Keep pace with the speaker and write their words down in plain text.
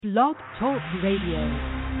Blog Talk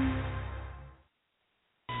Radio.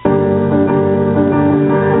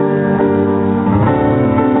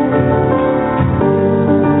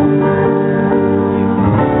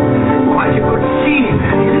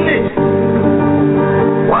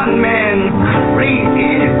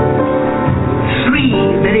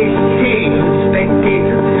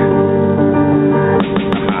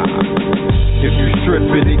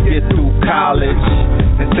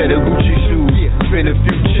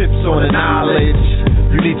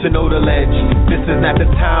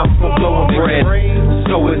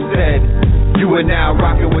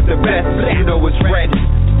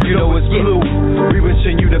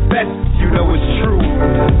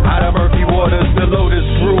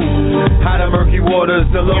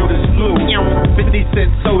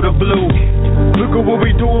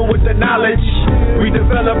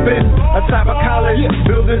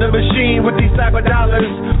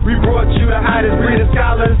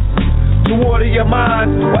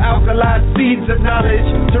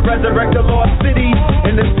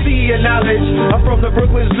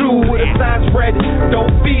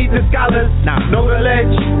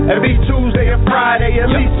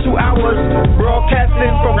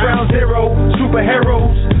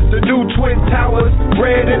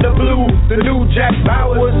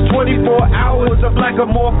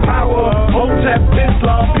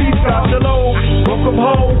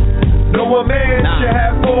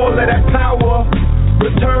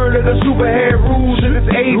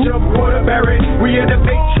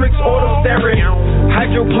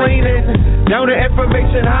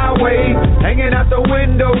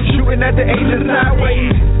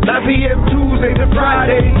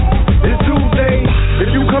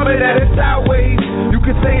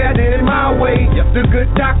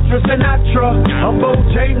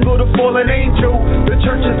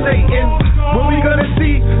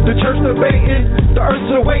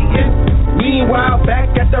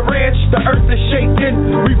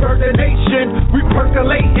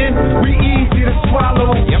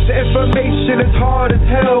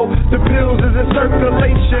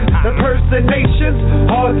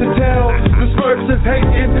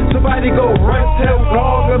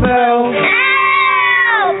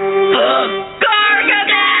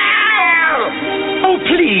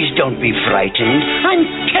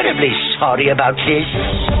 About this.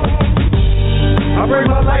 I bring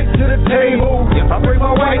my life to the table. I bring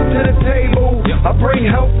my wife to the table. I bring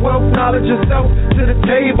health, wealth, knowledge, and self to the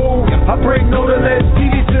table. I bring no to ledge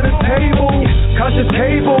TV to the table. Conscious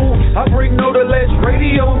table. I bring no to ledge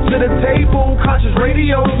radio to the table. Conscious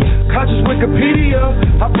radio. Conscious Wikipedia.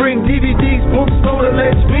 I bring DVDs, books, no to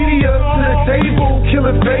ledge media to the table.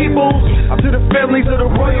 Killing fables to the families of the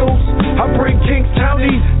royals. I bring Kings County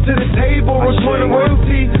to the table. Restore the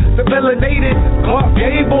royalty. The melanated Clark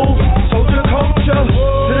Gables. Soldier culture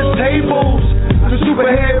to the tables. The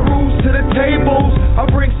superhead rules to the tables. I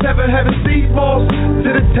bring 7 heaven sea balls to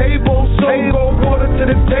the table. Soul gold water to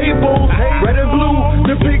the table. Red and blue,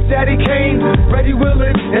 the Big Daddy Kane. Ready,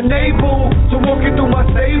 willing, and able to walk it through my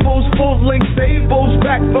stables. Full length stables.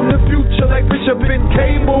 Back from the future like Bishop and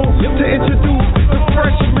Cable. To introduce the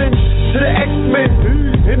freshmen to the X-Men.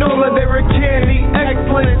 In all of their candy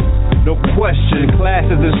excellence. No question, class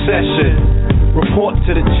is in session. Report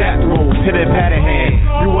to the chat room, pen and pad in hand.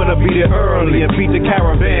 You wanna be there early and beat the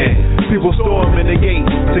caravan. People storming the gate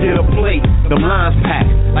to get a plate. Them lines packed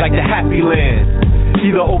like the Happy Land.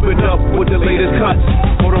 Either open up with the latest cuts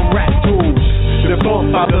or them rap tools. They're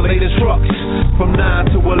bump out the latest trucks. From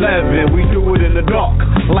 9 to 11, we do it in the dark.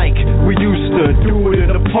 Like we used to do it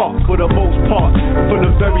in the park for the most part. From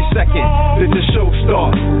the very second that the show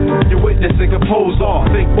starts, you're witnessing composed art.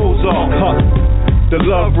 Think Mozart, huh? The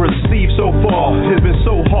love received so far has been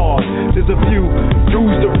so hard. There's a few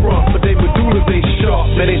dudes to front, but they medullas ain't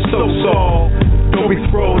sharp. Man, they so soft. Don't be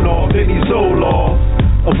thrown off any Zoloft.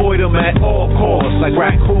 Avoid them at all costs, like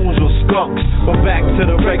raccoons or skunks. But back to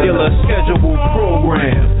the regular scheduled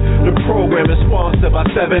program. The program is sponsored by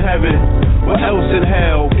 7 Heaven. What else in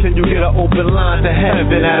hell can you get an open line to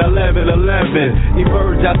heaven at 11:11?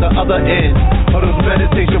 Emerge at the other end of those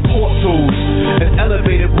meditation portals and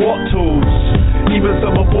elevated walk tools, even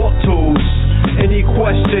some abort tools. Any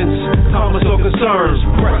questions, comments, or concerns,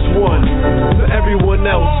 press 1. To everyone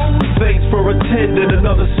else, thanks for attending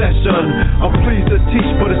another session. I'm pleased to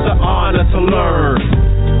teach, but it's an honor to learn.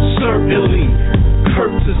 Certainly,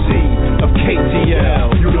 courtesy of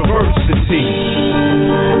KTL University.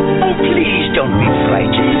 Oh, please don't be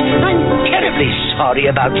frightened. I'm terribly sorry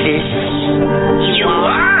about this. You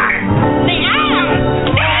are?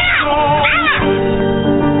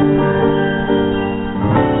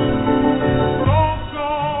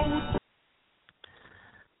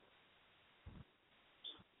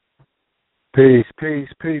 Peace, peace,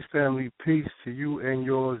 peace, family. Peace to you and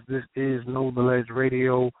yours. This is Know the Ledge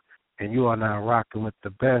Radio, and you are now rocking with the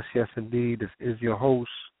best. Yes, indeed. This is your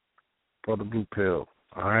host, Brother Blue Pill.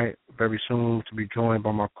 All right. Very soon to be joined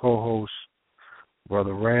by my co-host,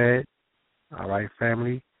 Brother Red. All right,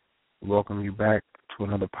 family. Welcome you back to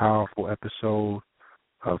another powerful episode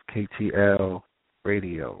of KTL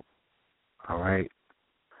Radio. All right.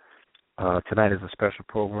 Tonight is a special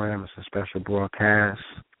program. It's a special broadcast.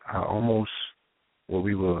 Almost what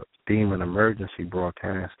we would deem an emergency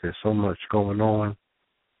broadcast. There's so much going on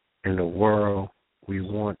in the world. We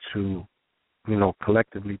want to,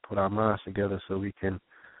 collectively put our minds together so we can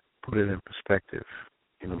put it in perspective.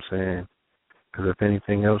 You know what I'm saying? Because if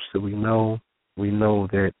anything else that we know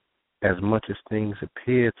that as much as things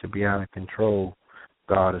appear to be out of control,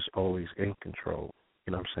 God is always in control.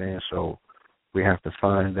 You know what I'm saying? So we have to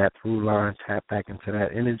find that through line, tap back into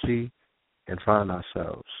that energy, and find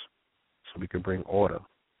ourselves so we can bring order,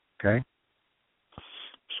 okay?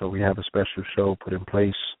 So we have a special show put in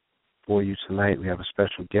place for you tonight. We have a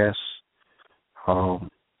special guest.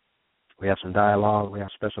 We have some dialogue. We have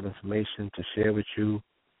special information to share with you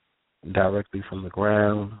directly from the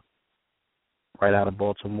ground, right out of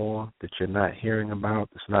Baltimore, that you're not hearing about.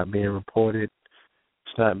 It's not being reported.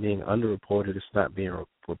 It's not being underreported. It's not being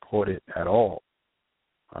reported at all,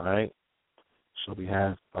 all right? So we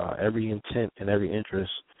have every intent and every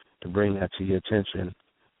interest to bring that to your attention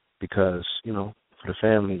because, for the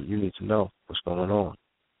family, you need to know what's going on.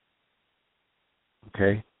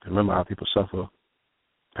 Okay? Remember how people suffer,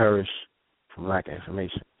 perish from lack of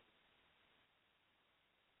information.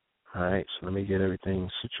 All right, so let me get everything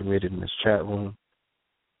situated in this chat room.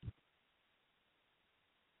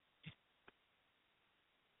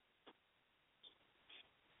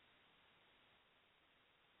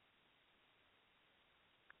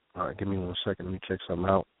 All right, give me 1 second. Let me check something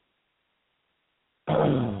out.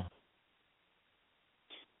 All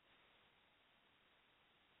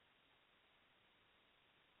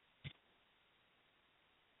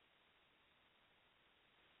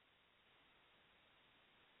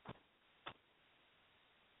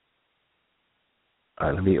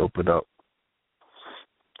right, let me open up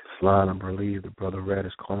this line. I believe the Brother Red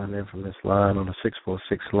is calling in from this line on the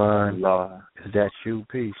 646 line. Lord. Is that you?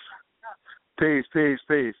 Peace. Peace, peace,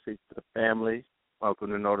 peace. Peace to the family. Welcome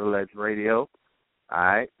to Know the Ledge Radio. All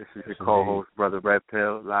right, this is your co-host, Brother Red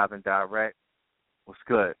Pill, live and direct. What's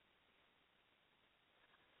good?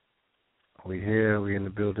 We here. We in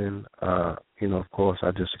the building. Of course,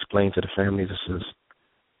 I just explained to the family this is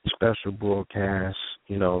a special broadcast.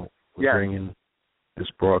 We're bringing this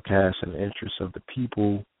broadcast in the interest of the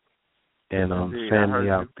people and family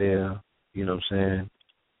out there. You know what I'm saying?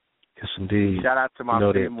 Yes, indeed. Shout out to my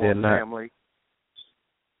BMore family.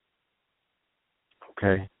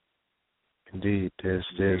 Okay. Indeed. There's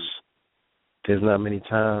not many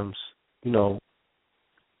times,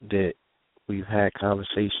 that we've had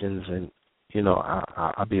conversations and,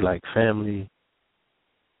 I'll be like, family,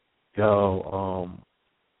 I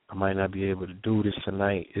might not be able to do this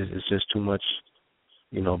tonight. It's just too much,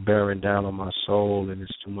 bearing down on my soul, and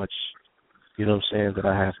it's too much, that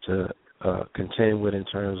I have to contend with in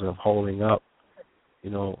terms of holding up,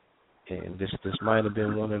 and this might have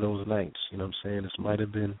been one of those nights, This might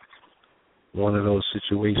have been one of those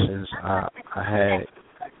situations I had,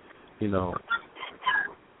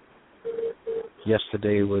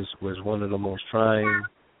 yesterday was one of the most trying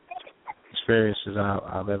experiences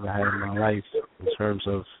I've ever had in my life in terms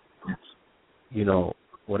of,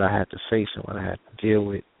 what I had to face and what I had to deal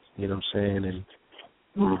with, and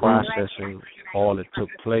processing all that took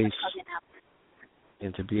place,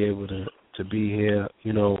 and to be able to be here,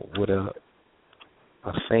 with a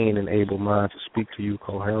sane and able mind to speak to you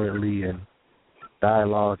coherently and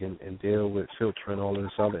dialogue and deal with filtering all of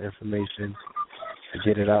this other information to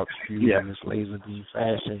get it out to you in this laser beam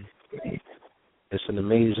fashion. It's an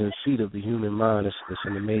amazing feat of the human mind. It's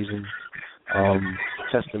an amazing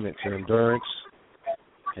testament to endurance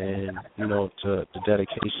and, to the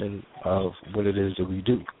dedication of what it is that we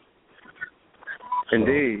do.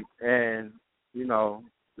 Indeed. And,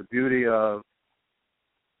 the beauty of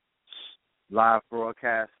live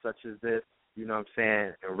broadcasts such as this,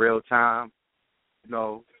 in real time,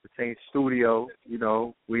 the same studio,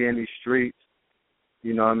 we in these streets,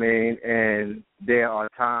 and there are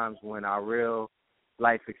times when our real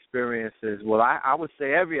life experiences, I would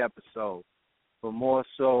say every episode, but more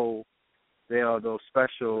so there are those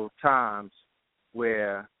special times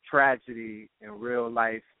where tragedy and real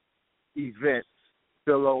life events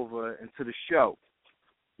spill over into the show,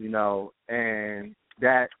 and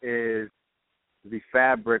that is the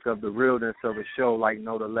fabric of the realness of a show like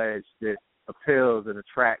Know the Ledge that appeals and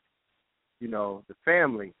attracts, the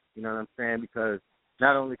family, you know what I'm saying? Because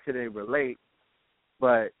not only can they relate,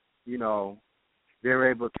 but,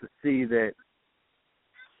 they're able to see that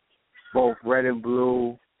both Red and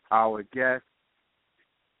Blue, our guests,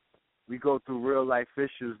 we go through real life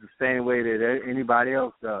issues the same way that anybody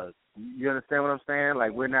else does. You understand what I'm saying?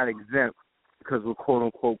 Like, we're not exempt because we're quote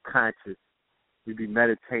unquote conscious. We be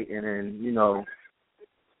meditating and,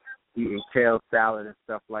 eating kale salad and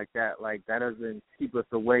stuff like that. Like, that doesn't keep us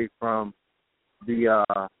away from the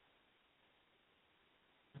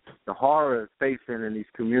horror facing in these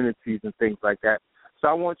communities and things like that. So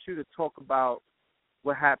I want you to talk about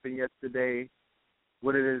what happened yesterday,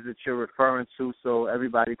 what it is that you're referring to, so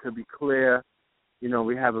everybody could be clear.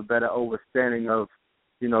 We have a better understanding of,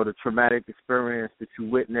 the traumatic experience that you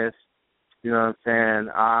witnessed. You know what I'm saying?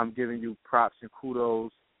 I'm giving you props and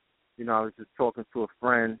kudos. I was just talking to a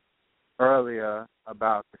friend earlier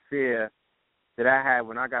about the fear that I had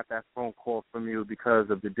when I got that phone call from you because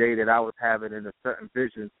of the day that I was having and a certain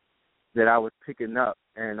vision that I was picking up.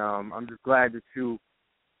 And I'm just glad that you,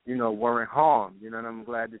 weren't harmed. And I'm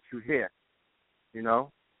glad that you're here.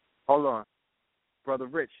 Hold on. Brother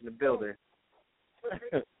Rich in the building.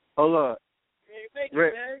 Hold on.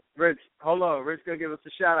 Rich, hold on. Rich going to give us a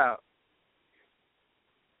shout-out.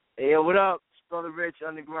 Hey, what up? It's Brother Rich,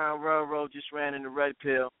 Underground Railroad, just ran in the Red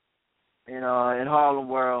Pill in Harlem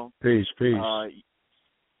World. Peace.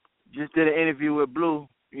 Just did an interview with Blue.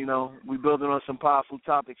 We building on some powerful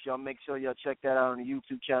topics. Y'all make sure y'all check that out on the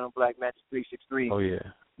YouTube channel, Black Magic 363. Oh, yeah.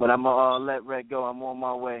 But I'm going to let Red go. I'm on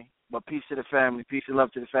my way. But peace to the family. Peace and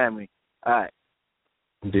love to the family. All right.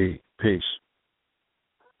 Indeed. Peace.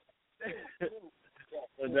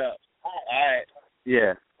 What's up? All right.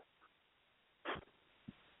 Yeah.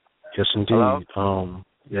 Yes, indeed. Hello?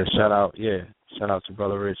 Shout out to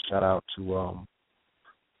Brother Rich. Shout out to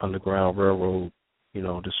Underground Railroad.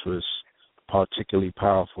 This was a particularly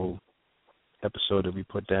powerful episode that we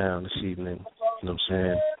put down this evening. You know what I'm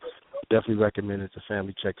saying? Definitely recommend it. The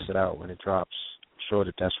family checks it out when it drops. I'm sure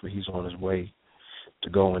that's what he's on his way to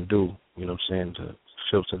go and do. You know what I'm saying? To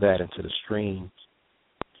filter that into the stream.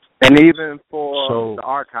 And even for the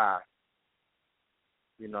archive.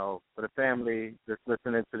 For the family that's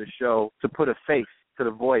listening to the show, to put a face to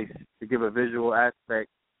the voice, to give a visual aspect,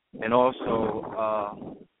 and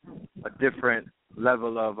also a different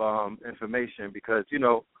level of information. Because,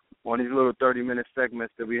 on these little 30-minute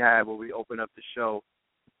segments that we have where we open up the show,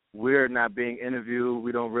 we're not being interviewed.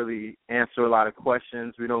 We don't really answer a lot of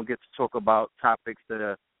questions. We don't get to talk about topics that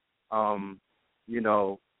are,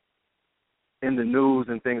 in the news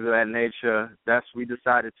and things of that nature. We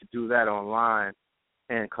decided to do that online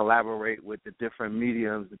and collaborate with the different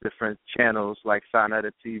mediums, the different channels like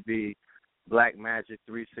Tonite TV, Black Magic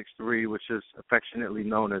 363, which is affectionately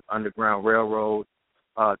known as Underground Railroad,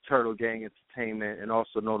 Turtle Gang Entertainment, and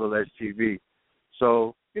also Nodalege TV.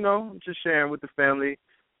 So, I'm just sharing with the family,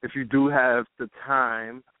 if you do have the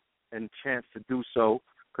time and chance to do so,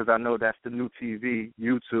 because I know that's the new TV,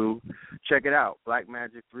 YouTube, check it out, Black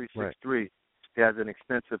Magic 363. Right. It has an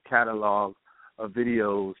extensive catalog of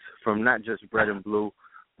videos from not just Red and Blue,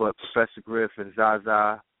 but Professor Griff and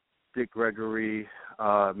Zaza, Dick Gregory,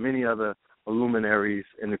 many other luminaries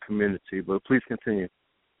in the community. But please continue.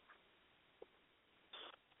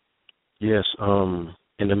 Yes,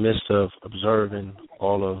 in the midst of observing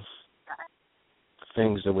all of the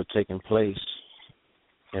things that were taking place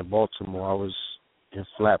in Baltimore, I was in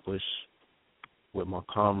Flatbush with my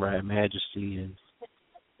comrade Majesty, and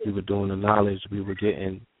we were doing the knowledge. We were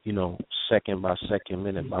getting, second by second,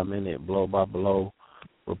 minute by minute, blow by blow,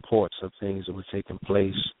 reports of things that were taking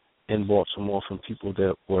place in Baltimore from people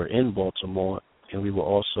that were in Baltimore, and we were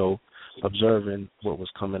also observing what was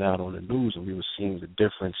coming out on the news, and we were seeing the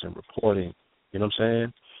difference in reporting, you know what I'm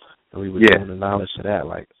saying? And we were doing the knowledge of that,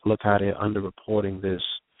 like, look how they're underreporting this,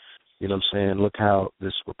 you know what I'm saying? Look how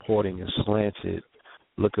this reporting is slanted.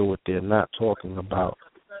 Look at what they're not talking about,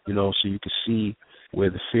 so you can see where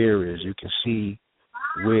the fear is. You can see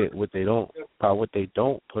where what they don't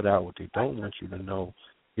put out, what they don't want you to know.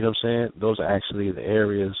 You know what I'm saying? Those are actually the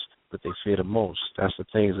areas that they fear the most. That's the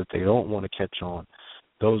things that they don't want to catch on.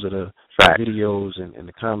 Those are the videos and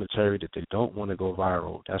the commentary that they don't want to go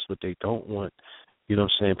viral. That's what they don't want,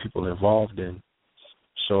 people involved in.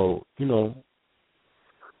 So,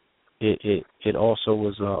 it also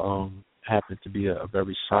was happened to be a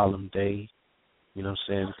very solemn day,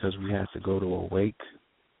 because we had to go to a wake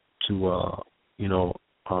to,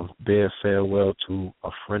 bid farewell to a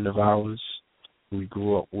friend of ours who we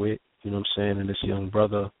grew up with, and this young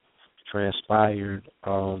brother transpired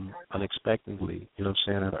unexpectedly, at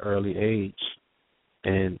an early age.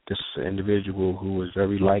 And this is an individual who was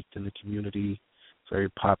very liked in the community, very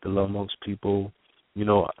popular amongst people,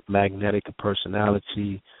 magnetic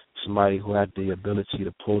personality, somebody who had the ability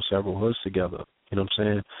to pull several hoods together. You know what I'm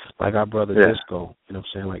saying? Like our brother Disco, you know what I'm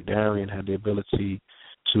saying? Like Darian had the ability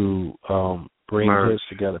to bring hoods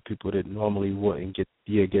together. People that normally wouldn't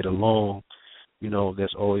get along.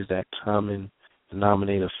 There's always that common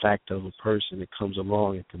denominator factor of a person that comes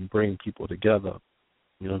along and can bring people together.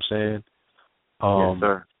 You know what I'm saying? Yes,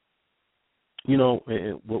 sir.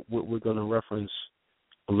 And what we're going to reference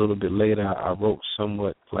a little bit later, I wrote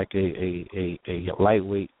somewhat like a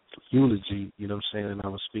lightweight eulogy, you know what I'm saying, and I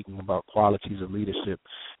was speaking about qualities of leadership,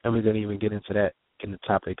 and we're going to even get into that in the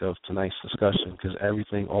topic of tonight's discussion because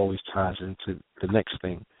everything always ties into the next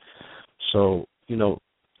thing. So,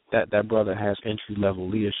 that brother has entry-level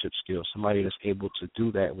leadership skills, somebody that's able to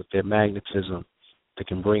do that with their magnetism that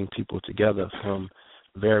can bring people together from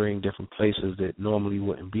varying different places that normally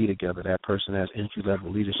wouldn't be together. That person has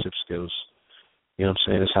entry-level leadership skills. You know what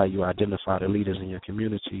I'm saying? That's how you identify the leaders in your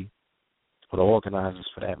community, or the organizers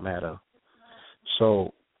for that matter.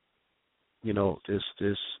 So,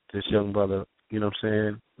 this young brother, you know what I'm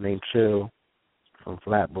saying, named Chill from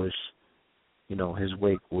Flatbush, his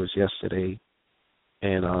wake was yesterday,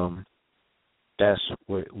 and that's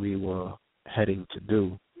what we were heading to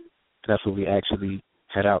do. That's what we actually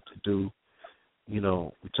head out to do. We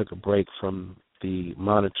took a break from the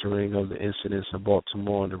monitoring of the incidents in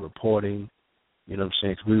Baltimore and the reporting, you know what I'm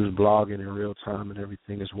saying, 'cause we was blogging in real time and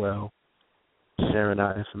everything as well, sharing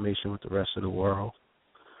our information with the rest of the world.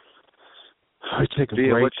 We take a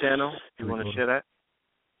break. What channel? You want to share that?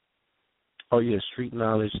 Oh, yeah,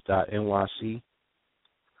 streetknowledge.nyc.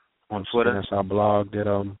 On Twitter? That's our blog that,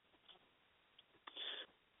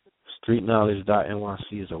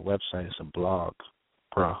 streetknowledge.nyc is a website. It's a blog,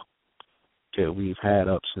 bro, that we've had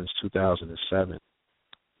up since 2007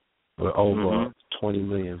 with over 20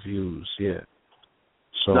 million views, yeah.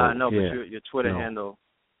 So, no, but your Twitter handle.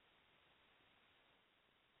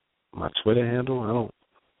 My Twitter handle? I don't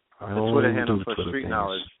the Twitter really handle do for Twitter Street things.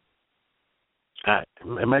 Knowledge.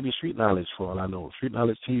 It might be Street Knowledge for all I know. Street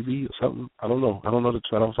Knowledge TV or something. I don't know. I don't know the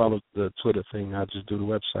Twitter. I don't follow the Twitter thing. I just do the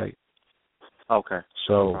website. Okay.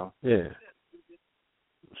 So, yeah.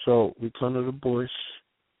 So we come to the bush,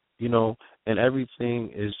 and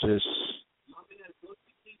everything is just,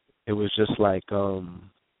 it was just like, I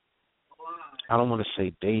don't want to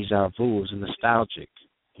say deja vu. It was nostalgic.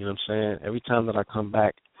 You know what I'm saying? Every time that I come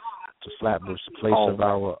back to Flatbush, the place of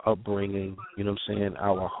our upbringing, you know what I'm saying,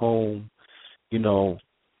 our home,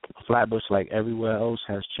 Flatbush, like everywhere else,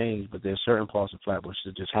 has changed, but there's certain parts of Flatbush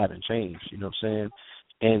that just haven't changed, you know what I'm saying?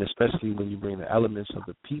 And especially when you bring the elements of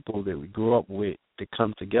the people that we grew up with that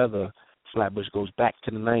come together, Flatbush goes back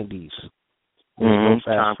to the 90s.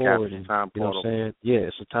 Fast forward, and, you know what I'm saying? Yeah,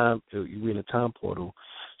 it's a time, we're in a time portal.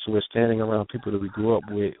 So we're standing around people that we grew up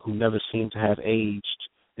with who never seem to have aged,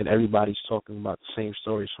 and everybody's talking about the same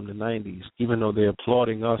stories from the 90s, even though they're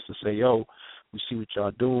applauding us to say, yo, we see what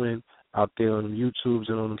y'all doing out there on the YouTubes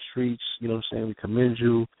and on the streets, you know what I'm saying? We commend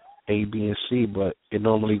you, A, B, and C, but it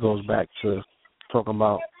normally goes back to talking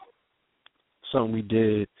about something we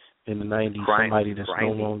did in the 90s, somebody that's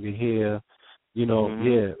no longer here.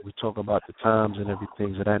 Yeah, we talk about the times and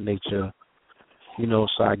everything of that nature.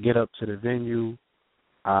 So I get up to the venue,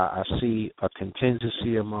 I see a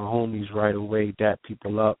contingency of my homies right away, dap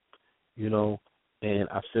people up, and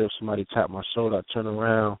I feel somebody tap my shoulder. I turn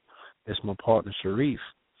around, it's my partner Sharif.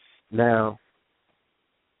 Now,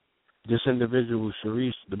 this individual,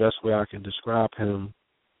 Sharif, the best way I can describe him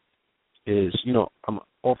is, I'm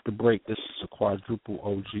off the break, this is a quadruple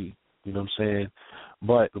OG, you know what I'm saying?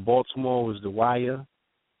 But the Baltimore was The Wire,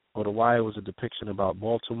 or The Wire was a depiction about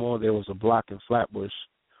Baltimore. There was a block in Flatbush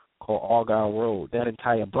called Argyle Road. That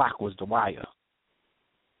entire block was The Wire.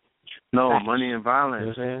 No, Facts. Money and Violence. You know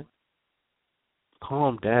what I'm saying?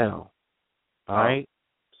 Calm down, all right?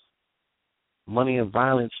 Money and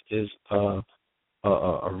Violence is a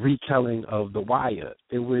retelling of The Wire.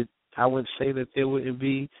 I would say that it wouldn't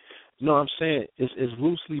be, I'm saying it's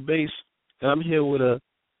loosely based. And I'm here with a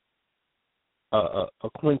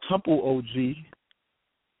quintuple OG,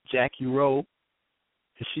 Jackie Rowe,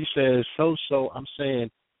 and she says, so I'm saying,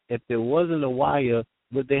 if there wasn't a Wire,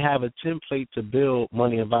 would they have a template to build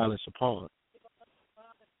Money and Violence upon?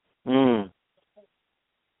 It's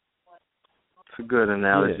a good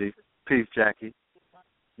analogy. Yeah. Peace, Jackie.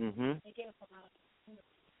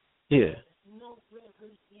 Yeah.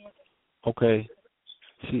 Okay.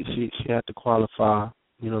 She had to qualify,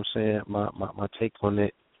 you know what I'm saying, my take on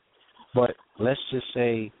it. But let's just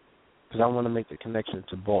say, because I want to make the connection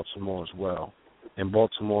to Baltimore as well, and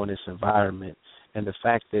Baltimore in its environment, and the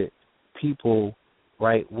fact that people,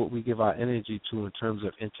 right, what we give our energy to in terms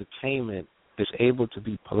of entertainment is able to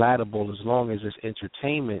be palatable as long as it's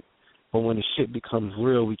entertainment, but when the shit becomes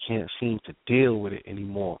real, we can't seem to deal with it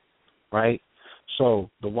anymore, right? So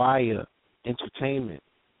The Wire, entertainment,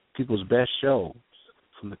 people's best show,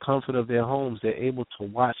 from the comfort of their homes, they're able to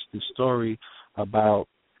watch the story about,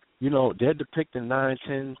 you know, they're depicting 9,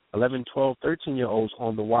 10, 11, 12, 13-year-olds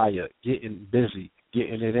on The Wire getting busy,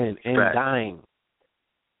 getting it in, and dying.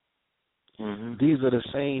 Mm-hmm. These are the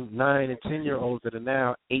same 9 and 10-year-olds that are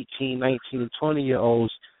now 18, 19, and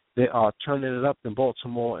 20-year-olds that are turning it up in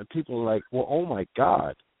Baltimore, and people are like, well, oh, my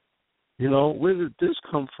God. You know, where did this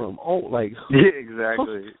come from? Oh, like. Yeah,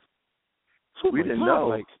 exactly. We didn't know.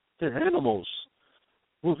 Like, they're animals.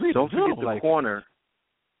 Well, don't forget The Corner.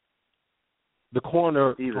 The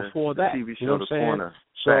Corner Either. before that. The TV show, you know what The I'm saying? Corner.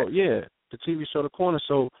 So, Fact. yeah, the TV show, The Corner.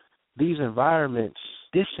 So these environments,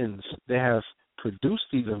 conditions that have produced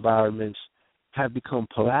these environments have become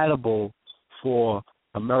palatable for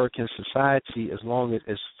American society as long as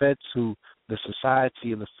it's fed to the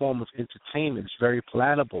society in the form of entertainment. It's very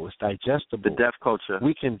palatable. It's digestible. The deaf culture.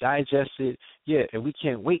 We can digest it, yeah, and we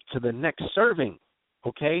can't wait to the next serving,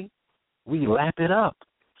 okay? We lap it up,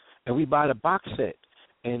 and we buy the box set,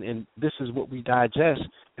 and this is what we digest,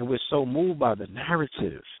 and we're so moved by the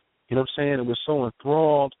narrative, you know what I'm saying? And we're so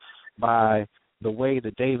enthralled by the way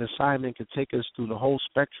that David Simon can take us through the whole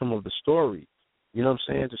spectrum of the story, you know what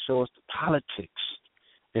I'm saying, to show us the politics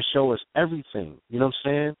and show us everything, you know what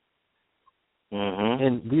I'm saying? Mm-hmm.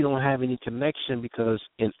 And we don't have any connection because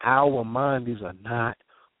in our mind, these are not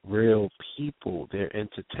real people. They're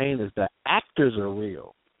entertainers. The actors are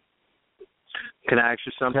real. Can I ask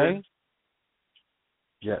you something? Okay?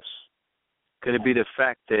 Yes. Could it be the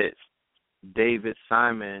fact that David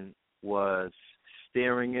Simon was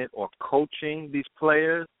steering it or coaching these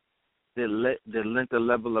players that lent a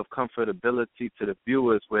level of comfortability to the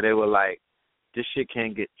viewers where they were like, this shit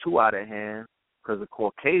can't get too out of hand because the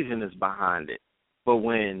Caucasian is behind it. But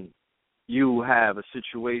when you have a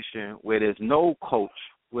situation where there's no coach,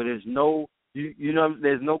 where there's no,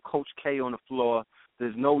 there's no Coach K on the floor,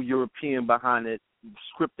 there's no European behind it,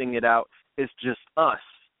 scripting it out, it's just us.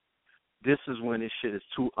 This is when this shit is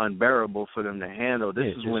too unbearable for them to handle.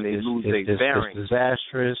 This is when they lose their bearing. It's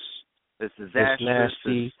disastrous. It's disastrous. It's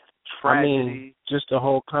nasty. It's tragedy. I mean, just the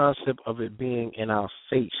whole concept of it being in our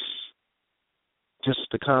face. Just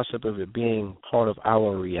the concept of it being part of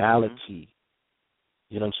our reality.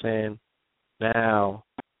 Mm-hmm. You know what I'm saying? Now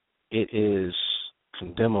it is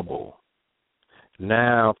condemnable.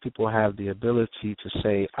 Now people have the ability to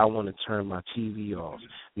say, I want to turn my TV off.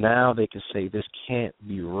 Now they can say, this can't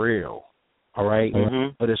be real, all right?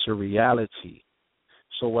 Mm-hmm. But it's a reality.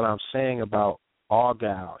 So what I'm saying about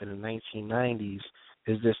Argyle in the 1990s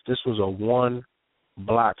is this was a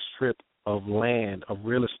one-block strip of land, of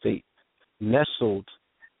real estate, nestled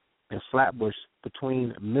in Flatbush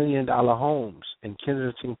between $1 million homes in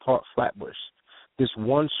Kensington Park, Flatbush. This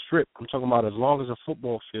one strip, I'm talking about as long as a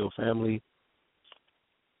football field, family,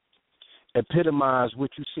 epitomized what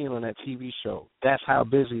you seen on that TV show. That's how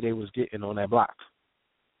busy they was getting on that block.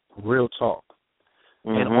 Real talk.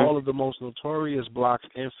 Mm-hmm. And all of the most notorious blocks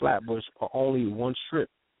in Flatbush are only one strip.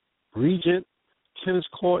 Regent, Tennis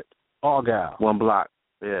Court, Argyle. One block,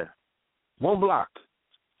 yeah. One block.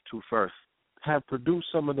 Two first. Have produced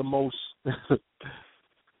some of the most,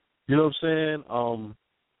 you know what I'm saying,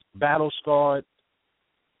 battle-scarred,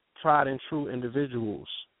 tried and true individuals,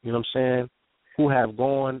 you know what I'm saying, who have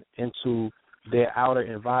gone into their outer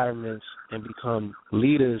environments and become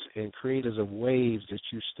leaders and creators of waves that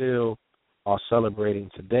you still are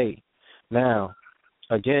celebrating today. Now,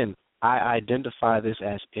 again, I identify this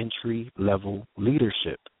as entry-level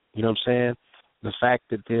leadership. You know what I'm saying? The fact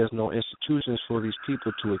that there's no institutions for these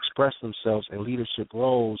people to express themselves in leadership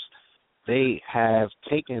roles, they have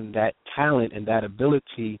taken that talent and that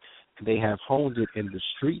ability and they have honed it in the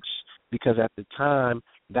streets because at the time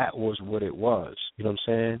that was what it was. You know what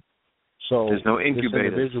I'm saying? So there's no incubator.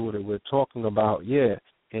 This individual that we're talking about, yeah,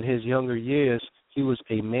 in his younger years, he was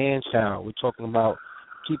a man-child. We're talking about,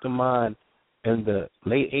 keep in mind, in the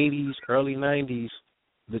late 80s, early 90s,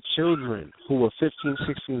 the children who were 15,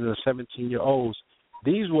 16, and 17-year-olds,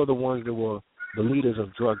 these were the ones that were the leaders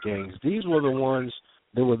of drug gangs. These were the ones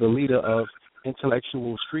that were the leader of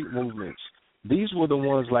intellectual street movements. These were the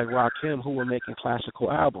ones like Rakim who were making classical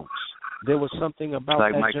albums. There was something about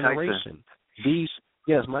like that Mike generation.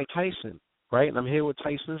 Tyson. Mike Tyson, right? And I'm here with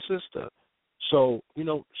Tyson's sister. So, you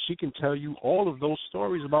know, she can tell you all of those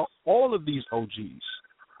stories about all of these OGs.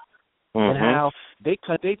 Mm-hmm. And how they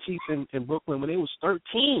cut their teeth in Brooklyn when they was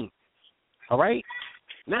 13, all right?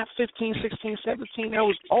 Not 15, 16, 17. That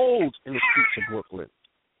was old in the streets of Brooklyn.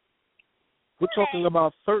 We're talking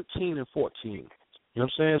about 13 and 14. You know what I'm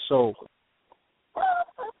saying? So,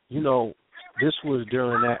 you know, this was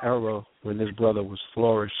during that era when this brother was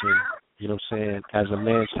flourishing, you know what I'm saying, as a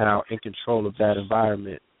man-child in control of that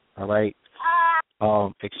environment, all right?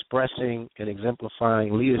 Expressing and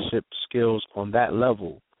exemplifying leadership skills on that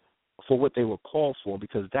level for what they were called for,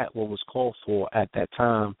 because that what was called for at that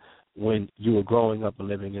time when you were growing up and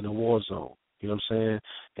living in a war zone. You know what I'm saying?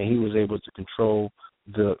 And he was able to control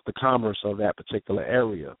the commerce of that particular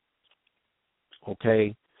area.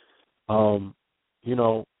 Okay? You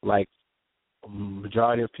know, like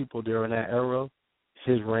majority of people during that era,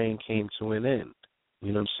 his reign came to an end.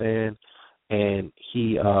 You know what I'm saying? And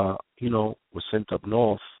he, you know, was sent up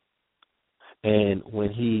north. And when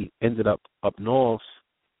he ended up north,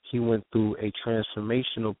 he went through a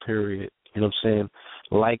transformational period, you know what I'm saying,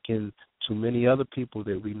 likened to many other people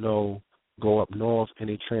that we know go up north and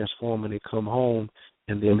they transform and they come home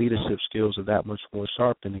and their leadership skills are that much more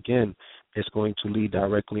sharp. And again, it's going to lead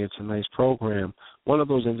directly into tonight's program. One of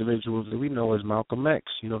those individuals that we know is Malcolm X,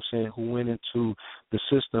 you know what I'm saying, who went into the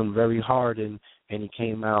system very hard and he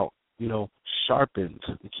came out, you know, sharpened.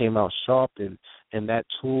 He came out sharpened, and that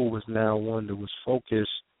tool was now one that was focused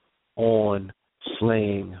on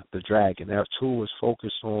slaying the dragon. That tool was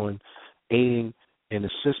focused on aiding and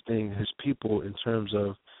assisting his people in terms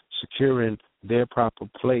of securing their proper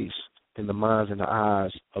place in the minds and the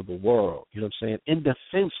eyes of the world, you know what I'm saying, in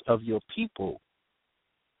defense of your people,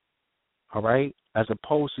 all right, as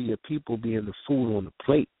opposed to your people being the food on the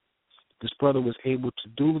plate. This brother was able to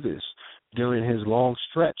do this during his long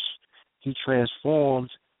stretch. He transformed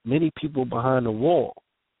many people behind the wall.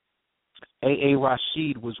 A.A.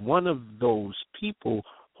 Rashid was one of those people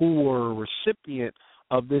who were a recipient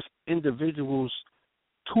of this individual's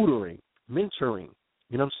tutoring, mentoring,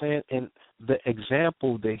 you know what I'm saying, and the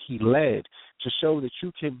example that he led to show that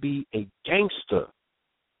you can be a gangster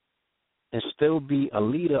and still be a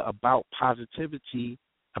leader about positivity,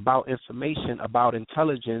 about information, about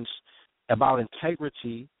intelligence, about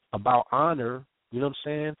integrity, about honor, you know what I'm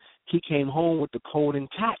saying? He came home with the code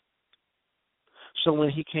intact. So when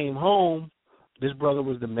he came home, this brother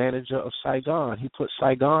was the manager of Saigon. He put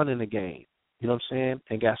Saigon in the game, you know what I'm saying,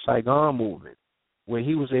 and got Saigon moving, where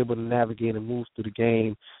he was able to navigate and move through the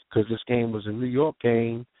game, because this game was a New York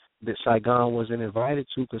game that Saigon wasn't invited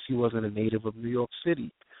to because he wasn't a native of New York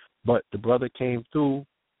City. But the brother came through,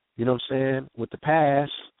 you know what I'm saying, with the pass,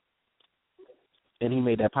 and he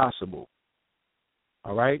made that possible.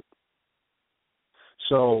 All right?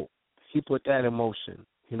 So he put that in motion,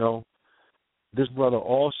 you know. This brother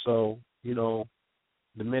also, you know,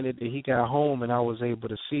 the minute that he got home and I was able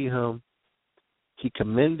to see him, he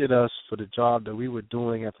commended us for the job that we were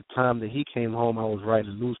doing. At the time that he came home, I was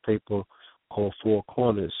writing a newspaper called Four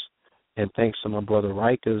Corners. And thanks to my brother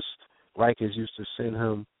Rikers used to send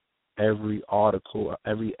him every article,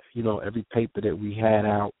 every paper that we had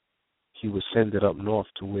out. He would send it up north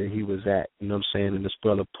to where he was at, you know what I'm saying? And this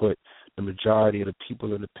brother put the majority of the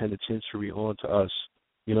people in the penitentiary onto us,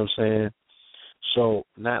 you know what I'm saying? So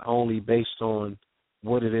not only based on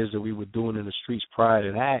what it is that we were doing in the streets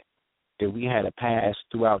prior to that we had a pass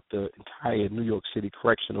throughout the entire New York City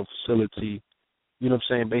correctional facility, you know what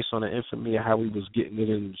I'm saying, based on the infamy of how we was getting it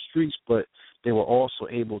in the streets, but they were also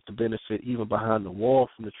able to benefit even behind the wall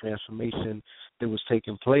from the transformation that was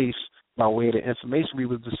taking place by way of the information we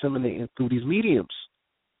was disseminating through these mediums.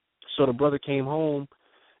 So the brother came home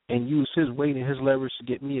and used his weight and his leverage to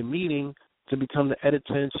get me a meeting to become the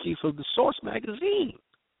editor-in-chief of the Source magazine.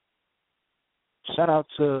 Shout out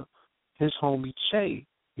to his homie Che.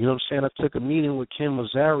 You know what I'm saying? I took a meeting with Kim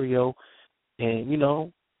Rosario, and, you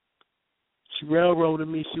know, she railroaded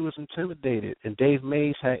me. She was intimidated. And Dave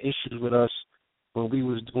Mays had issues with us when we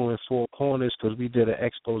was doing Four Corners because we did an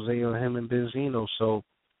expose on him and Benzino. So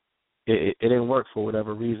it didn't work for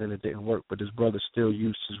whatever reason. It didn't work. But his brother still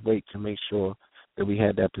used his weight to make sure that we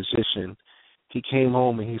had that position. He came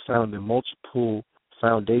home and he founded multiple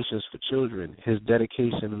foundations for children. His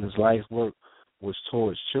dedication and his life work was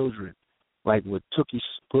towards children, like what Tookie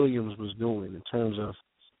Williams was doing in terms of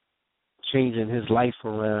changing his life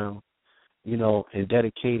around, you know, and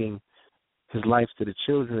dedicating his life to the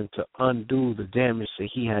children to undo the damage that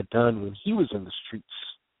he had done when he was in the streets,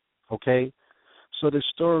 okay? So this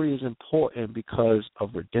story is important because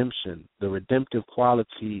of redemption, the redemptive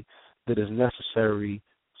quality that is necessary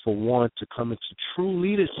for one to come into true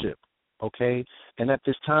leadership, okay? And at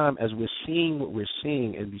this time, as we're seeing what we're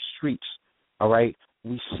seeing in these streets, all right,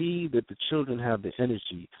 we see that the children have the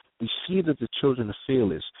energy. We see that the children are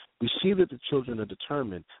fearless. We see that the children are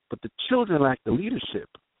determined, but the children lack the leadership,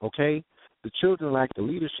 okay? The children lack the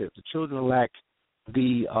leadership. The children lack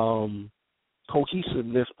the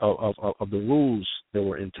cohesiveness of the rules that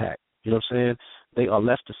were intact. You know what I'm saying? They are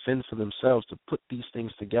left to fend for themselves to put these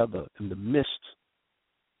things together in the midst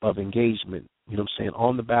of engagement, you know what I'm saying,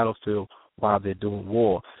 on the battlefield while they're doing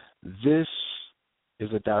war. This is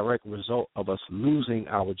a direct result of us losing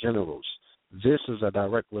our generals. This is a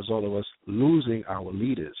direct result of us losing our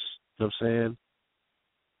leaders. You know what I'm saying?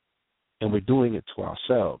 And we're doing it to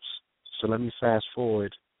ourselves. So let me fast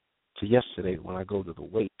forward to yesterday when I go to the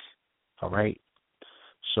wake, all right?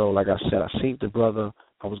 So like I said, I seen the brother.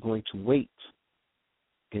 I was going to wait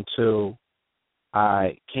until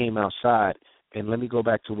I came outside. And let me go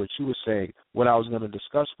back to what you were saying. What I was going to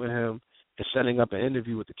discuss with him is setting up an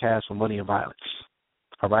interview with the cast for Money and Violence,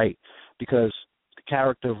 all right? Because the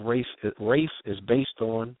character of Rafe is based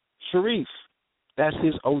on Sharif. That's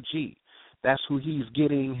his OG. That's who he's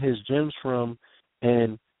getting his gems from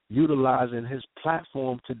and utilizing his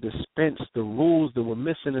platform to dispense the rules that were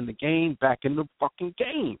missing in the game back in the fucking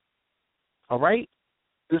game, all right?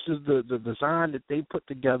 This is the design that they put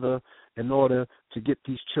together in order to get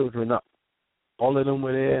these children up. All of them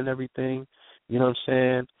were there and everything, you know what I'm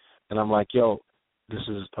saying? And I'm like, yo, this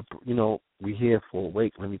is, we here for a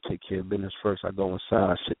wake. Let me take care of business first. I go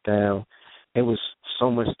inside, I sit down. It was so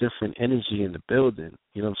much different energy in the building,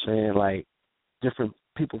 you know what I'm saying? Like, different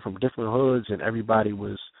people from different hoods, and everybody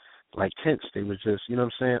was, like, tense. They was just, you know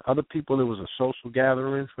what I'm saying? Other people, it was a social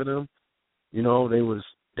gathering for them. You know, they was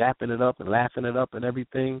dapping it up and laughing it up and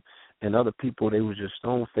everything. And other people, they was just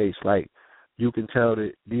stone-faced, like, you can tell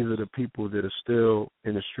that these are the people that are still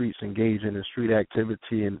in the streets engaging in street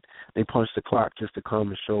activity, and they punch the clock just to come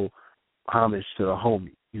and show homage to a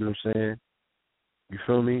homie. You know what I'm saying? You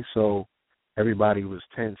feel me? So everybody was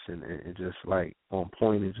tense and just like on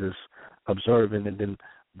point and just observing, and then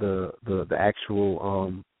the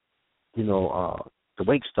actual the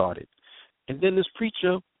wake started. And then this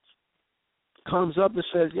preacher comes up and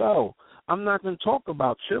says, yo, I'm not going to talk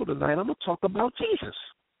about chill tonight. I'm going to talk about Jesus.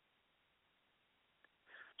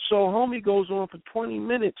 So homie goes on for 20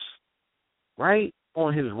 minutes, right,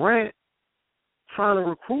 on his rant, trying to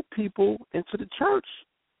recruit people into the church.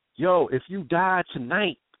 Yo, if you die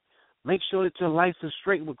tonight, make sure that your life is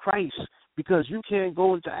straight with Christ, because you can't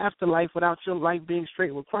go into afterlife without your life being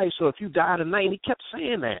straight with Christ. So if you die tonight, and he kept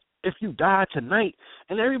saying that, if you die tonight,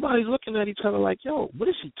 and everybody's looking at each other like, yo, what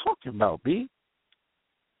is he talking about, B?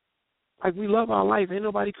 Like, we love our life. Ain't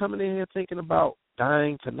nobody coming in here thinking about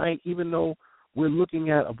dying tonight, even though we're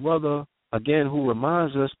looking at a brother, again, who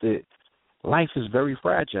reminds us that life is very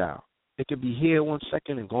fragile. It could be here one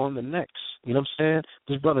second and gone the next. You know what I'm saying?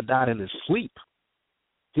 This brother died in his sleep.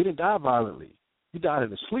 He didn't die violently. He died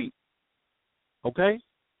in his sleep, okay?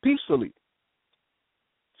 Peacefully.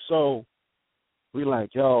 So we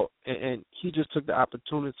like, yo, and he just took the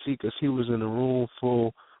opportunity because he was in a room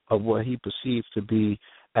full of what he perceived to be,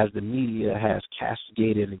 as the media has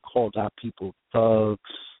castigated and called out people thugs.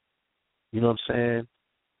 You know what I'm saying?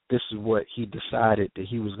 This is what he decided that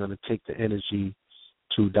he was going to take the energy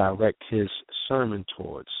to direct his sermon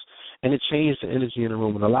towards. And it changed the energy in the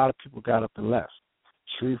room, and a lot of people got up and left.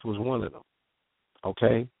 Sharif was one of them,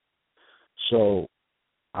 okay? So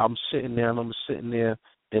I'm sitting there,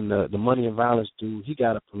 and the Money and Violence dude, he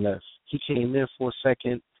got up and left. He came in for a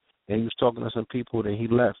second, and he was talking to some people, then he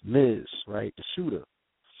left. Miz, right, the shooter.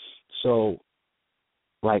 So,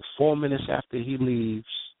 like 4 minutes after he leaves,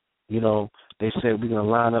 you know, they said we're going to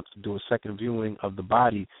line up to do a second viewing of the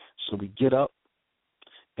body. So we get up,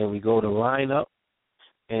 and we go to line up,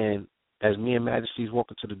 and as me and Majesty's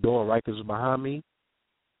walking to the door, Rikers is behind me,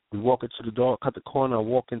 we walk into the door, cut the corner, and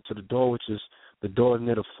walk into the door, which is the door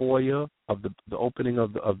near the foyer of the opening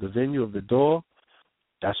of the venue of the door.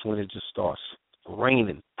 That's when it just starts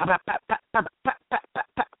raining.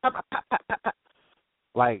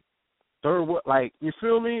 Like, like, you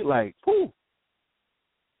feel me? Like, whoo.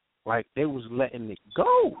 Like, they was letting it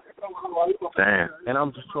go. Damn. And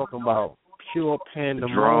I'm just talking about pure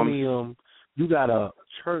pandemonium. You got a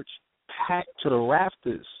church packed to the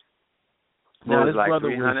rafters. Now, this like brother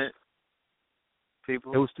 300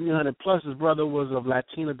 people? It was 300 plus. His brother was of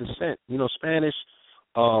Latino descent, you know, Spanish,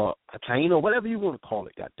 Taino, whatever you want to call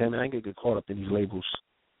it. God damn it, I ain't going to get caught up in these labels.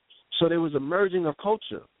 So there was a merging of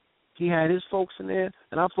culture. He had his folks in there,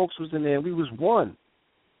 and our folks was in there, and we was one.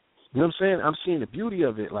 You know what I'm saying? I'm seeing the beauty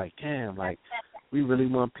of it. Like, damn, like, we really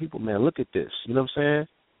want people, man. Look at this. You know what I'm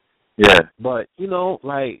saying? Yeah. But, you know,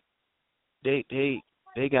 like, they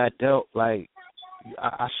got dealt, like,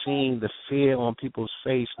 I seen the fear on people's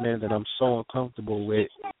face, man, that I'm so uncomfortable with.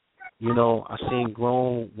 You know, I seen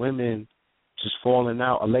grown women just falling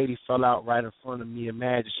out. A lady fell out right in front of me.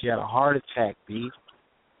 Imagine she had a heart attack, B.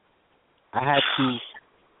 I had to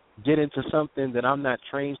get into something that I'm not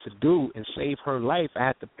trained to do and save her life. I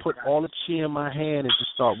had to put all the chi in my hand and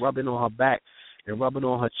just start rubbing on her back and rubbing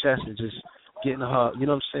on her chest and just getting her, you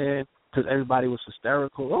know what I'm saying? Because everybody was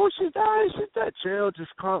hysterical. Oh, she died, chill,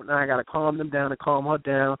 just calm. Now I got to calm them down and calm her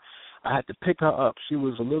down. I had to pick her up. She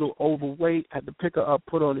was a little overweight. I had to pick her up,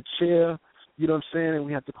 put her on a chair, you know what I'm saying? And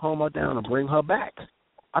we had to calm her down and bring her back.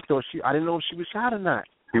 I didn't know if she was shot or not.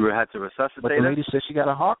 You had to resuscitate her? But the lady said she got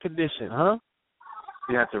a heart condition, huh?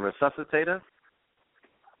 You had to resuscitate her?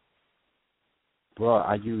 Bro,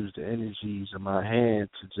 I used the energies of my hand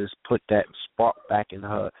to just put that spark back in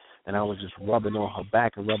her, and I was just rubbing on her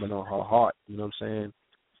back and rubbing on her heart, you know what I'm saying?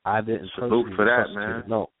 I didn't salute for that, man.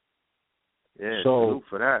 No. Yeah, so salute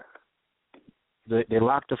for that. They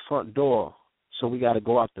locked the front door, so we got to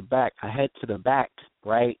go out the back. I head to the back,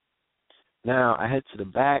 right? Now I head to the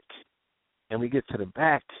back, and we get to the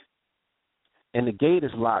back, and the gate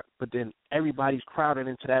is locked, but then everybody's crowded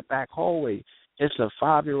into that back hallway. It's a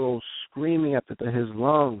 5-year-old screaming at his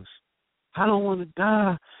lungs, I don't want to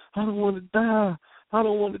die. I don't want to die. I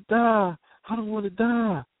don't want to die. I don't want to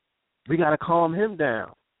die. We got to calm him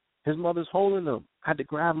down. His mother's holding him. I had to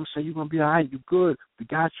grab him and say, you're going to be all right. You good. We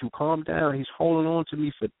got you. Calm down. He's holding on to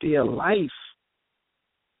me for dear life.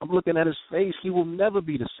 I'm looking at his face. He will never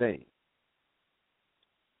be the same.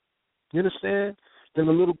 You understand? Then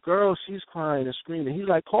the little girl, she's crying and screaming. He's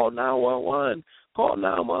like, call 911. Call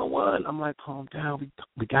 911. I'm like, calm down.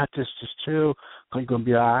 We got this. Just chill. You're going to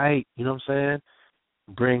be all right. You know what I'm saying?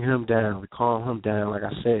 Bring him down. We calm him down. Like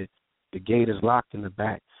I said, the gate is locked in the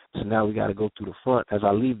back. So now we got to go through the front. As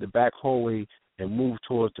I leave the back hallway and move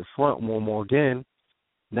towards the front one more again,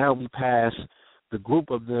 now we pass the group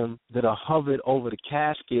of them that are hovered over the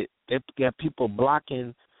casket. They got people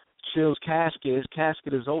blocking Chill's casket. His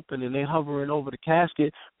casket is open, and they hovering over the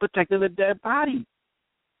casket, protecting the dead body.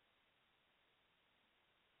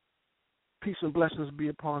 Peace and blessings be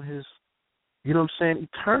upon his, you know what I'm saying,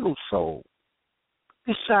 eternal soul.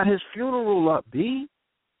 They shot his funeral up, B.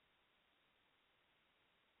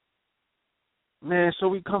 Man, so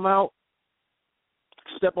we come out,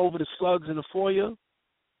 step over the slugs in the foyer,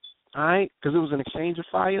 all right, because it was an exchange of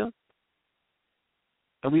fire.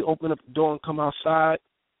 And we open up the door and come outside.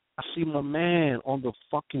 I see my man on the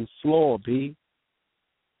fucking floor, B,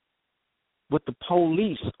 with the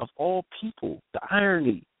police of all people. The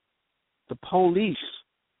irony, the police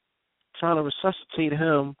trying to resuscitate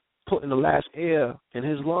him, putting the last air in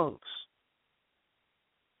his lungs.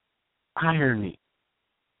 Irony.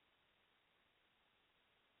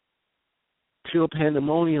 Pure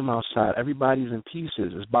pandemonium outside. Everybody's in pieces.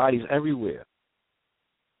 There's bodies everywhere.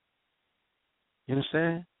 You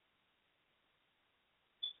understand?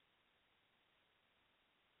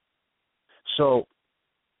 So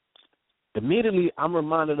immediately I'm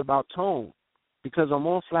reminded about Tone because I'm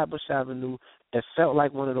on Flatbush Avenue. It felt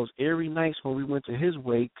like one of those eerie nights when we went to his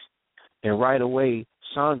wake, and right away,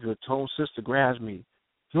 Sandra, Tone's sister, grabs me.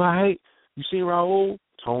 You all right? You seen Raul?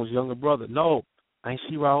 Tone's younger brother. No, I ain't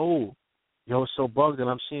see Raul. Yo, it's so bugged that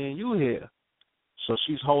I'm seeing you here. So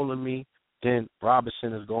she's holding me. Then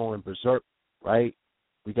Robinson is going berserk, right?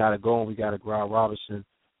 We got to go and we got to grab Robinson,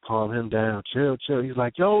 calm him down. Chill. He's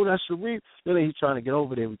like, yo, that's Sharif. Then he's trying to get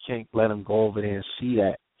over there. We can't let him go over there and see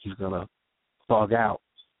that. He's going to thug out.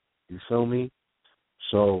 You feel me?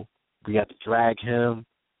 So we got to drag him,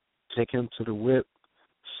 take him to the whip,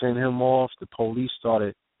 send him off. The police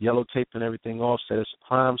started yellow taping everything off, said it's a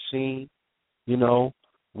crime scene, you know.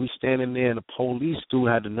 We standing there, and the police dude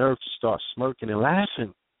had the nerve to start smirking and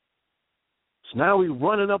laughing. So now we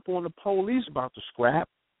running up on the police about to scrap.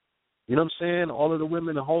 You know what I'm saying? All of the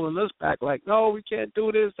women are holding us back like, no, we can't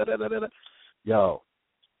do this. Da, da, da, da, da. Yo.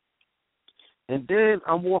 And then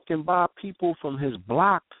I'm walking by people from his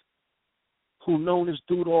block who known this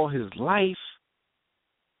dude all his life.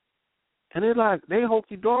 And they're like, they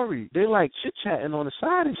hokey-dory. They're like chit-chatting on the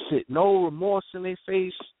side and shit. No remorse in their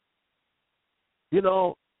face. You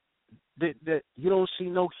know, that you don't see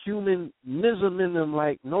no humanism in them,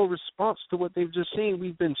 like no response to what they've just seen.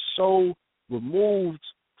 We've been so removed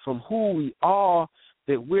from who we are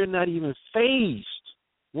that we're not even fazed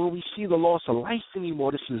when we see the loss of life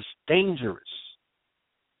anymore. This is dangerous.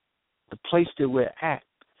 The place that we're at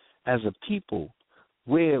as a people,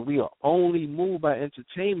 where we are only moved by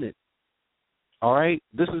entertainment. All right?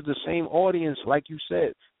 This is the same audience, like you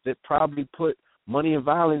said, that probably put Money and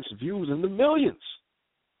Violence views in the millions.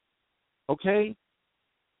 Okay?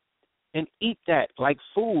 And eat that like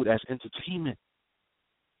food as entertainment.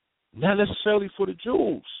 Not necessarily for the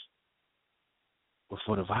Jews. but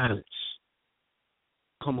for the violence.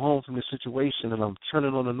 Come home from the situation and I'm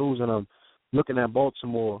turning on the news and I'm looking at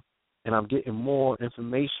Baltimore and I'm getting more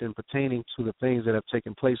information pertaining to the things that have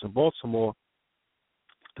taken place in Baltimore.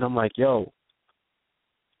 And I'm like, yo,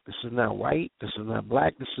 this is not white, this is not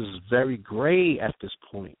black, this is very gray at this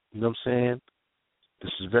point. You know what I'm saying?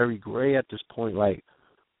 This is very gray at this point, like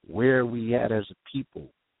where are we at as a people?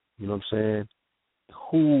 You know what I'm saying?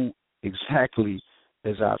 Who exactly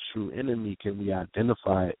is our true enemy? Can we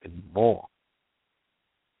identify it anymore?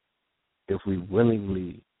 If we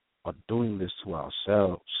willingly are doing this to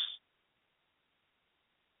ourselves.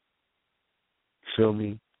 Feel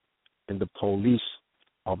me? And the police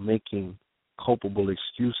are making culpable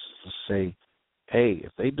excuses to say, hey,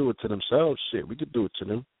 if they do it to themselves, shit, we could do it to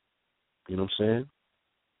them. You know what I'm saying?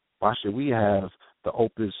 Why should we have the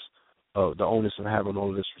onus of having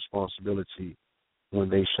all of this responsibility when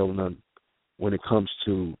they show none, when it comes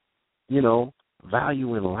to, you know,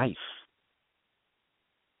 value in life?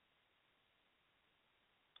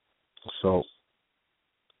 So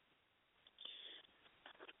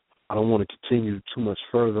I don't want to continue too much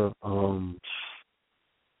further.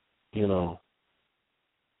 You know,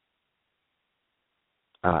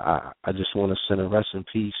 I just want to send a rest in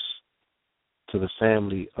peace to the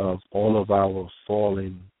family of all of our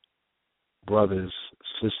fallen brothers,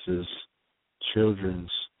 sisters, children,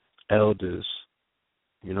 elders.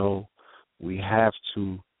 You know, we have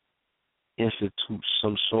to institute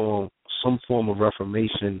some form of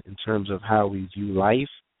reformation in terms of how we view life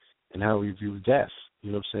and how we view death.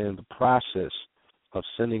 You know what I'm saying? The process of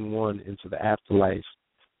sending one into the afterlife,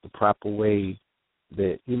 the proper way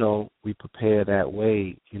that, you know, we prepare that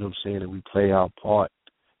way, you know what I'm saying, and we play our part,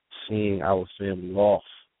 seeing our family off.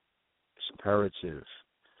 It's imperative.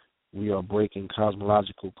 We are breaking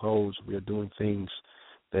cosmological codes. We are doing things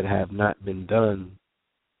that have not been done,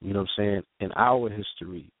 you know what I'm saying, in our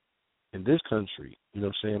history, in this country. You know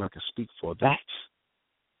what I'm saying? I can speak for that.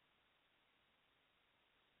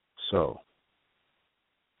 So,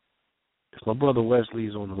 if my brother Wesley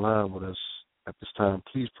is on the line with us at this time,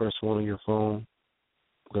 please press 1 on your phone.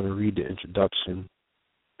 I'm going to read the introduction,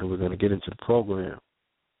 and we're going to get into the program.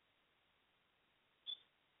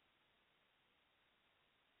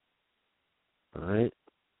 All right?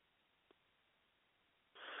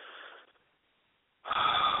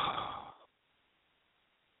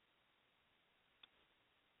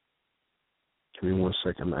 Give me 1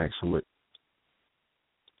 second. I'm asking what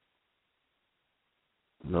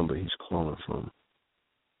number he's calling from.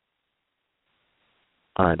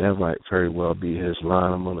 All right, that might very well be his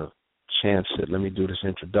line. I'm going to chance it. Let me do this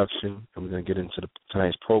introduction, and we're going to get into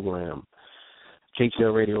tonight's program.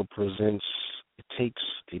 KTL Radio presents It Takes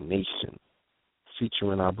a Nation,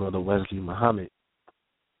 featuring our brother Wesley Muhammad.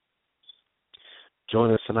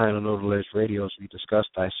 Join us tonight on Know the Ledge Radio as we discuss,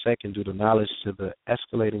 dissect, and do the knowledge to the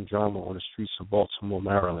escalating drama on the streets of Baltimore,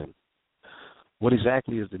 Maryland. What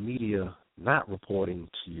exactly is the media not reporting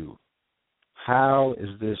to you? How is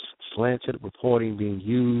this slanted reporting being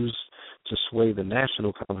used to sway the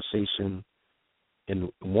national conversation in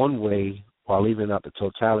one way while leaving out the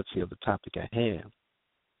totality of the topic at hand?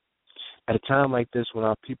 At a time like this, when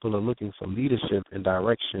our people are looking for leadership and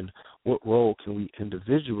direction, what role can we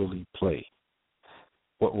individually play?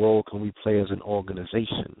 What role can we play as an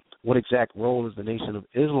organization? What exact role is the Nation of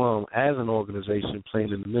Islam as an organization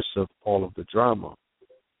playing in the midst of all of the drama?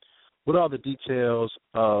 What are the details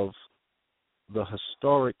of the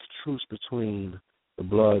historic truce between the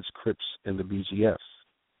Bloods, Crips, and the BGF?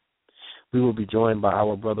 We will be joined by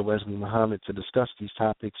our brother Wesley Muhammad to discuss these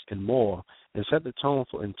topics and more and set the tone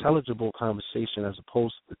for intelligible conversation as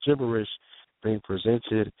opposed to the gibberish being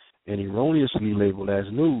presented and erroneously labeled as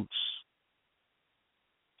news.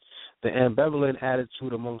 The ambivalent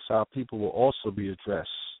attitude amongst our people will also be addressed.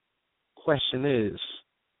 Question is,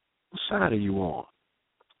 what side are you on?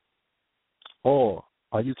 Or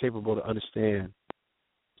are you capable to understand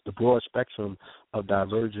the broad spectrum of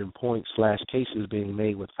diverging points/cases being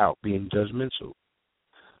made without being judgmental?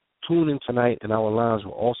 Tune in tonight, and our lines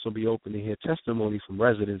will also be open to hear testimony from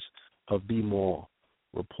residents of BMore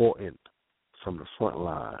reporting from the front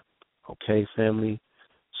line. Okay, family?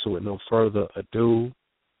 So with no further ado,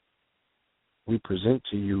 we present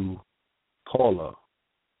to you caller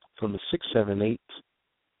from the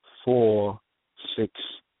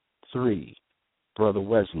 678-463, Brother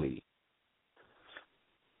Wesley.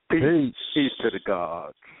 Peace to the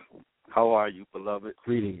gods. How are you, beloved?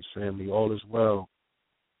 Greetings, family. All is well.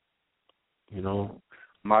 You know,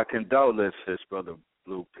 my condolences, Brother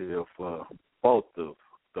Blue Pill, for both of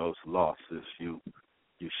those losses you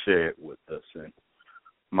shared with us, and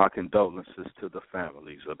my condolences to the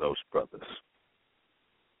families of those brothers.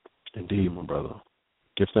 Indeed, my brother.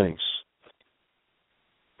 Give thanks.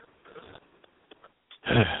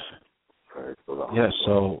 Yes,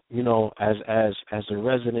 so, you know, as a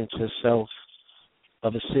resident yourself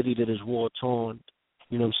of a city that is war-torn,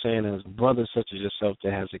 you know what I'm saying, as brothers such as yourself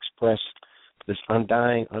that has expressed this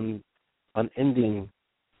undying, unending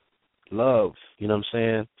love, you know what I'm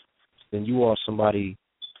saying, then you are somebody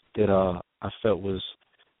that I felt was,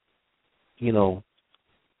 you know,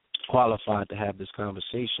 qualified to have this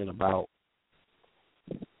conversation about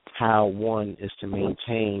how one is to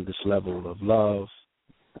maintain this level of love,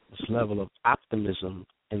 this level of optimism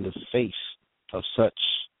in the face of such,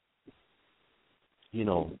 you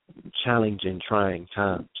know, challenging, trying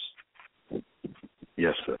times.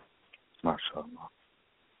 Yes, sir. MashaAllah.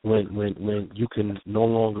 When you can no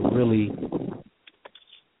longer really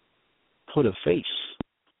put a face,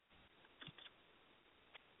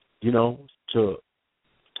 you know, to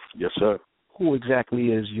yes, sir. Who exactly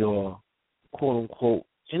is your quote unquote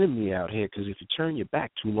enemy out here? Because if you turn your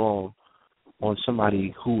back too long on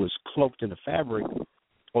somebody who is cloaked in the fabric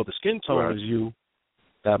or the skin tone is you,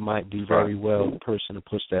 that might be very well the person who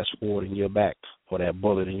puts that sword in your back or that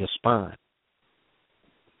bullet in your spine.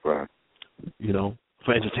 Right. You know,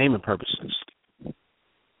 for entertainment purposes.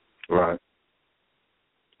 Right.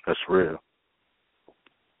 That's real.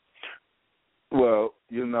 Well,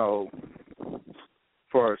 you know,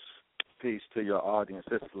 first, peace to your audience,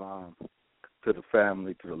 Islam, to the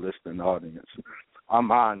family, to the listening audience. I'm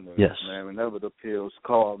honored, man. Whenever the Pills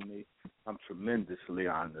call me, I'm tremendously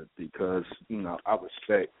honored because, you know, I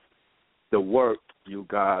respect the work you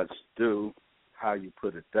guys do, how you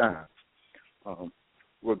put it down.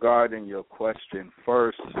 Regarding your question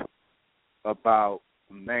first about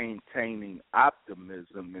maintaining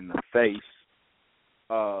optimism in the face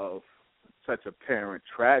of such apparent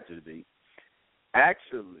tragedy,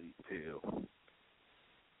 actually, Pill,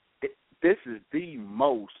 this is the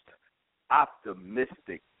most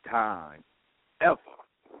optimistic time ever.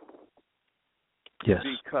 Yes.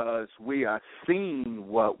 Because we are seeing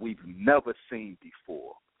what we've never seen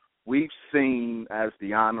before. We've seen, as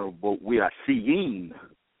the Honorable, we are seeing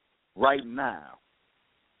right now.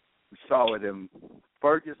 We saw it in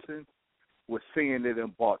Ferguson. We're seeing it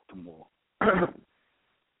in Baltimore.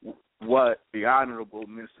 What the Honorable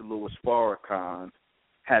Minister Louis Farrakhan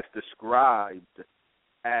has described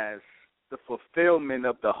as the fulfillment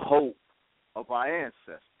of the hope of our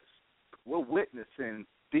ancestors. We're witnessing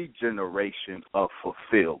the generation of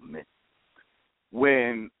fulfillment.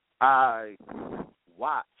 When I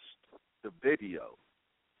watched the video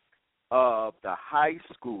of the high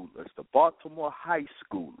schoolers, the Baltimore high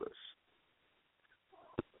schoolers,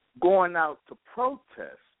 going out to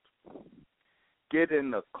protest,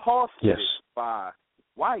 getting accosted by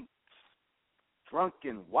whites,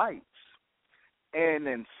 drunken whites, and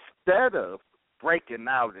instead of breaking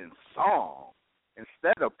out in song,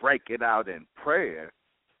 instead of breaking out in prayer,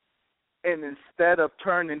 and instead of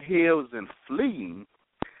turning heels and fleeing,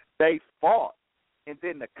 they fought, and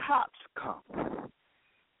then the cops come.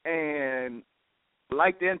 And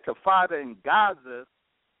like the Intifada in Gaza,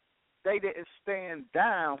 they didn't stand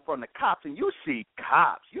down from the cops. And you see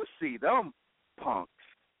cops, you see them punks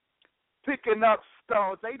picking up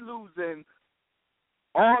stones. They losing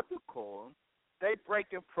all decorum. They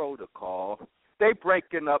breaking protocol. They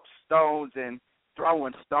breaking up stones and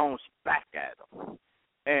throwing stones back at them.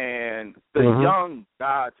 And the young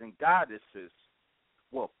gods and goddesses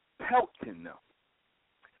were pelting them.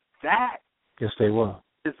 That they were.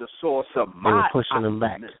 Is the source of my. They were pushing them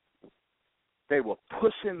back. They were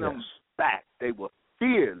pushing them back. They were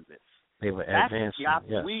fearless. They were advancing.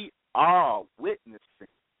 We are witnessing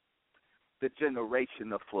the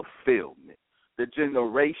generation of fulfillment, the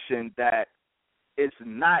generation that is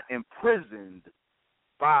not imprisoned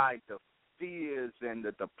by the fears and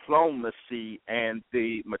the diplomacy and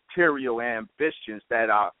the material ambitions that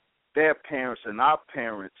their parents and our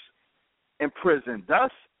parents imprisoned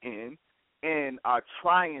us in and are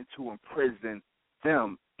trying to imprison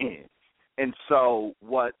them in. And so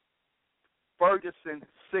what Ferguson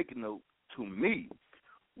signaled to me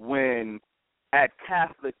when at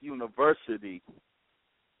Catholic University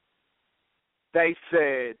they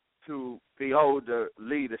said to the older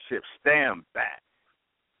leadership, stand back.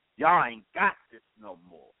 Y'all ain't got this no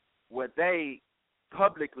more. Where they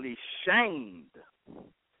publicly shamed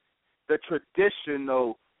the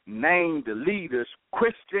traditional named leaders,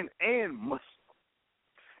 Christian and Muslim,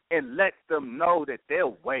 and let them know that their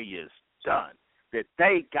way is done, that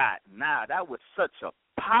they got now. That was such a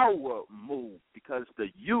power move because the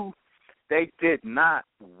youth, they did not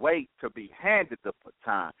wait to be handed the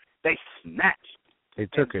baton. They snatched it. They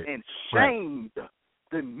took it. And shamed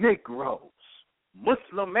the Negroes,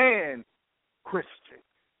 Muslim and Christian,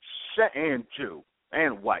 and Jew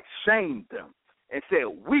and white, shamed them and said,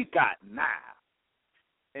 we got now.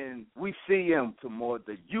 And we see him to more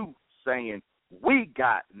the youth saying, we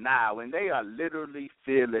got now. And they are literally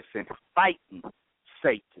fearless and fighting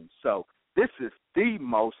Satan. So this is the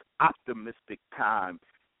most optimistic time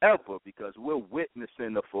ever because we're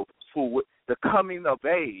witnessing the coming of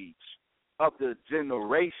age of the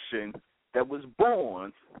generation that was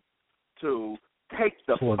born to take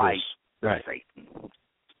the fight with Satan.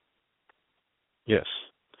 Yes.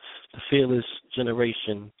 The fearless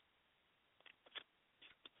generation,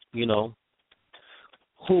 you know,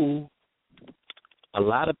 who a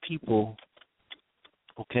lot of people,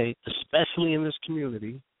 okay, especially in this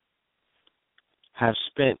community, have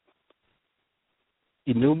spent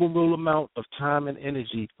innumerable amount of time and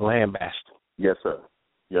energy lambasting. Yes, sir.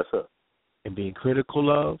 Yes, sir. And being critical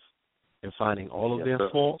of and finding all of their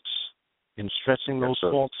faults and stretching those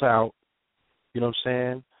faults out, you know what I'm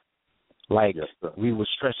saying? Like we would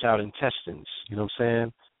stretch out intestines, you know what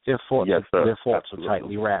I'm saying? Their faults are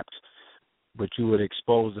tightly wrapped. But you would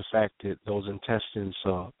expose the fact that those intestines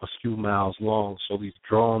are a few miles long, so we've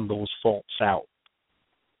drawn those faults out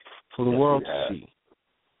for the world to see.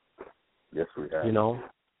 Yes, we have. You know?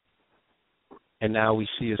 And now we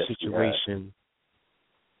see a situation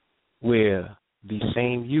where these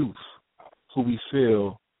same youth who we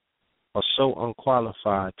feel are so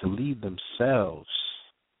unqualified to lead themselves,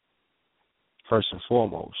 first and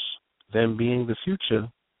foremost, them being the future,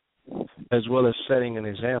 as well as setting an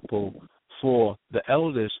example for the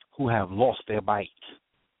elders who have lost their bite.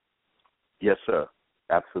 Yes, sir.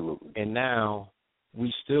 Absolutely. And now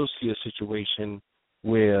we still see a situation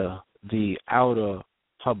where the outer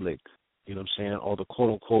public, you know what I'm saying, or the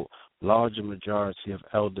quote-unquote larger majority of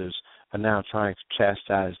elders are now trying to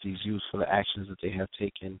chastise these youth for the actions that they have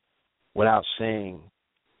taken without saying,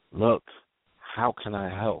 look, how can I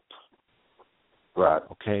help? Right.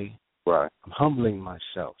 Okay? Right. I'm humbling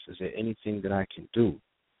myself. Is there anything that I can do?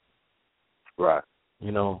 Right.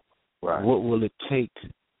 You know, what will it take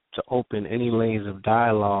to open any lanes of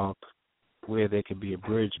dialogue where there can be a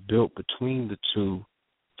bridge built between the two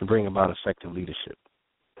to bring about effective leadership?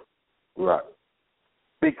 Right.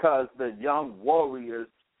 Because the young warriors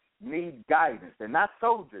need guidance. They're not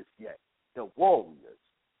soldiers yet. They're warriors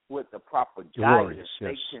with the proper guidance.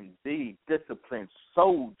 They can be disciplined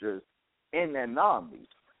soldiers in an army.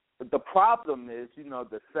 But the problem is, you know,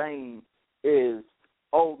 the saying is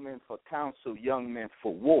old men for counsel, young men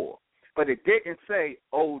for war. But it didn't say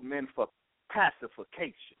old men for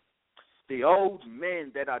pacification. The old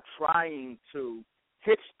men that are trying to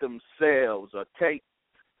hitch themselves or take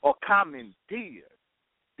or commandeer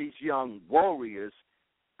these young warriors,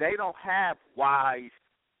 they don't have wise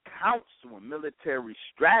counsel and military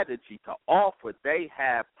strategy to offer. They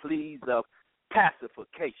have pleas of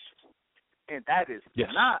pacification. And that is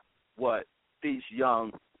not what these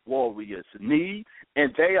young warriors need.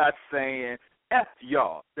 And they are saying, F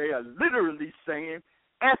y'all. They are literally saying,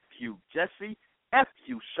 F you, Jesse, F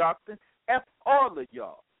you, Sharpton, F all of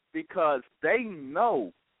y'all. Because they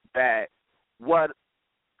know that what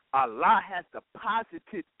Allah has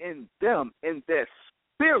deposited in them, in their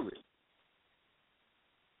spirit,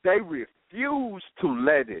 they refuse to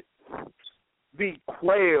let it be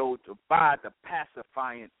quelled by the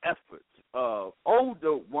pacifying efforts of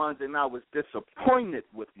older ones. And I was disappointed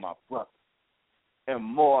with my brother and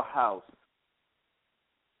Morehouse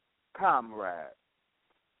comrade,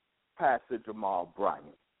 Pastor Jamal Bryant.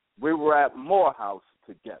 We were at Morehouse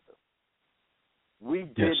together. We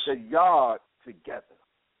did the yard together.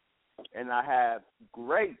 And I have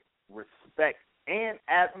great respect and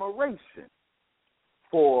admiration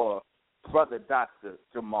for Brother Dr.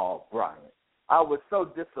 Jamal Bryant. I was so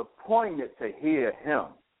disappointed to hear him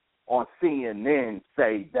on CNN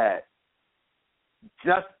say that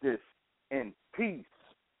justice and peace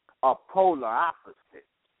are polar opposites.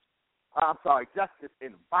 I'm sorry, justice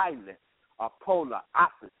and violence are polar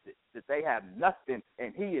opposites, that they have nothing,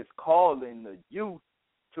 and he is calling the youth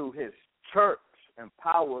to his church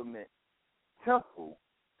empowerment temple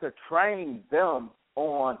to train them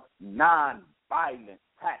on nonviolent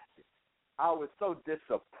tactics. I was so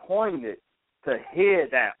disappointed to hear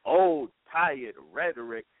that old, tired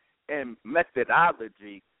rhetoric and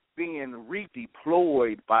methodology being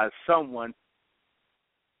redeployed by someone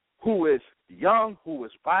who is young, who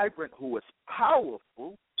is vibrant, who is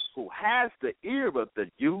powerful, who has the ear of the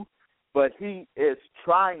youth, but he is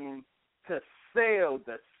trying to sell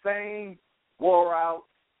the same wore-out,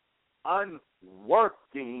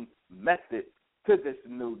 unworking method to this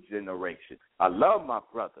new generation. I love my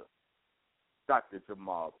brother, Dr.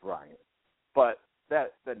 Jamal Bryant. But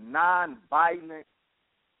that the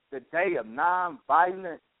day of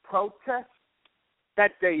nonviolent protest,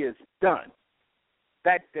 that day is done.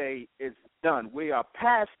 That day is done. We are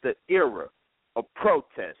past the era of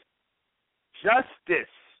protest. Justice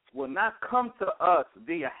will not come to us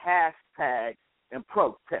via hashtag and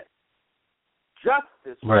protest.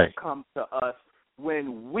 Justice will come to us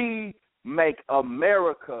when we make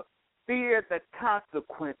America fear the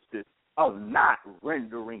consequences of not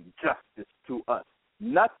rendering justice to us.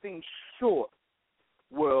 Nothing short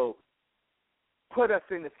will put us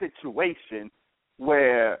in a situation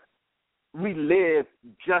where we live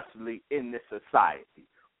justly in this society.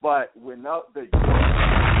 But without the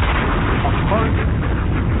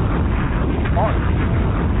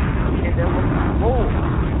and there was more.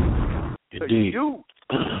 The youth,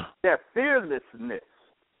 their fearlessness,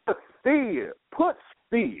 puts fear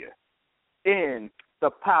in the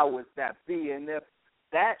powers that be. And if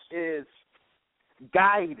that is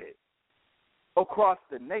guided across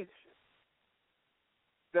the nation,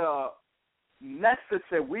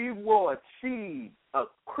 we will achieve a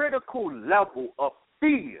critical level of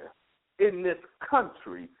fear in this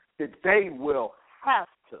country that they will have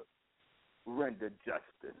to render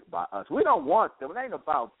justice by us. We don't want them. It ain't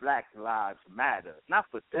about Black Lives Matter. Not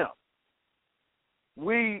for them.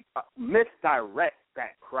 We misdirect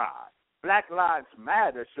that cry. Black Lives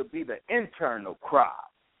Matter should be the internal cry.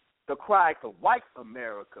 The cry to white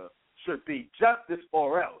America should be justice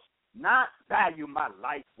or else. Not value my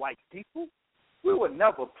life, white people. We would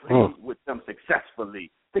never plead with them successfully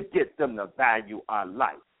to get them to value our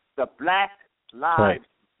life. The Black Lives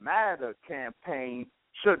Matter campaign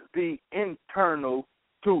should be internal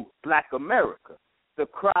to Black America. The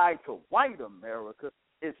cry to white America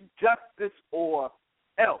is justice or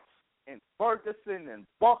else. In Ferguson, in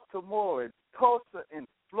Baltimore, in Tulsa, in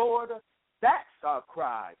Florida, that's our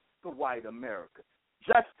cry to white America.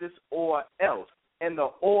 Justice or else. And the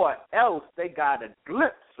or else they got a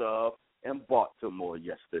glimpse of in Baltimore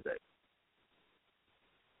yesterday.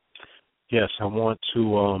 Yes, I want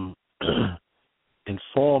to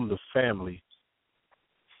inform the family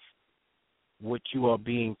what you are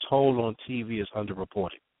being told on TV is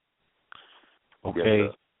underreported. Okay?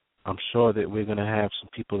 Yes, I'm sure that we're going to have some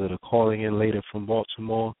people that are calling in later from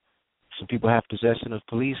Baltimore. Some people have possession of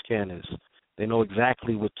police scanners. They know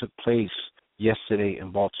exactly what took place yesterday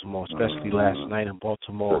in Baltimore, especially last night in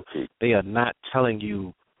Baltimore. They are not telling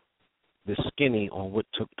you the skinny on what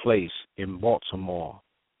took place in Baltimore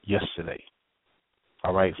yesterday.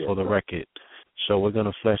 All right, for the record. So we're going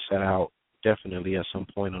to flesh that out definitely at some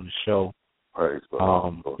point on the show. I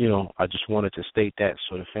just wanted to state that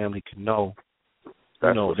so the family can know.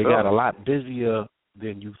 They got a lot busier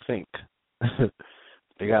than you think.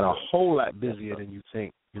 They got a whole lot busier than you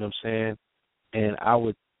think. You know what I'm saying? And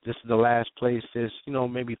this is the last place. There's,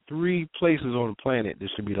 maybe 3 places on the planet. This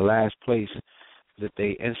should be the last place that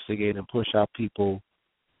they instigate and push out people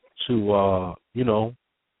to,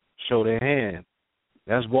 show their hand.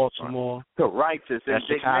 That's Baltimore. The righteous that's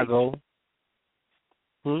Chicago.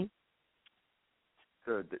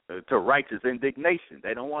 To righteous indignation.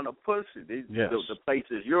 They don't want to push it. The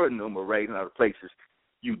places you're enumerating are the places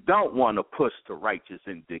you don't want to push to righteous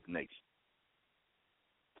indignation.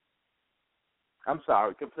 I'm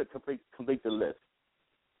sorry, complete the list.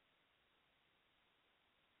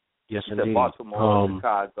 Yes, indeed. Baltimore,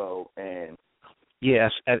 Chicago, and...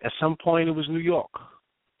 Yes, at some point it was New York.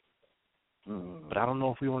 But I don't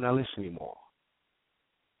know if we're on that list anymore.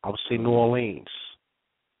 I would say New Orleans.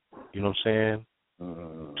 You know what I'm saying?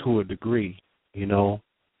 To a degree,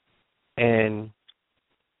 And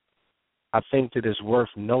I think that it's worth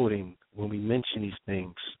noting when we mention these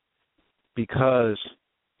things because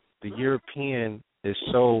the European is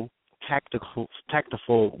so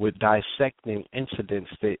tactful with dissecting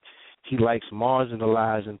incidents that he likes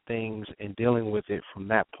marginalizing things and dealing with it from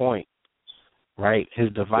that point, right?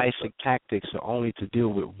 His divisive tactics are only to deal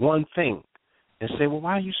with one thing and say, well,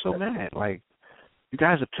 why are you so mad? Like, you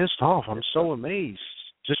guys are pissed off. I'm so amazed.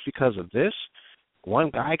 Just because of this, one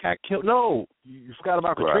guy got killed. No, you forgot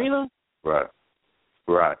about Katrina? Right.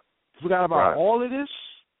 You forgot about all of this?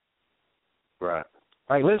 Right.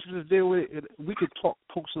 Like, let's just deal with it. We could talk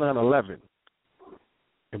post 9/11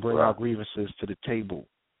 and bring our grievances to the table,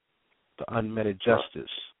 the unmet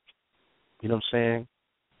justice. You know what I'm saying?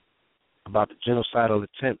 About the genocidal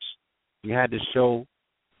attempts. We had this show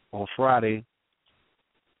on Friday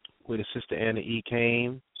where the Sister Anna E.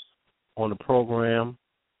 came on the program,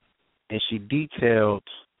 and she detailed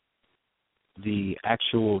the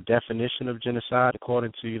actual definition of genocide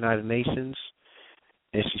according to the United Nations,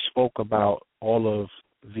 and she spoke about all of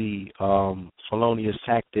the felonious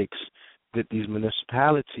tactics that these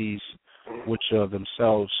municipalities, which are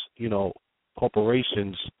themselves,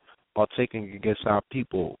 corporations, are taking against our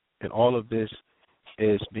people. And all of this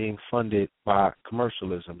is being funded by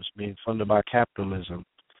commercialism. It's being funded by capitalism.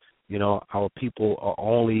 Our people are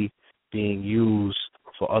only being used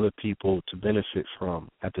for other people to benefit from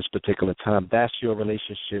at this particular time. That's your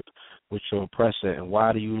relationship with your oppressor. And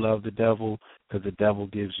why do you love the devil? Because the devil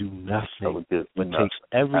gives you nothing, but takes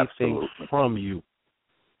everything from you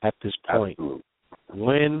at this point. Absolutely.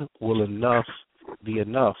 When will enough be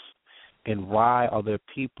enough? And why are there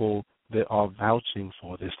people that are vouching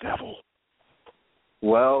for this devil?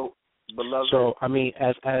 Well, beloved. So,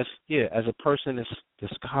 as a person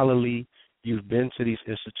that's scholarly, you've been to these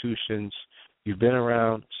institutions, you've been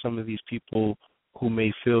around some of these people who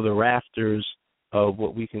may feel the rafters of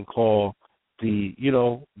what we can call the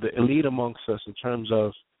elite amongst us in terms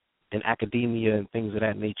of in academia and things of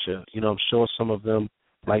that nature. I'm sure some of them,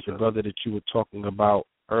 like the brother that you were talking about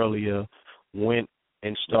earlier, went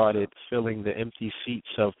and started filling the empty seats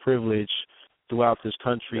of privilege throughout this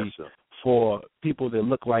country for people that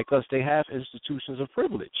look like us. They have institutions of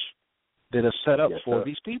privilege that are set up for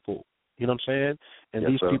these people. You know what I'm saying? And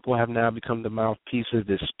these people have now become the mouthpieces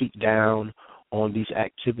that speak down on these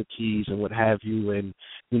activities and what have you, and,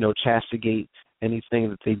 chastigate anything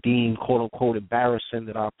that they deem, quote unquote, embarrassing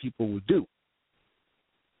that our people would do.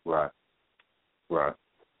 Right.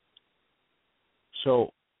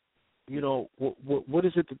 So, what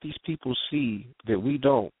is it that these people see that we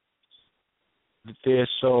don't? That they're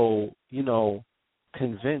so,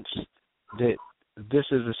 convinced that this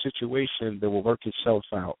is a situation that will work itself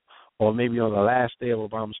out, or maybe on the last day of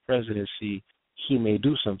Obama's presidency, he may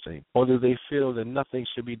do something, or do they feel that nothing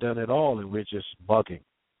should be done at all and we're just bugging?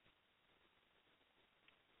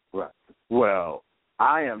 Right. Well,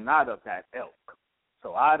 I am not of that ilk,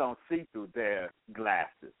 so I don't see through their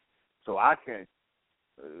glasses. So I can't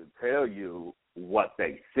tell you what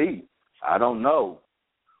they see. I don't know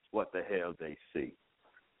what the hell they see,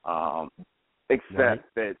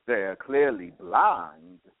 except that they're clearly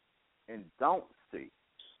blind and don't see.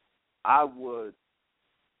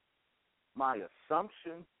 My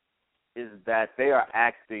assumption is that they are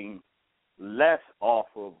acting less off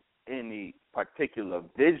of any particular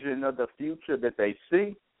vision of the future that they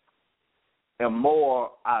see and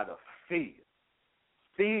more out of fear.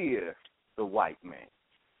 Fear the white man.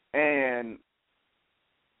 And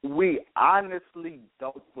we honestly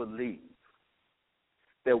don't believe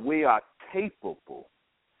that we are capable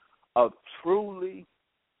of truly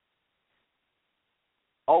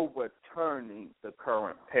overturning the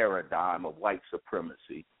current paradigm of white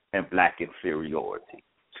supremacy and black inferiority.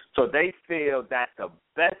 So they feel that the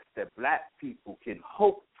best that black people can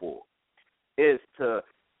hope for is to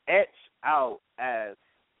etch out as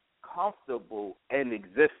comfortable an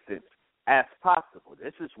existence as possible.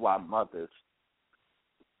 This is why mothers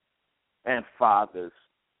and fathers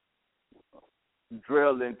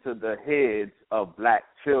drill into the heads of black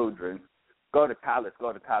children, go to college,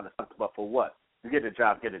 but for what? Get a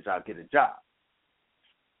job.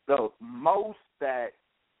 So most that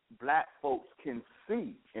black folks can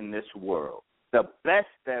see in this world, the best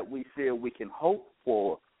that we feel we can hope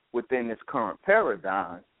for within this current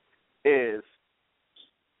paradigm is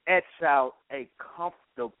etch out a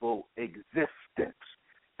comfortable existence.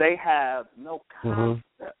 They have no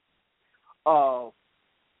concept of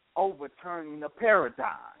overturning the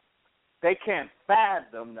paradigm. They can't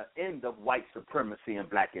fathom the end of white supremacy and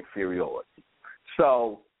black inferiority.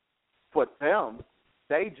 So for them,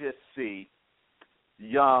 they just see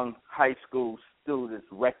young high school students,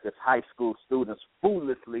 reckless high school students,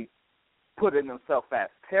 foolishly putting themselves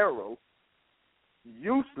at peril,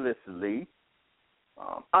 uselessly,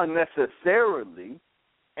 unnecessarily,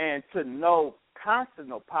 and to no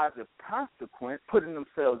constant or positive consequence, putting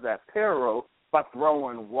themselves at peril by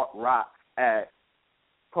throwing rocks at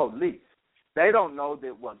police. They don't know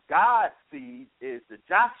that what God sees is the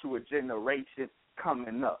Joshua generation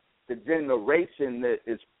coming up, the generation that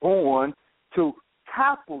is born to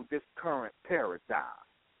topple this current paradigm,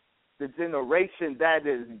 the generation that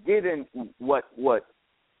is getting what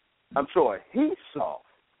I'm sure he saw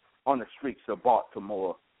on the streets of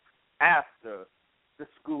Baltimore after the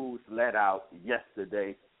schools let out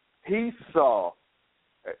yesterday. He saw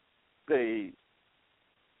the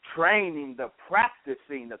training, the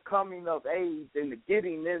practicing, the coming of age, and the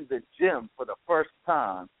getting in the gym for the first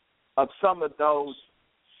time of some of those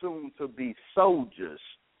soon-to-be soldiers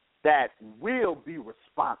that will be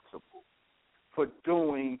responsible for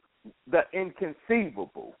doing the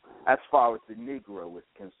inconceivable as far as the Negro is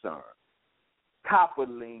concerned,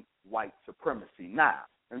 toppling white supremacy. Now,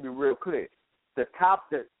 let me be real clear.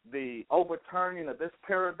 The overturning of this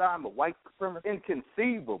paradigm of white supremacy is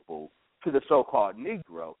inconceivable to the so-called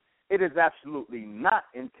Negro. It is absolutely not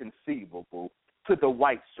inconceivable to the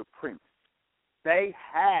white supremacists. They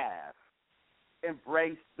have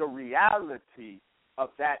embraced the reality of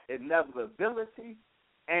that inevitability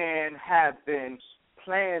and have been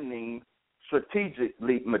planning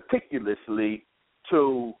strategically, meticulously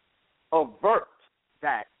to avert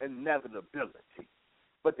that inevitability.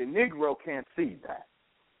 But the Negro can't see that.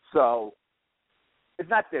 So it's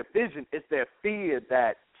not their vision, it's their fear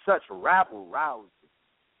that such rabble-rousing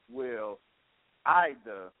will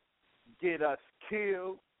either get us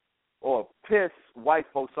killed or piss white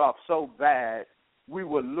folks off so bad we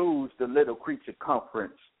will lose the little creature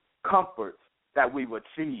comforts that we've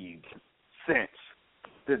achieved since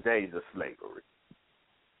the days of slavery.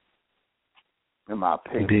 In my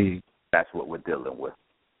opinion, Indeed. That's what we're dealing with.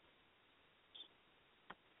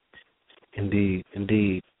 Indeed.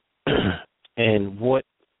 And what,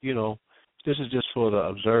 this is just for the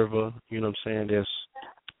observer, you know what I'm saying? There's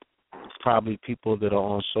probably people that are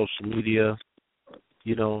on social media,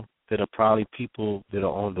 that are probably people that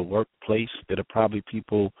are on the workplace, that are probably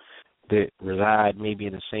people that reside maybe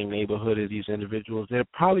in the same neighborhood as these individuals. There are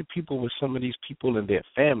probably people with some of these people in their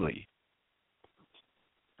family.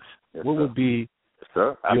 Yes, what sir. Would be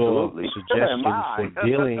your suggestion for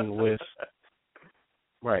dealing with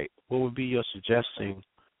right? What would be your suggestion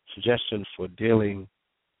for dealing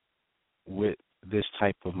with this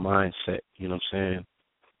type of mindset, you know what I'm saying,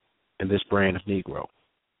 and this brand of Negro?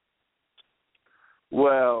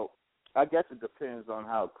 Well, I guess it depends on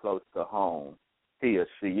how close to home he or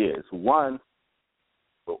she is. One,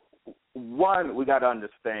 we got to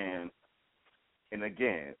understand, and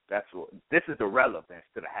again, this is the relevance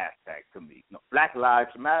to the hashtag to me. Black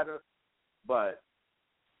Lives Matter, but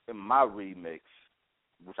in my remix,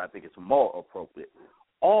 which I think is more appropriate,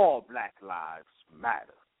 all Black lives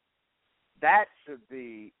matter. That should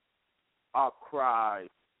be our cry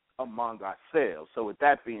among ourselves. So with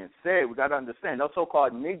that being said, we got to understand those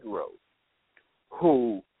so-called Negroes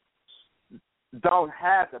who don't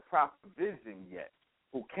have the proper vision yet,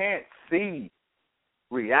 who can't see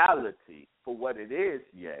reality for what it is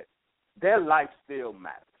yet, their life still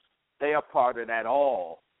matters. They are part of that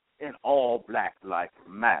all, and all Black life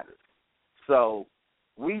matters. So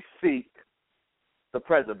we seek the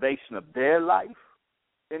preservation of their life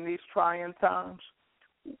in these trying times.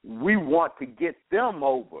 We want to get them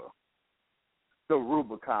over the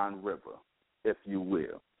Rubicon River, if you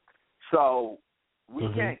will. So we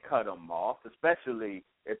can't cut them off, especially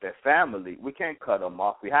if they're family. We can't cut them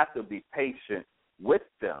off. We have to be patient with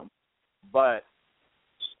them. But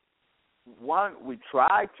one, we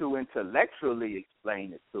try to intellectually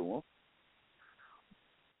explain it to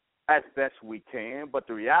them as best we can. But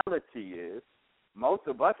the reality is, most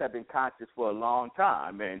of us have been conscious for a long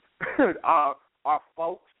time, and our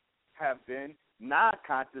folks have been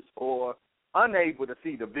non-conscious or unable to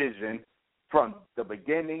see the vision from the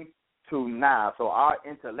beginning to now. So our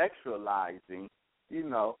intellectualizing,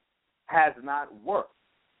 has not worked.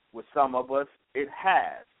 With some of us, it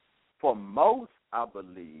has. For most, I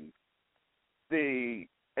believe, the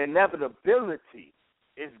inevitability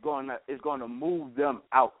is going to move them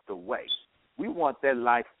out the way. We want their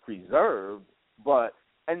life preserved,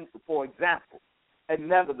 and for example,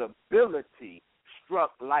 inevitability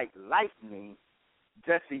struck like lightning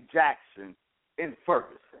Jesse Jackson in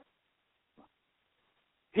Ferguson.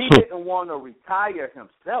 He didn't want to retire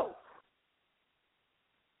himself,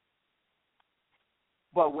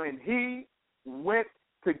 but when he went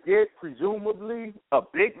to get presumably a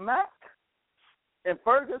Big Mac in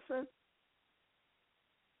Ferguson,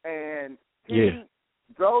 and he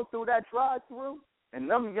drove through that drive-through, and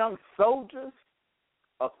them young soldiers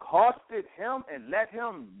accosted him and let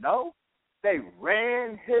him know, they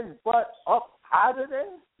ran his butt up out of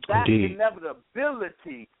there. That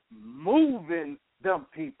inevitability moving them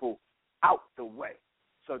people out the way.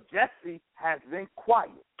 So Jesse has been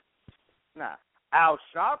quiet. Now, Al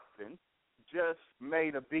Sharpton just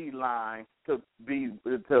made a beeline to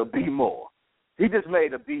BMore. He just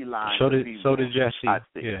made a beeline. So did Jesse.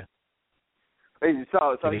 Yeah.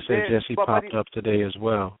 So and he said Jesse popped up today as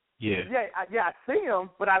well. Yeah. Yeah, I see him,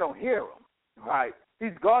 but I don't hear him. Right.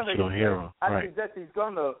 He's going to. You don't hear him. I think Jesse's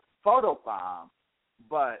going to photobomb,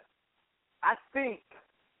 but I think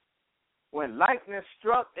when lightning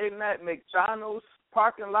struck in that McDonald's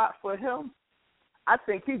parking lot for him, I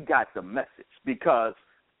think he got the message because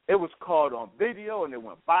it was caught on video and it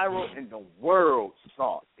went viral and the world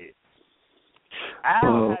saw it.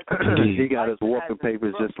 He got his walking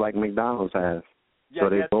papers just like McDonald's has. Yeah, so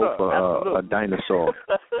they both are a dinosaur.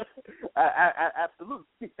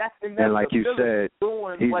 Absolutely. That's and like you said,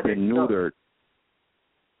 he's been neutered.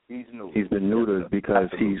 He's been neutered because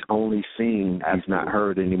he's only seen, he's not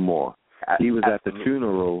heard anymore. He was at the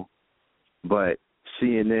funeral, but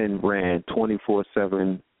CNN ran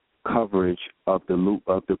 24/7 coverage of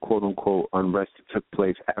the quote unquote unrest that took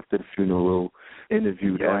place after the funeral.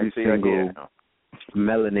 Interviewed every single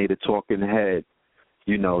melanated talking head,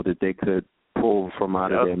 that they could pull from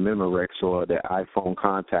out of their Memorex or their iPhone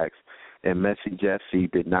contacts. And Messy Jesse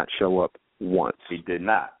did not show up once. He did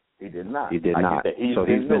not. So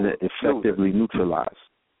he's been effectively neutralized.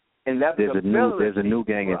 There's a new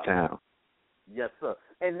gang in town. Yes, sir.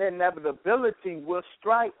 And the inevitability will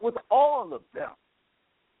strike with all of them.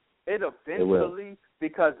 It eventually,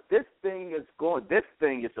 because this thing is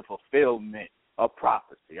a fulfillment of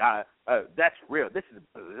prophecy. That's real. This is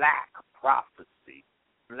black prophecy.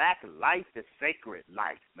 Black life is sacred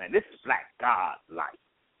life, man. This is black God life.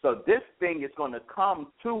 So this thing is going to come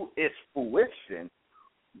to its fruition,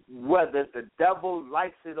 whether the devil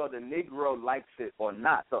likes it or the Negro likes it or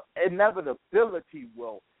not. So inevitability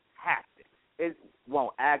will happen. It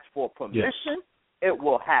won't ask for permission. Yes. It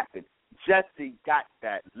will happen. Jesse got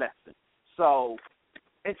that lesson. So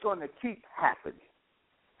it's going to keep happening.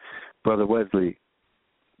 Brother Wesley.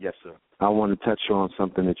 Yes, sir. I want to touch on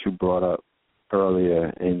something that you brought up earlier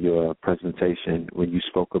in your presentation when you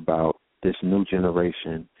spoke about this new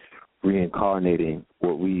generation reincarnating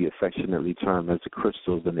what we affectionately term as the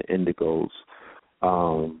crystals and the indigos.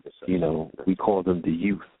 We call them the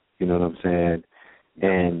youth, you know what I'm saying?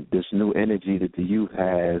 And this new energy that the youth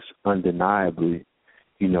has, undeniably,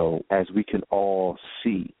 as we can all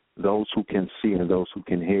see, those who can see and those who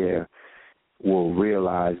can hear will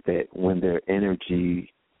realize that when their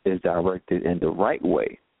energy is directed in the right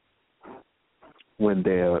way, when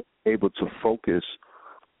they're able to focus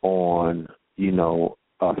on,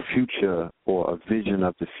 a future or a vision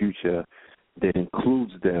of the future that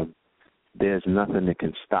includes them, there's nothing that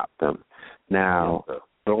can stop them. Now,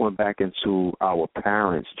 going back into our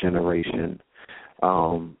parents' generation,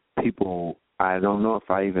 people, I don't know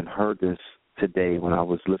if I even heard this today when I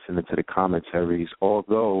was listening to the commentaries,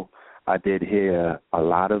 although I did hear a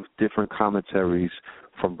lot of different commentaries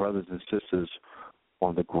from brothers and sisters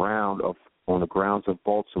on the grounds of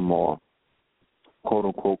Baltimore, quote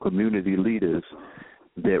unquote community leaders,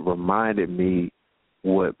 that reminded me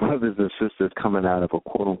what brothers and sisters coming out of a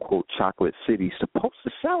quote unquote chocolate city supposed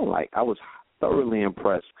to sound like. I was thoroughly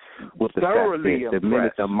impressed with the fact that the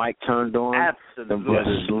minute the mic turned on, the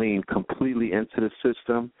brothers leaned completely into the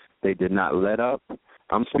system. They did not let up.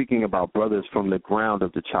 I'm speaking about brothers from the ground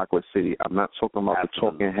of the chocolate city. I'm not talking about the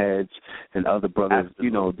talking heads and other brothers,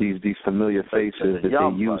 these familiar faces that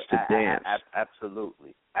they used to dance.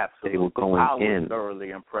 Absolutely. They were going in. I was thoroughly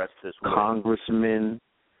impressed as well. Congressmen,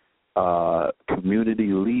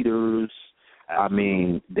 community leaders. Absolutely. I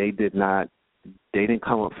mean, they didn't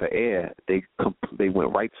come up for air. They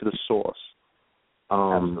went right to the source.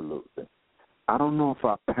 Absolutely. I don't know if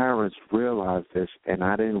our parents realized this, and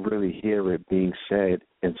I didn't really hear it being said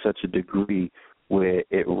in such a degree where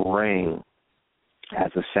it rang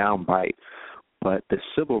as a soundbite. But the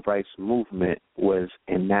civil rights movement was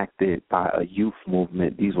enacted by a youth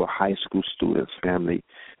movement. These were high school students, family.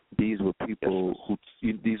 These were people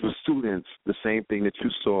these were students, the same thing that you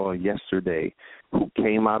saw yesterday, who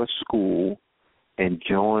came out of school and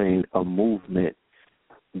joined a movement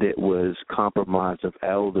that was comprised of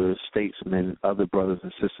elders, statesmen, other brothers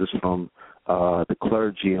and sisters from the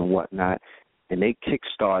clergy and whatnot, and they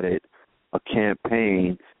kick-started a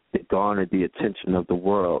campaign that garnered the attention of the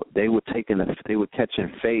world. They were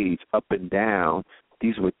catching fades up and down.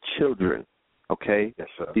 These were children, okay? Yes,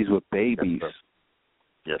 sir. These were babies.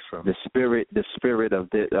 Yes, sir. The spirit of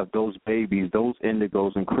those babies, those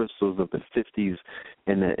indigos and crystals of the 50s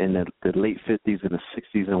and the late 50s and the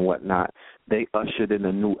 60s and whatnot, they ushered in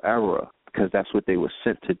a new era because that's what they were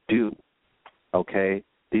sent to do. Okay,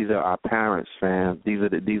 these are our parents, fam. These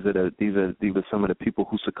were some of the people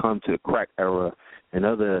who succumbed to the crack era and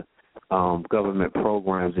other government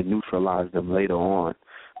programs and neutralized them later on.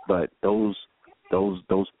 But those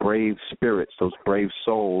brave spirits, those brave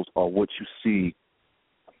souls, are what you see.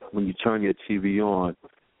 When you turn your TV on,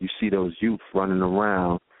 you see those youth running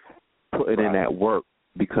around, putting in that work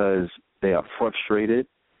because they are frustrated.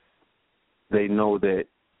 They know that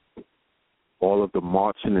all of the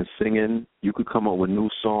marching and singing, you could come up with new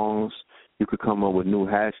songs, you could come up with new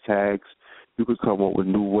hashtags, you could come up with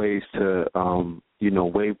new ways to,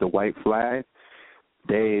 wave the white flag.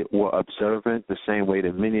 They were observant the same way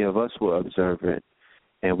that many of us were observant.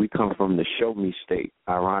 and we come from the show me state.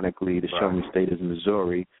 Ironically, the show me state is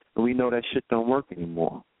Missouri, and we know that shit don't work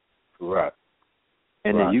anymore. Right.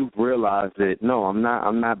 And then you've realized that no, I'm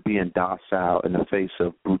not being docile in the face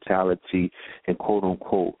of brutality and quote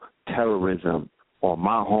unquote terrorism on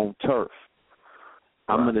my home turf.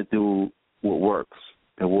 I'm gonna do what works,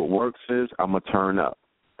 and what works is I'm gonna turn up,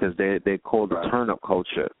 because they call the turn up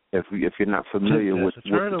culture. If you're not familiar with the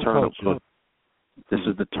turn up culture, this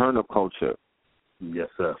is the turn up culture. Yes,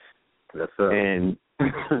 sir. Yes, sir. And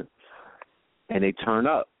and they turn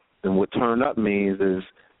up, and what turn up means is,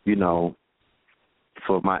 you know,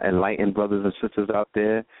 for my enlightened brothers and sisters out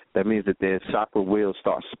there, that means that their chakra wheels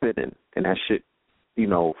start spinning, and that shit, you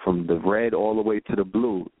know, from the red all the way to the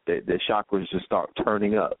blue, their chakras just start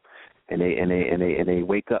turning up, and they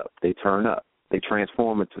wake up, they turn up, they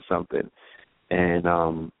transform into something,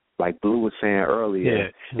 and like Blue was saying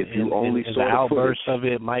earlier, if you only saw the outburst of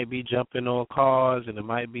it might be jumping on cars, and it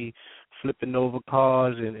might be flipping over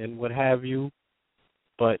cars and what have you,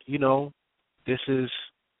 but you know, this is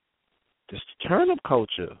the turn-up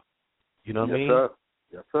culture. You know what I mean? Sir.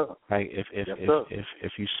 Yes, sir. Like if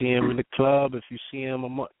you see him in the club, if you see him,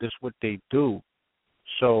 that's what they do.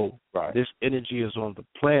 So this energy is on the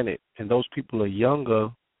planet, and those people are younger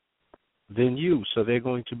than you, so they're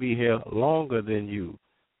going to be here longer than you.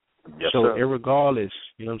 Yes, so sir. Irregardless,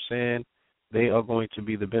 you know what I'm saying, they are going to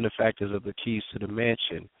be the benefactors of the keys to the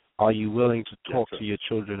mansion. Are you willing to talk to your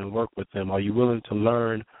children and work with them? Are you willing to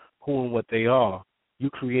learn who and what they are?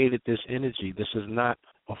 You created this energy. This is not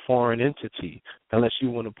a foreign entity, unless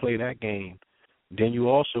you want to play that game. Then you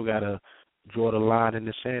also got to draw the line in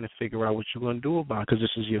the sand and figure out what you're going to do about it, because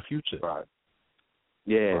this is your future. Right.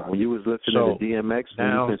 Yeah, when you was listening to DMX,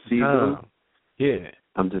 now, when you can see them,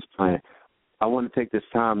 I'm just playing. I want to take this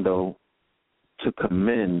time, though, to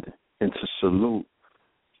commend and to salute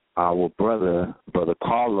our brother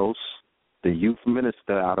Carlos, the youth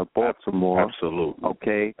minister out of Baltimore. Absolutely.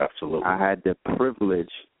 Okay? Absolutely. I had the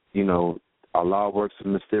privilege, you know, Allah works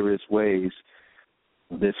in mysterious ways.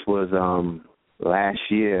 This was last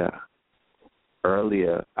year,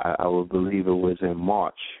 earlier, I would believe it was in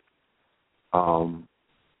March.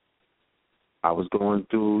 I was going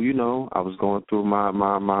through,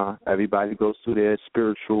 my everybody goes through their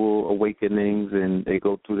spiritual awakenings, and they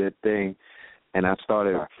go through their thing. And I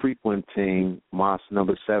started frequenting Mosque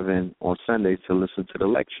number 7 on Sundays to listen to the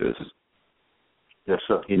lectures. Yes,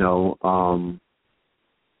 sir. You know,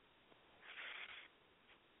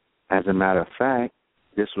 as a matter of fact,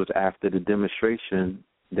 this was after the demonstration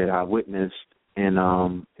that I witnessed in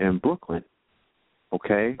Brooklyn.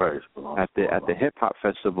 Okay? At the hip hop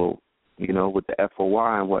festival, you know, with the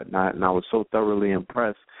FOI and whatnot, and I was so thoroughly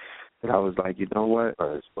impressed that I was like, you know what,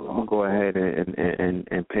 I'm going to go ahead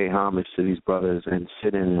and pay homage to these brothers and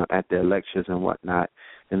sit in at their lectures and whatnot.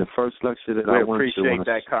 And the first lecture that I went to... We appreciate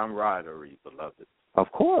that camaraderie, beloved.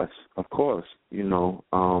 Of course. You know,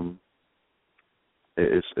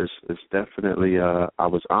 it's definitely, I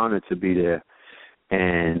was honored to be there,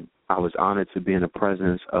 and I was honored to be in the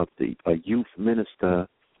presence of a youth minister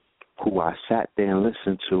who I sat there and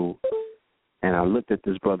listened to, and I looked at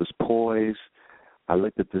this brother's poise. I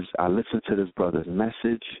listened to this brother's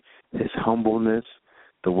message, his humbleness,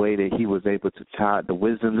 the way that he was able to tie the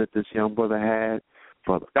wisdom that this young brother had.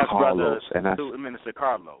 That's Carlos, Brother Minister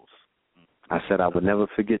Carlos. I said I would never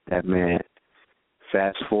forget that man.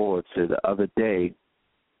 Fast forward to the other day,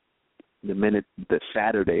 the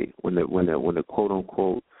Saturday when the quote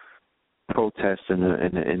unquote protests and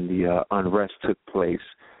the unrest took place.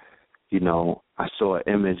 You know, I saw an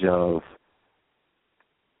image of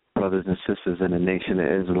brothers and sisters in the Nation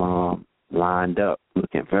of Islam lined up,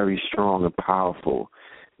 looking very strong and powerful.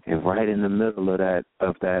 And right in the middle of that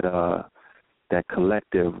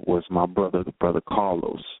collective was my brother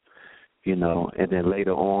Carlos, you know. And then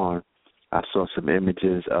later on, I saw some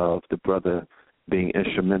images of the brother being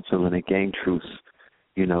instrumental in a gang truce,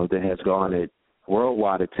 you know, that has garnered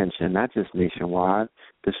worldwide attention, not just nationwide.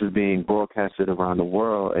 This is being broadcasted around the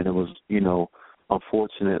world, and it was, you know,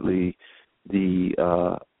 unfortunately,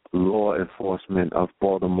 the law enforcement of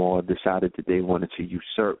Baltimore decided that they wanted to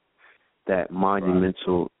usurp that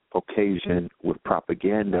monumental occasion with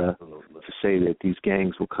propaganda to say that these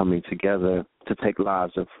gangs were coming together to take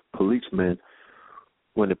lives of policemen,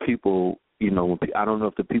 when the people, you know, I don't know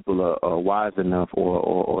if the people are wise enough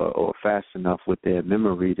or fast enough with their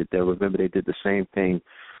memory that they'll remember they did the same thing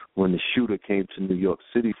when the shooter came to New York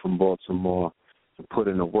City from Baltimore and put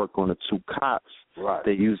in the work on the 2 cops.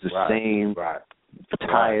 They used the same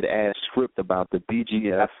tired-ass script about the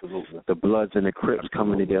BGF, the Bloods and the Crips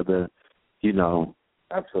coming together, you know.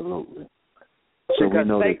 Absolutely. So because we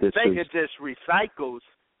know that this Satan just recycles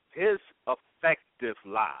his effective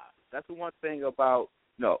lies. That's the one thing about,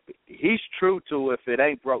 he's true to if it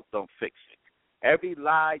ain't broke, don't fix it. Every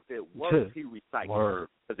lie that works, he recycles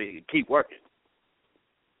because they keep working.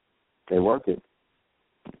 They work it.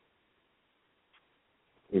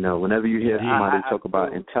 Whenever you hear somebody talk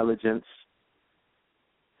about intelligence,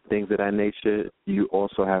 things of that nature, you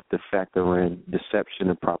also have to factor in deception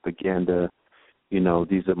and propaganda. These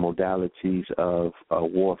are modalities of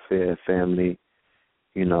warfare, family.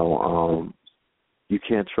 You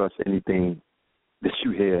can't trust anything that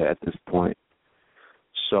you hear at this point.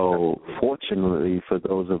 So fortunately for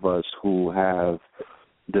those of us who have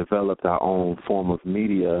developed our own form of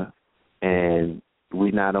media, and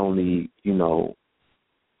we not only,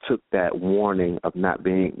 took that warning of not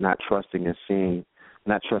trusting and seeing,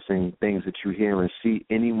 not trusting things that you hear and see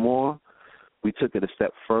anymore, we took it a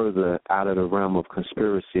step further out of the realm of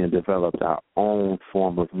conspiracy and developed our own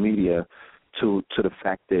form of media to the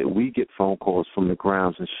fact that we get phone calls from the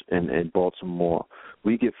grounds in Baltimore.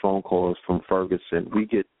 We get phone calls from Ferguson. We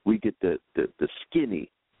get the skinny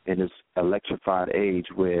in this electrified age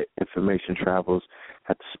where information travels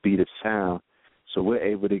at the speed of sound. So we're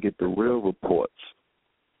able to get the real reports.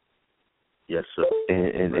 Yes, sir.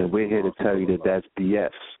 And we're here to tell you that that's BS.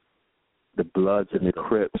 The Bloods and the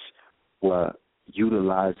Crips were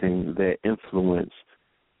utilizing their influence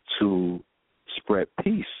to spread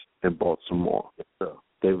peace in Baltimore. Yes,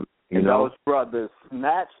 sir. Those brothers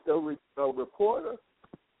snatched a reporter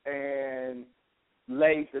and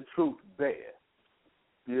laid the truth bare.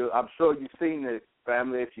 I'm sure you've seen it,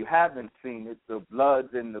 family. If you haven't seen it, the Bloods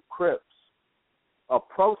and the Crips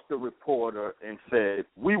approached the reporter and said,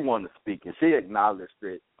 we want to speak. And she acknowledged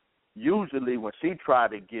that usually when she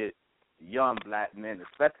tried to get young black men,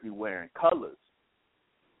 especially wearing colors,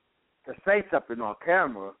 to say something on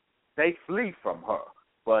camera, they flee from her.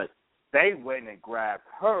 But they went and grabbed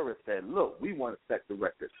her and said, look, we want to set the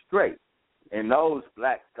record straight. And those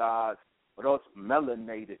black gods, or those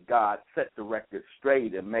melanated gods, set the record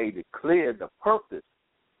straight and made it clear the purpose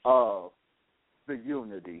of the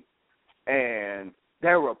unity. And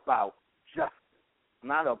they're about justice,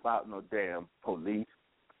 not about no damn police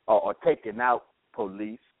or taking out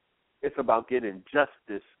police. It's about getting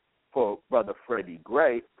justice for Brother Freddie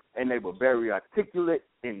Gray, and they were very articulate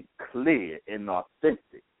and clear and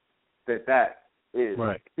authentic that is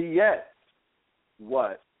BS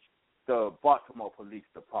what the Baltimore Police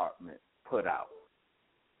Department put out.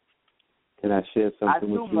 Can I share something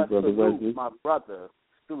with you, Brother Wesley? My brother,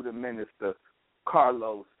 student minister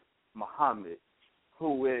Carlos Muhammad,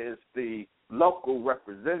 who is the local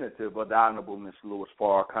representative of the Honorable Miss Louis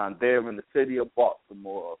Farrakhan there in the city of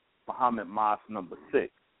Baltimore, Muhammad Mosque number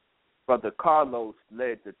 6. Brother Carlos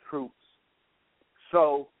led the troops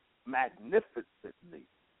so magnificently,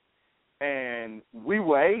 and we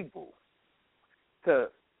were able to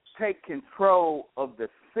take control of the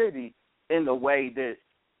city in a way that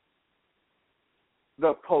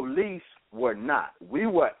the police were not. We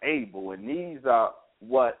were able, and these are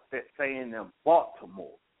what they're saying in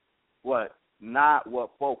Baltimore, what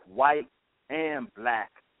both white and black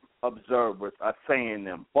observers are saying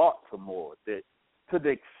in Baltimore, that to the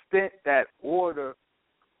extent that order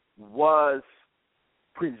was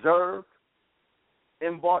preserved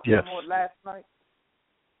in Baltimore last night,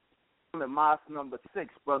 in Mosque number 6,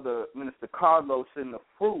 Brother Minister Carlos and the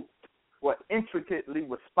Fruit were intricately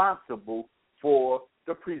responsible for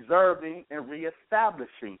the preserving and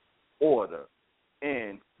reestablishing order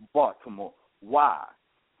in Baltimore. Why?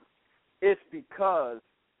 It's because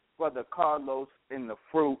Brother Carlos and the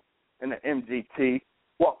Fruit and the MGT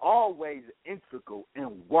were always integral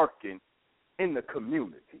in working in the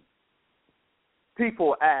community.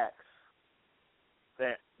 People ask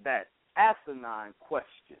that asinine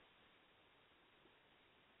question: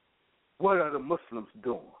 what are the Muslims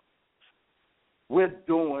doing? We're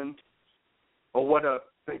doing, or what are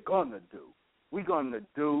they going to do? We're going to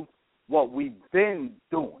do what we've been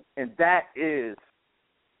doing, and that is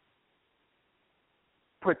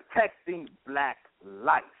protecting black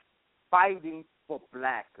life, fighting for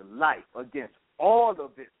black life against all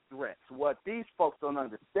of its threats. What these folks don't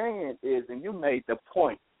understand is, and you made the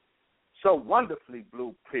point so wonderfully,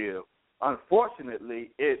 Blue Pill,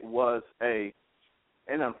 unfortunately, it was an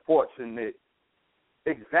unfortunate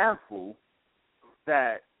example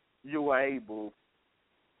that you were able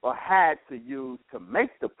or had to use to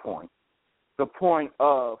make the point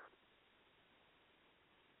of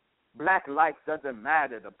black life doesn't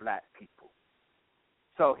matter to black people.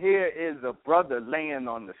 So here is a brother laying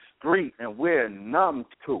on the street, and we're numb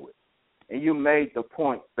to it. And you made the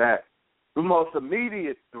point that the most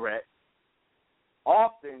immediate threat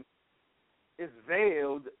often is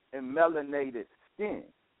veiled in melanated skin.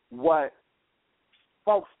 What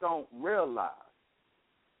folks don't realize,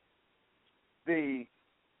 the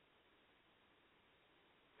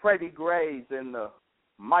Freddie Grays and the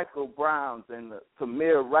Michael Browns and the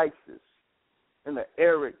Tamir Rices and the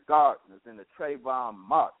Eric Gardners and the Trayvon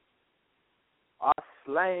Martin are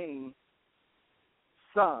slain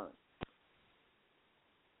sons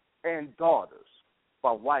and daughters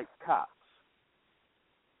by white cops.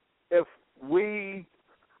 If we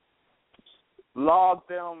log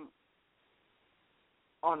them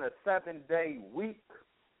on a 7-day week,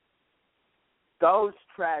 those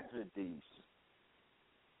tragedies,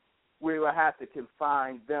 we will have to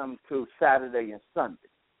confine them to Saturday and Sunday.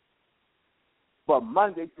 But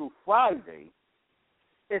Monday through Friday,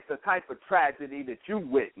 it's a type of tragedy that you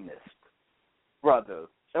witnessed, brother,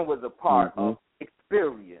 and was a part of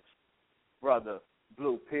experience, brother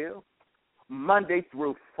Blue Pill. Monday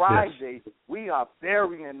through Friday, we are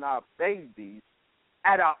burying our babies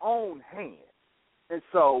at our own hand. And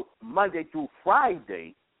so Monday through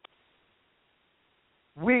Friday,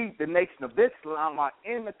 we, the Nation of Islam, are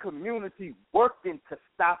in the community working to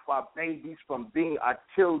stop our babies from being, our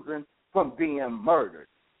children from being murdered.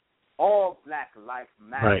 All black life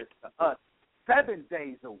matters to us 7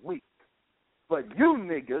 days a week. But you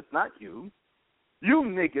niggas, not you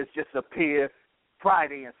niggas just appear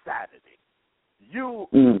Friday and Saturday.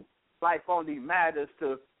 Life only matters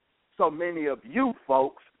to so many of you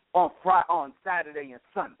folks on Saturday and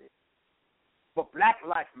Sunday. But black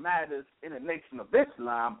life matters in the Nation of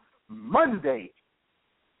Islam Monday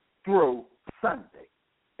through Sunday.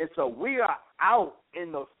 And so we are out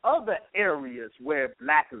in those other areas where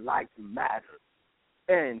black life matters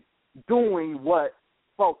and doing what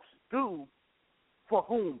folks do for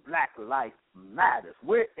whom black life matters.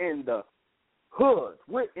 We're in the hood.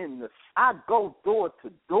 I go door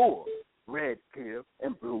to door, red pill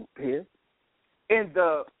and blue pill, in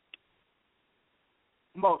the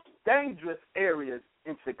most dangerous areas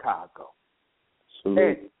in Chicago.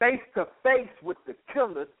 And face to face with the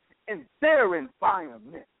killers in their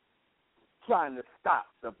environment, trying to stop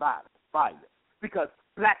the violence. Because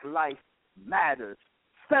black life matters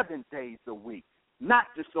 7 days a week, not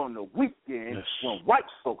just on the weekend when white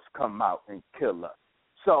folks come out and kill us.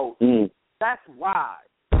 So that's why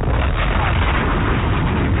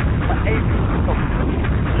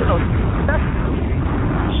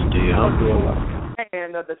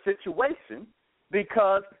and the situation,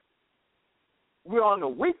 because we're on the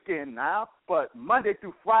weekend now, but Monday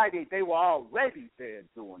through Friday they were already there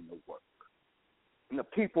doing the work. And the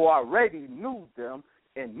people already knew them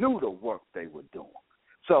and knew the work they were doing.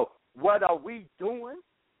 So what are we doing?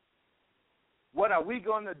 What are we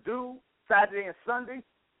going to do Saturday and Sunday?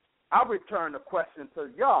 I'll return the question to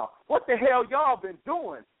y'all. What the hell y'all been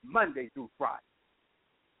doing Monday through Friday?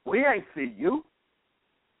 We ain't see you.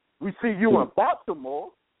 We see you in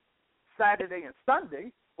Baltimore Saturday and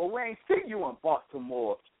Sunday, but we ain't see you in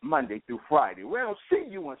Baltimore Monday through Friday. We don't see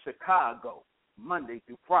you in Chicago Monday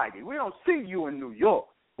through Friday. We don't see you in New York,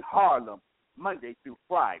 Harlem Monday through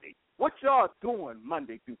Friday. What y'all doing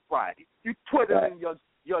Monday through Friday? You twiddling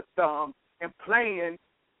your thumb and playing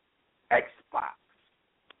Xbox,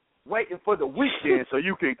 waiting for the weekend so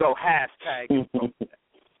you can go hashtag and protest.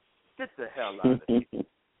 Get the hell out of here.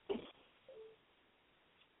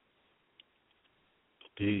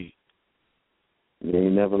 Indeed. You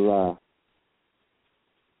ain't never lie.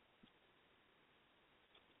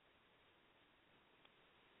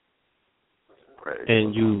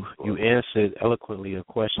 And you answered eloquently a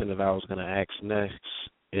question that I was going to ask next,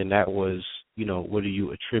 and that was, what do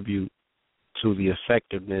you attribute to the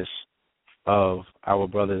effectiveness of our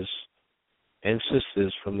brothers and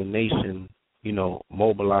sisters from the nation,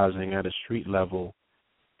 mobilizing at a street level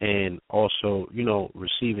and also,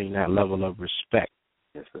 receiving that level of respect?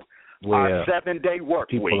 Yes, sir. Where our 7-day work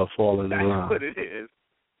people week. Are falling in line. That's what it is.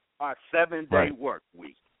 Our 7-day work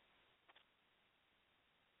week.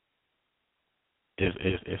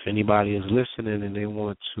 If anybody is listening and they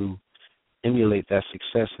want to emulate that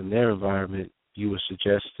success in their environment, you would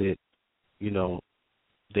suggest that,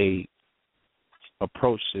 they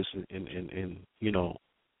approach this and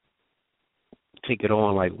take it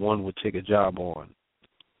on like one would take a job on.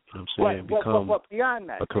 You know what I'm saying? Become beyond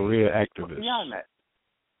that, a career activist. Beyond that.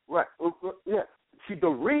 Right. Yeah. See, the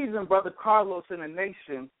reason Brother Carlos and the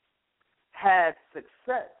nation had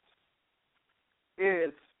success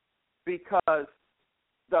is because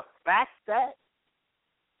the fact that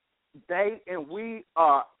they and we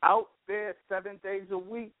are out there 7 days a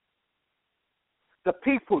week, the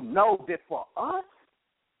people know that for us,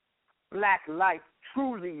 black life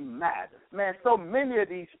truly matters. Man, so many of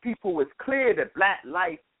these people, it's clear that Black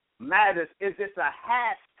life matters is just a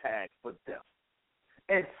hashtag for them.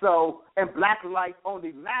 And Black life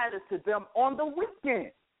only matters to them on the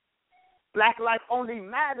weekend. Black life only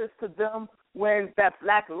matters to them when that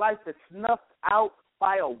Black life is snuffed out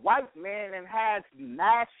by a white man and has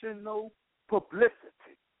national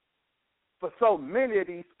publicity. For so many of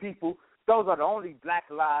these people, those are the only Black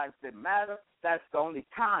lives that matter. That's the only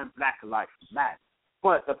time Black life matters.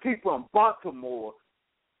 But the people in Baltimore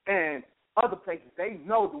and other places, they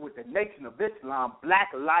know that with the Nation of Islam, Black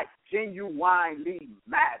life genuinely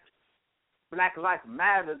matters. Black life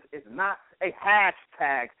matters is not a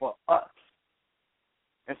hashtag for us.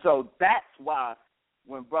 And so that's why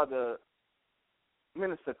when Brother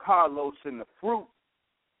Minister Carlos and the Fruit,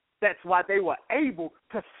 that's why they were able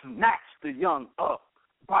to snatch the young up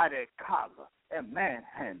by their collar and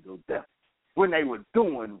manhandle them when they were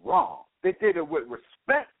doing wrong. They did it with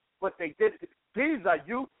respect, but they did it. These are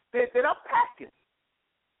youth that are packing.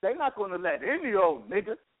 They're not going to let any old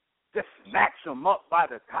nigga just snatch them up by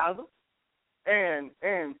the collar and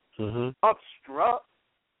obstruct.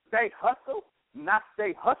 They hustle, not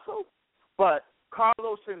they hustle, but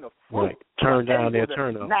Carlos and the Fruit turn down their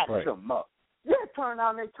turn up. Snatch them up. Yeah, turn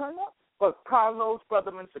down their turn up. But Carlos,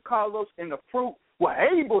 Brother Minister Carlos and the Fruit were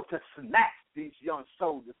able to snatch these young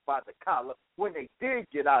soldiers by the collar when they did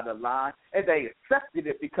get out of line, and they accepted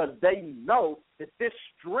it because they know that this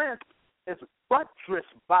strength is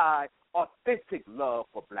buttressed by authentic love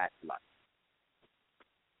for Black life.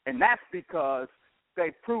 And that's because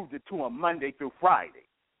they proved it to them Monday through Friday,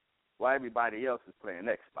 while everybody else is playing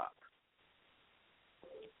Xbox.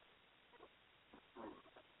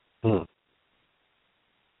 Whew.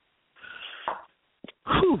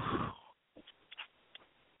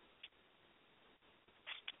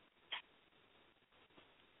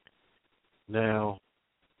 Now,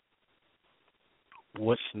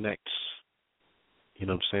 what's next? You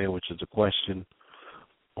know what I'm saying? Which is a question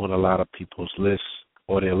on a lot of people's lists,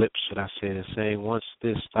 or their lips, should I say, they're saying once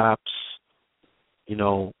this stops, you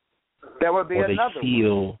know, there will be or another they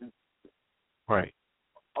feel, one. Right.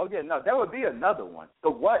 Oh, yeah, no, there will be another one.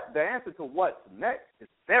 The answer to what's next is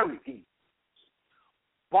very easy.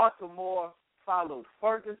 Baltimore followed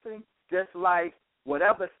Ferguson, just like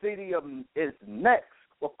whatever city is next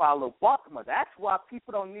will follow Baltimore. That's why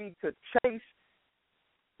people don't need to chase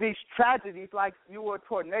these tragedies like you were a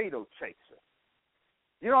tornado chaser.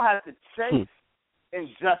 You don't have to chase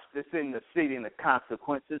injustice in the city and the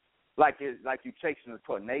consequences like you chasing a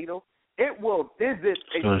tornado. It will visit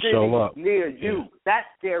a city near you. Yeah. That's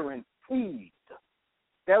guaranteed.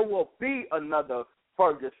 There will be another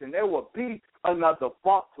Ferguson. There will be another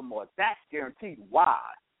Baltimore. That's guaranteed. Why?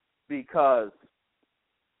 Because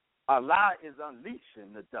Allah is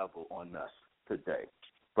unleashing the devil on us today,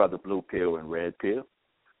 Brother Blue Pill and Red Pill.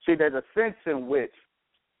 See, there's a sense in which,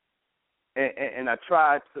 and I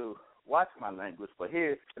try to watch my language, but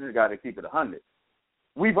here, I just got to keep it 100.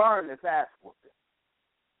 We've earned this ass whooping.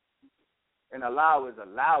 And Allah is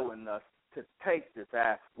allowing us to take this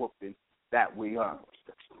ass whooping that we earned.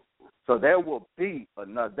 So there will be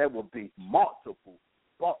multiple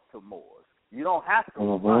Baltimores. You don't have to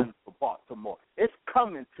run for Baltimore. It's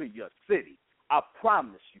coming to your city. I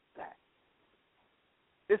promise you that.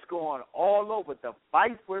 It's going all over. The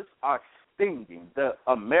vipers are stinging. The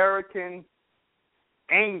American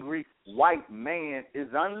angry white man is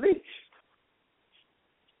unleashed.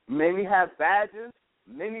 Many have badges.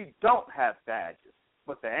 Many don't have badges.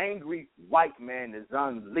 But the angry white man is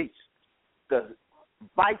unleashed. The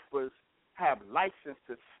vipers have license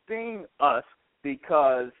to sting us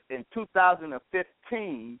because in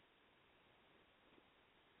 2015,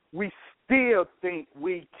 we still think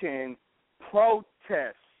we can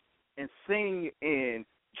protest and sing in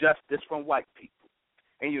justice from white people.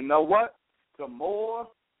 And you know what? The more,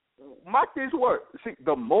 mark these words, see,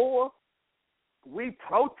 the more we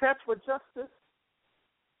protest for justice,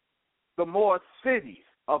 the more cities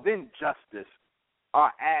of injustice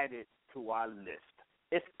are added to our list.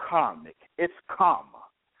 It's karmic. It's karma.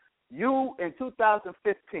 You, in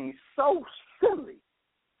 2015, so silly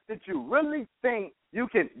that you really think you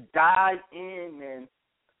can dive in and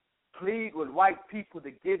plead with white people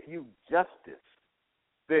to give you justice,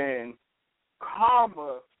 then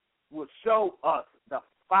karma will show us the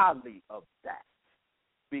folly of that,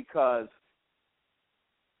 because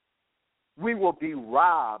we will be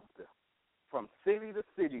robbed from city to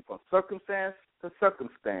city, from circumstance to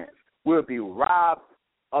circumstance. We'll be robbed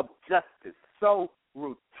of justice so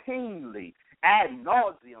routinely, ad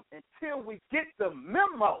nauseum, until we get the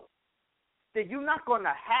memo that you're not going to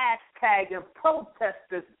hashtag and protest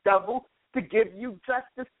this devil. to give you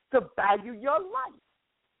justice, to value your life.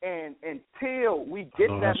 And until we get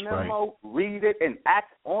that memo, read it, and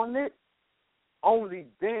act on it, only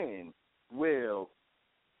then will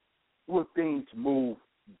things move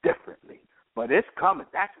differently. But it's coming.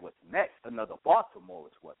 That's what's next. Another Baltimore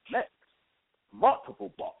is what's next.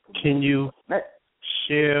 Multiple Baltimore. Can you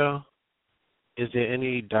share, is there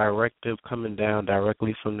any directive coming down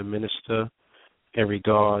directly from the minister in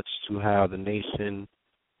regards to how the nation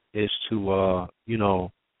is to,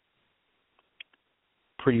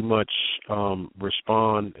 pretty much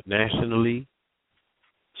respond nationally,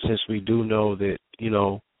 since we do know that,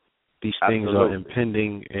 these things are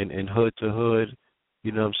impending in hood to hood,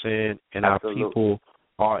 you know what I'm saying? And our people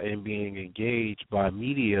are being engaged by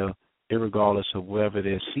media irregardless of wherever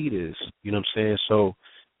their seat is, you know what I'm saying? So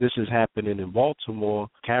this is happening in Baltimore.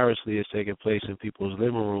 Carelessly, it's taking place in people's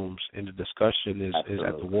living rooms, and the discussion is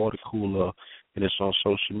at the water cooler, and it's on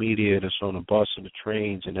social media, and it's on the bus and the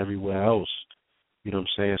trains and everywhere else. You know what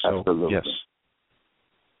I'm saying? So, yes.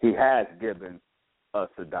 He has given us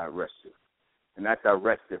a directive, and that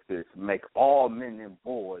directive is make all men and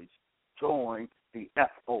boys join the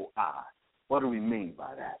FOI. What do we mean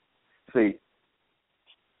by that? See,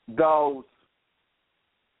 those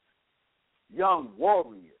young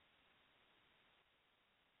warriors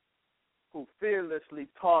who fearlessly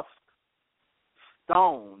tossed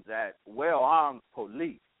stones at well-armed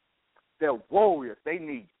police, they're warriors. They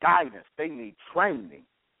need guidance. They need training.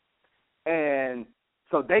 And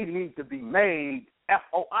so they need to be made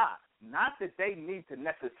FOI. Not that they need to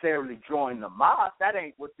necessarily join the mob. That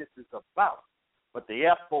ain't what this is about. But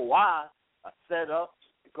the FOI are set up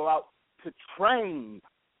to go out to train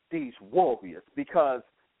these warriors, because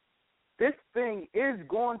this thing is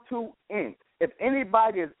going to end. If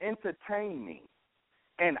anybody is entertaining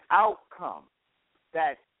an outcome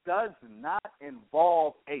that does not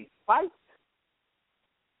involve a fight,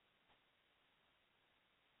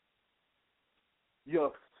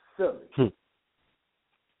 you're silly.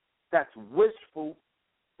 That's wishful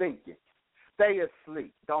thinking. Stay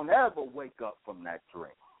asleep. Don't ever wake up from that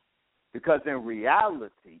dream. Because in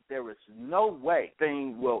reality, there is no way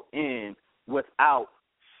things will end without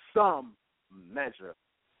some measure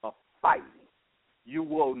of fighting. We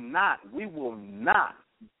will not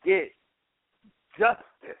get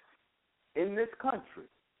justice in this country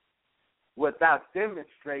without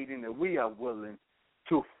demonstrating that we are willing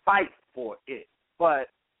to fight for it. But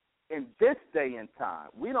in this day and time,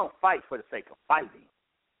 we don't fight for the sake of fighting.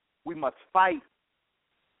 We must fight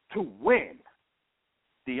to win.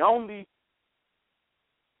 The only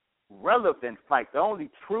relevant fight, the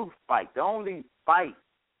only true fight, the only fight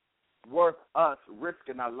worth us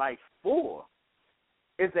risking our life for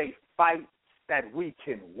is a fight that we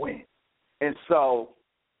can win. And so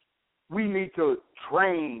we need to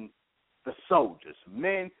train the soldiers,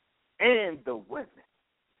 men and the women,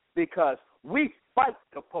 because we fight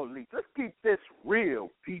the police. Let's keep this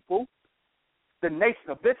real, people. The Nation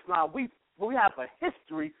of Islam, we have a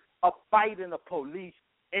history of fighting the police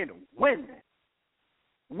and winning.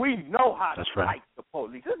 We know how to fight the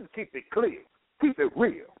police. Let's keep it clear. Keep it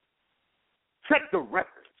real. Check the record.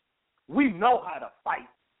 We know how to fight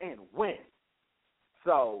and win.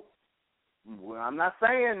 So I'm not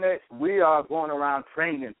saying that we are going around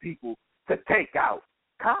training people to take out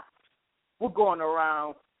cops. We're going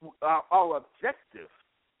around, our objective,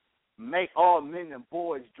 make all men and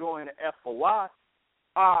boys join the FOI.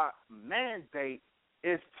 Our mandate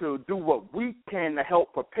is to do what we can to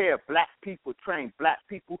help prepare black people, train black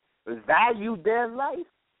people, value their life,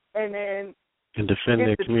 and then defend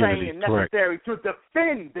their community. Necessary to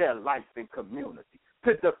defend their life and community,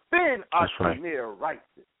 to defend our premier rights,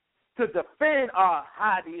 to defend our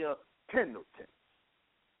Hadia Pendleton.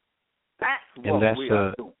 That's what we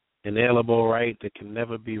are doing. Inalienable right that can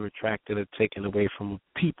never be retracted or taken away from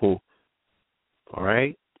people. All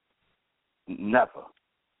right? Never.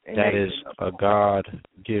 That is a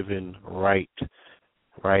God-given right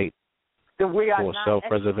for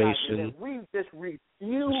self-preservation. We just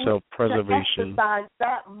refuse self-preservation. to exercise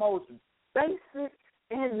that most basic,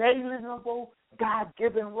 inalienable,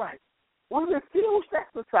 God-given right. We refuse to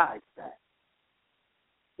exercise that.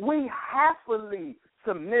 We happily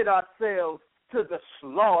submit ourselves to the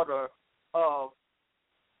slaughter of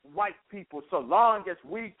white people so long as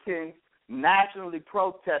we can nationally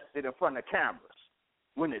protest it in front of cameras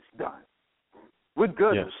when it's done. We're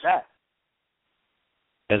good with that.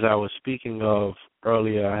 As I was speaking of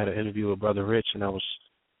earlier, I had an interview with Brother Rich, and I was,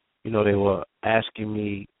 they were asking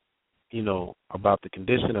me, about the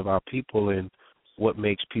condition of our people and what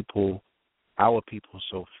makes our people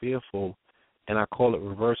so fearful, and I call it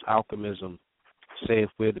reverse alchemism. say if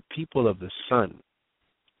we're the people of the sun,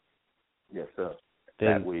 yes, sir,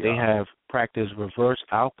 then they have practiced reverse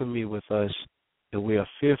alchemy with us, and we are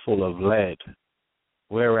fearful of lead.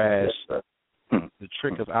 Whereas the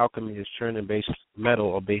trick of alchemy is turning base metal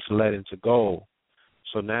or base lead into gold.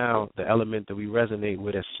 So now the element that we resonate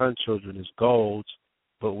with as sun children is gold,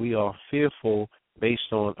 but we are fearful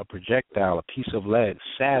based on a projectile, a piece of lead,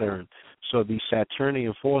 Saturn. So these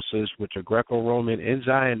Saturnian forces, which are Greco-Roman and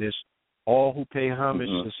Zionists, all who pay homage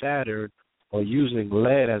to Saturn, are using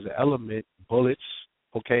lead as an element, bullets,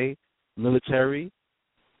 military,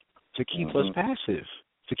 to keep us passive,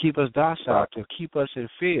 to keep us docile, to keep us in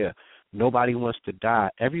fear. Nobody wants to die.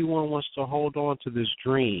 Everyone wants to hold on to this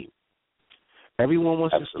dream. Everyone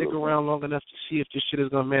wants to stick around long enough to see if this shit is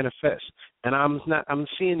going to manifest. And I'm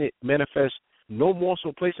seeing it manifest no more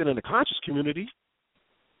so placing in the conscious community.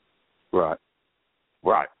 Right.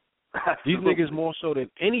 These niggas more so than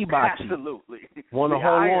anybody want to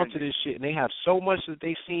hold on to this shit, and they have so much that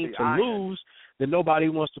they seem to lose that nobody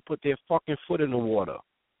wants to put their fucking foot in the water.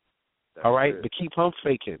 All right? But keep on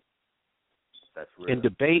faking. That's real. In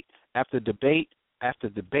debate after debate after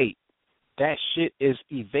debate, that shit is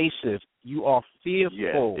evasive. You are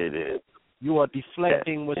fearful. Yes, it is. You are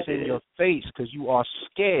deflecting what's in your face because you are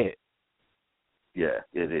scared. Yeah,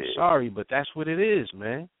 it is. Sorry, but that's what it is,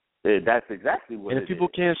 man. That's exactly what it is. And if people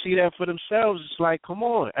can't see that for themselves, it's like, come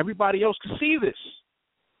on, everybody else can see this.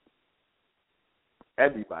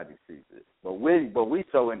 Everybody sees it. But we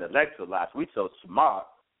so intellectualized, we so smart,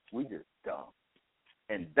 we just dumb.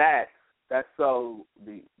 And that's so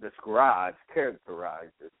the scribes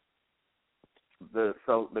characterizes the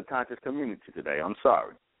conscious community today. I'm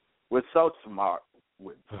sorry. We're so smart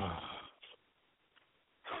with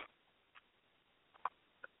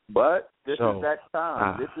But this is that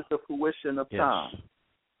time. This is the fruition of time.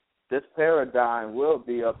 This paradigm will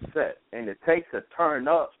be upset. And it takes a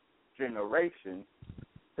turn-up generation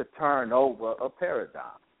to turn over a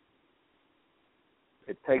paradigm.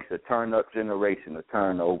 It takes a turn-up generation to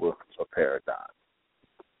turn over a paradigm.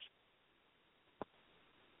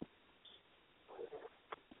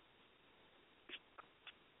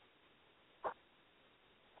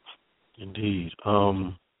 Indeed.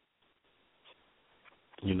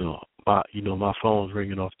 My phone's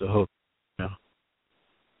ringing off the hook now.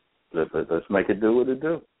 Let's make it do what it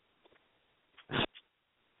do.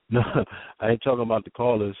 No, I ain't talking about the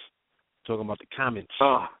callers. I'm talking about the comments.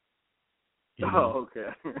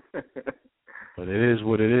 Okay. But it is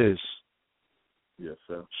what it is. Yes,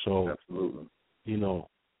 sir. So, absolutely.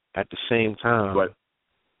 At the same time.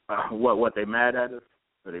 What they mad at us?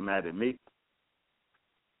 Are they mad at me?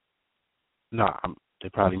 Nah,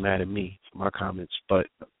 they're probably mad at me for my comments, but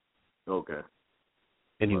okay.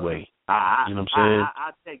 Anyway, you know what I'm saying?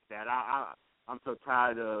 I take that. I'm so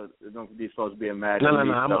tired of these folks being mad at me.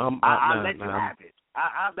 No, I'll let you have it.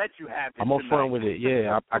 I'll let you have it. I'm on front with it.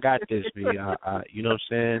 Yeah, I got this, B. You know what I'm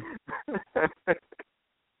saying?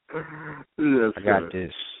 Yes, I got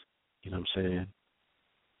this. You know what I'm saying?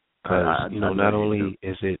 Because not only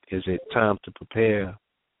is it time to prepare,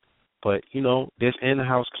 but this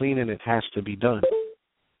in-house cleaning, it has to be done.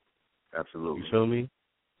 Absolutely. You feel me?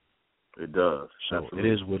 It does. So absolutely.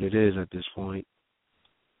 It is what it is at this point.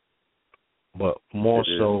 But more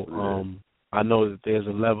so, I know that there's a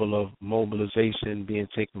level of mobilization being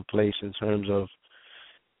taken place in terms of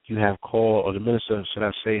you have called, or the minister, should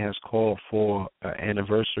I say, has called for an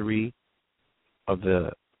anniversary of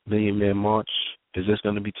the Million Man March. Is this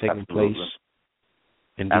going to be taking place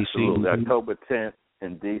in D.C.? Absolutely. October 10th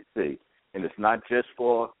in D.C. And it's not just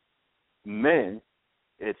for men,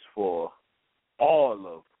 it's for all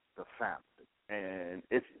of the family. And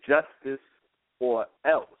it's justice or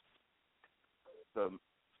else.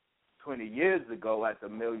 20 years ago at the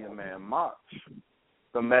Million Man March,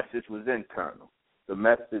 the message was internal. The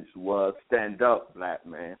message was stand up, black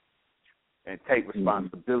man, and take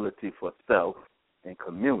responsibility for self and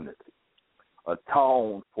community.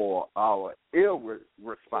 Atone for our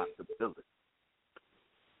irresponsibility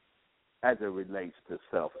as it relates to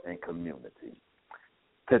self and community.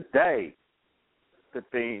 Today, the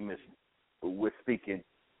theme is we're speaking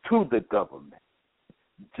to the government,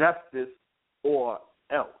 justice or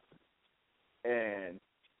else. And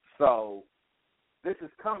so this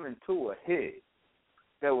is coming to a head.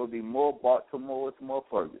 There will be more Baltimore, more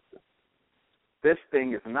Ferguson. This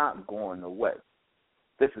thing is not going away.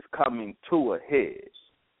 This is coming to a head.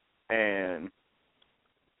 And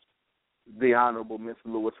the Honorable Ms.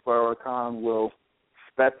 Louis Farrakhan will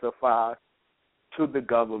specify to the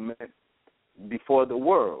government before the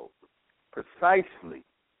world precisely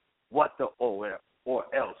what the or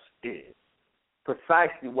else is.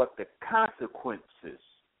 precisely what the consequences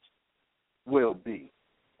will be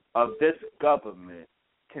of this government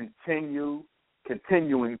continuing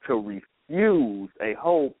to refuse a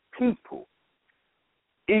whole people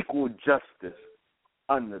equal justice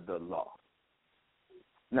under the law.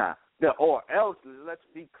 Now, the or else, let's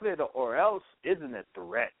be clear, the or else isn't a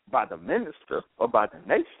threat by the minister or by the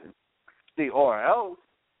nation. The or else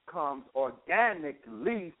comes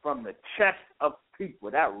organically from the chest of people.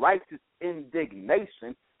 That righteous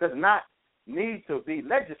indignation does not need to be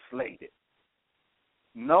legislated.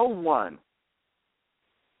 No one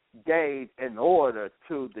gave an order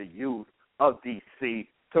to the youth of D.C.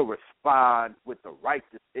 to respond with the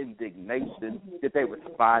righteous indignation that they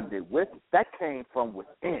responded with. That came from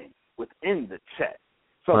within the chest.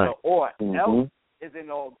 So the or else is an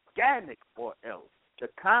organic or else. The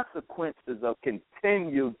consequences of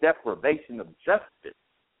continued deprivation of justice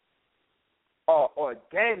are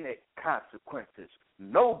organic consequences.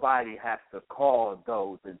 Nobody has to call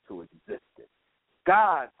those into existence.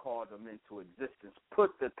 God called them into existence,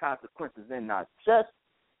 put the consequences in our chest,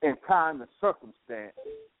 and time and circumstance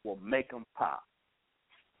will make them pop.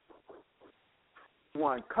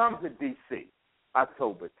 One comes to D.C.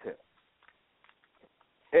 October 10th.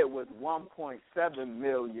 It was 1.7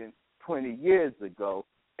 million 20 years ago.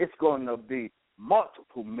 It's going to be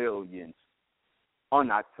multiple millions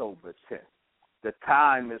on October 10th. The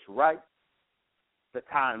time is right. The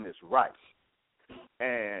time is right.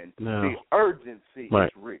 And the urgency is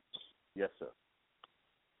reached. Yes, sir.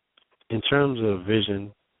 In terms of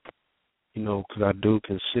vision, because I do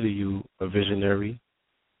consider you a visionary,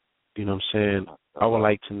 you know what I'm saying? I would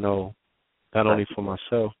like to know, not only for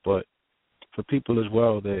myself, but for people as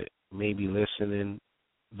well that may be listening,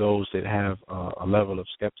 those that have a level of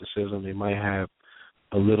skepticism, they might have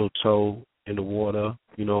a little toe in the water.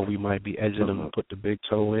 We might be edging them to put the big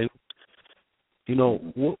toe in.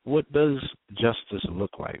 What does justice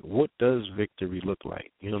look like? What does victory look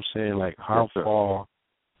like? You know what I'm saying? Like, how far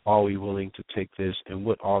are we willing to take this, and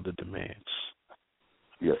what are the demands?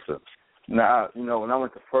 Yes, sir. Now, when I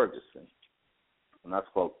went to Ferguson, when I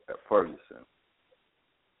spoke at Ferguson,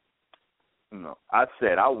 I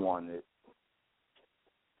said I wanted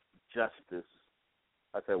justice.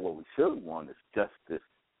 I said what we should want is justice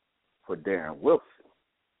for Darren Wilson.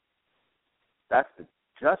 That's the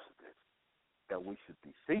justice that we should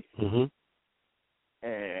be seeking.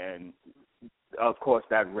 And, of course,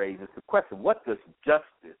 that raises the question, what does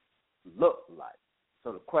justice look like?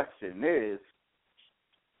 So the question is,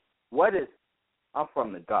 I'm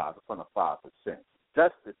from the God, I'm from the 5%.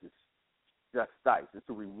 Justice is justice. It's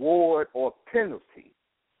a reward or penalty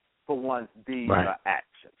for one's deeds or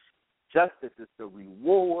actions. Justice is the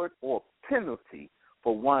reward or penalty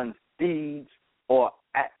for one's deeds or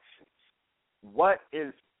actions. What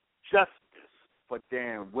is justice for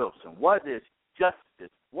Darren Wilson? What is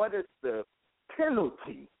justice? What is the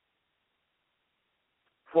penalty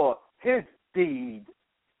for his deed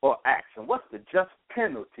or action? What's the just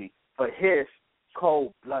penalty for his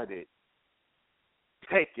cold-blooded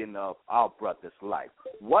taking of our brother's life?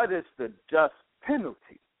 What is the just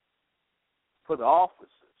penalty for the officers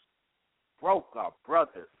broke our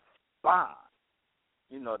brother's bond?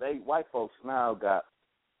 They white folks now got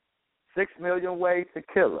 6 million ways to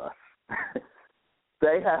kill us.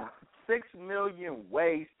 They have 6 million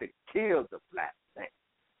ways to kill the black man.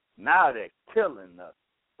 Now they're killing us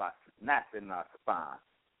by snapping our spine.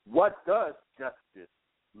 What does justice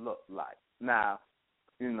look like? Now,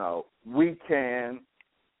 we can,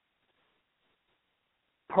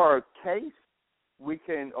 per case, we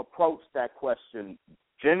can approach that question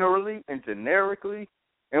generally and generically,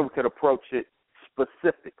 and we could approach it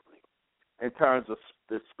specifically. In terms of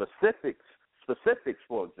the specifics,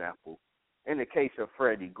 for example, in the case of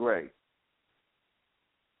Freddie Gray,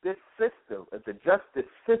 this system, the justice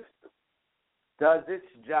system, does its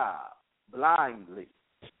job blindly.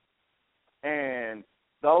 And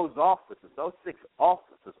those 6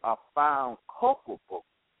 officers are found culpable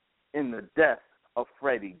in the death of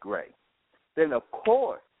Freddie Gray. Then, of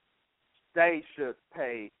course, they should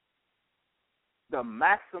pay the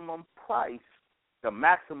maximum price, the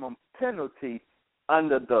maximum penalty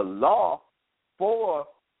under the law for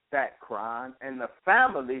that crime, and the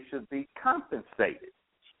family should be compensated.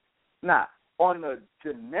 Now, on a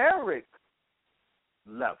generic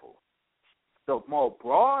level, the more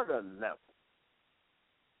broader level,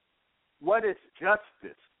 what is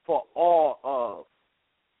justice for all of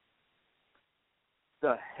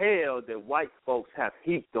the hell that white folks have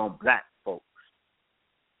heaped on black folks,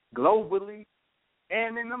 globally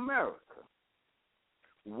and in America?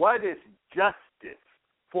 What is justice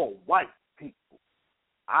for white people?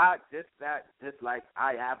 just like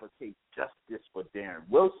I advocate justice for Darren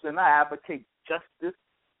Wilson, I advocate justice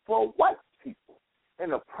for white people.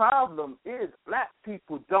 And the problem is black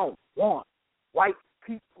people don't want white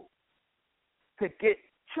people to get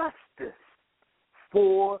justice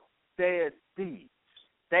for their deeds.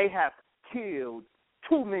 They have killed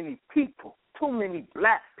too many people, too many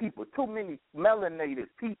black people, too many melanated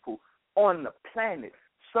people on the planet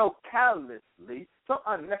so callously, so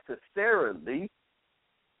unnecessarily,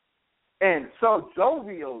 and so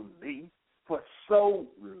jovially for so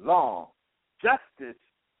long. Justice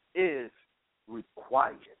is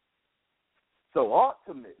required. So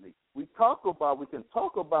ultimately, we can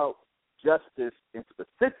talk about justice in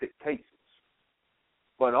specific cases,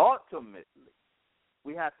 but ultimately,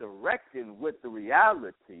 we have to reckon with the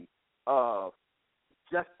reality of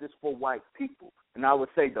justice for white people. And I would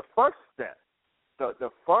say the first step,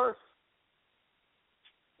 the first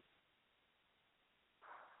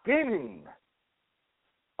beginning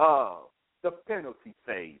of the penalty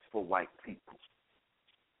phase for white people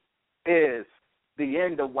is the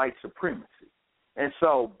end of white supremacy. And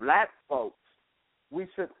so black folks, we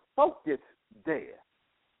should focus there.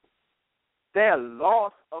 Their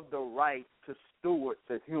loss of the right to steward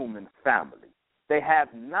the human family. They have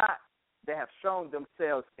shown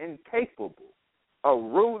themselves incapable of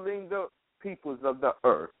ruling the peoples of the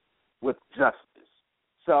earth with justice.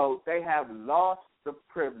 So they have lost the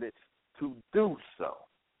privilege to do so.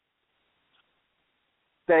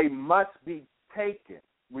 They must be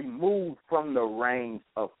removed from the reins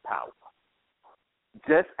of power.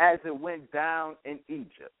 Just as it went down in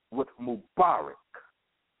Egypt with Mubarak,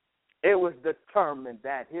 it was determined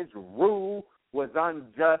that his rule was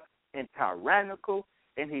unjust and tyrannical,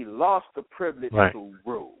 and he lost the privilege to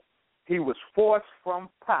rule. He was forced from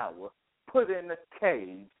power, put in a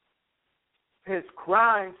cage. His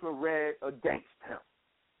crimes were read against him.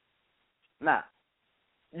 Now,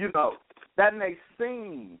 that may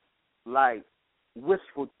seem like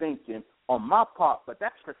wishful thinking on my part, but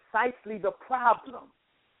that's precisely the problem.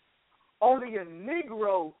 Only a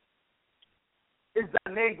Negro is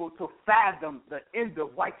unable to fathom the end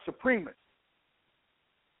of white supremacy.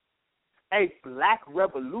 A black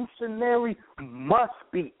revolutionary must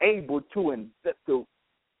be able to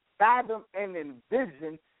fathom and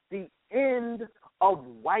envision the end of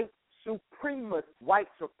white supremacy. White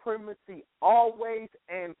supremacy always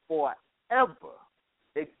and forever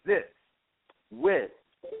exists with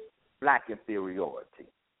black inferiority.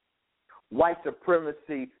 White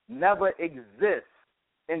supremacy never exists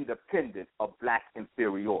independent of black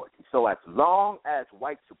inferiority. So as long as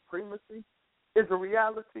white supremacy is a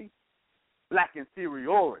reality, black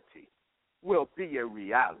inferiority will be a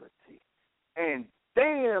reality. And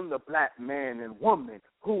damn the black man and woman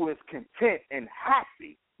who is content and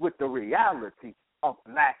happy with the reality of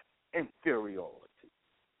black inferiority.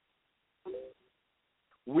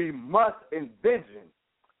 We must envision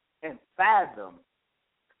and fathom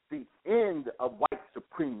the end of white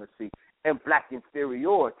supremacy and black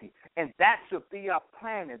inferiority. And that should be our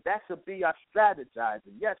planning. That should be our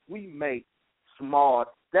strategizing. Yes, we make small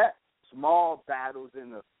steps, small battles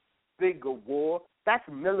in a bigger war. That's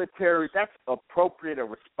military. That's appropriate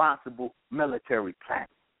and responsible military planning.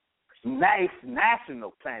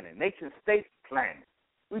 National planning, nation-state planning.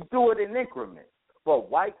 We do it in increments. For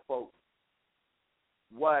white folks,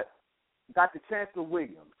 what Dr. Chancellor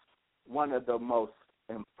Williams, one of the most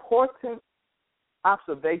important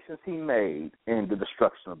observations he made in the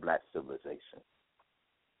destruction of black civilization,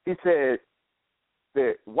 he said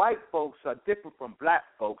that white folks are different from black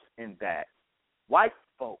folks in that white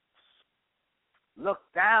folks look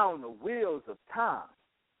down the wheels of time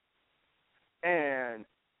and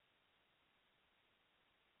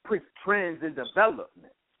push trends and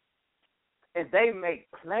development, and they make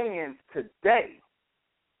plans today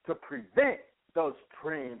to prevent those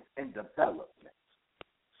trends and developments.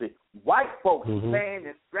 See, white folks plan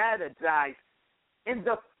and strategize in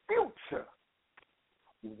the future.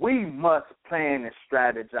 We must plan and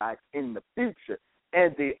strategize in the future,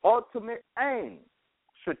 and the ultimate aim,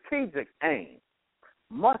 strategic aim,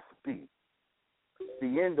 must be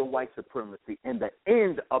the end of white supremacy and the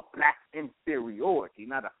end of black inferiority.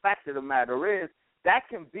 Now, the fact of the matter is that's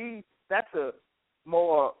a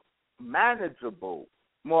more manageable,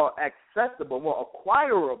 more accessible, more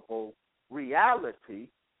acquirable reality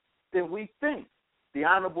than we think. The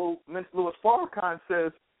Honorable Minister Louis Farrakhan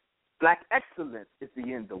says black excellence is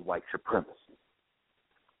the end of white supremacy.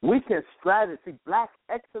 We can strategy black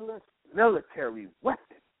excellence, military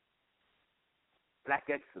weapon. Black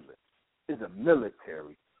excellence is a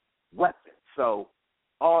military weapon. So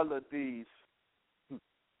all of these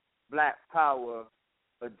black power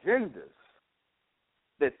agendas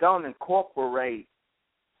that don't incorporate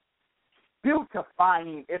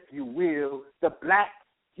beautifying, if you will, the black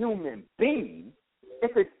human being,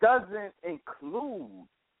 if it doesn't include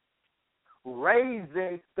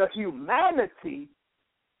raising the humanity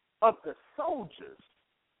of the soldiers,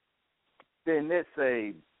 then it's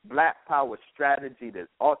a black power strategy that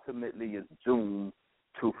ultimately is doomed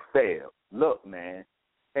to fail. Look, man,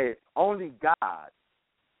 it's only God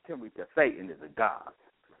can we say Satan is a God.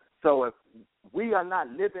 So if we are not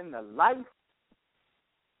living the life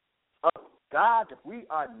of God, if we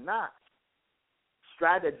are not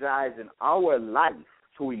strategizing our life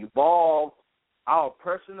to evolve our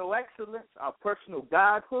personal excellence, our personal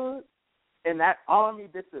godhood, and that army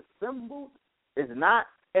that's assembled is not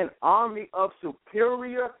an army of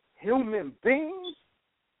superior human beings,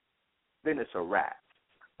 then it's a wrap.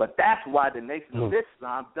 But that's why the Nation of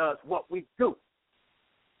Islam does what we do.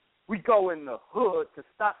 We go in the hood to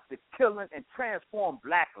stop the killing and transform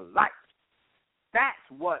black life.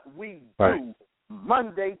 That's what we do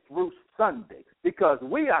Monday through Sunday, because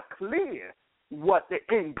we are clear what the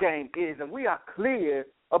end game is, and we are clear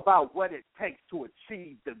about what it takes to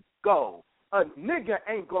achieve the goal. A nigga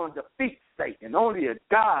ain't going to defeat Satan. Only a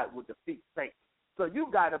God will defeat Satan. So you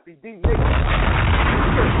got to be the nigga.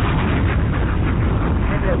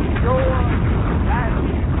 And if you're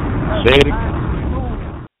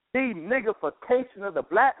the niggification of the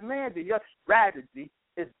black man, then your strategy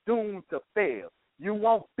is doomed to fail. You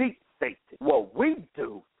won't beat Satan. What we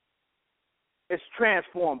do is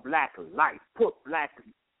transform black life, put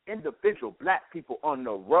individual black people on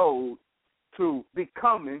the road to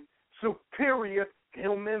becoming superior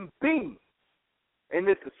human beings. And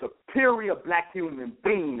it's a superior black human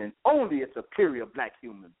being, and only a superior black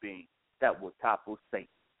human being that will topple Satan,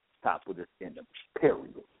 topple this enemy,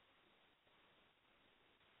 period.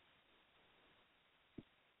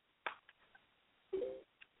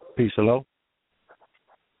 Peace, hello?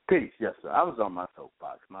 Peace, yes, sir. I was on my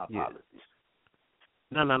soapbox. My apologies.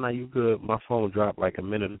 No, you good. My phone dropped like a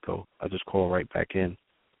minute ago. I just called right back in.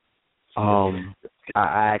 I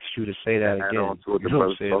asked you to say that again. You know what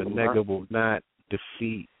I'm saying? The nigga will not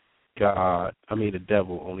defeat God. I mean the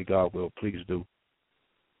devil. Only God will. Please do.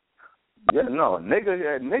 Yeah, no, a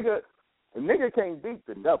nigga can't beat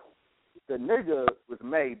the devil. The nigga was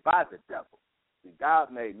made by the devil.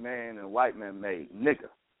 God made man and white man made nigga.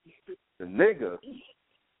 The nigga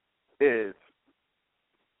is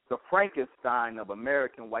the Frankenstein of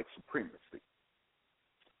American white supremacy.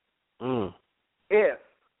 If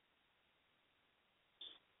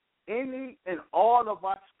any and all of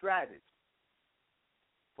our strategies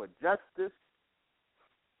for justice,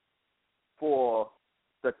 for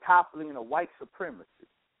the toppling of white supremacy,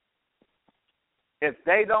 if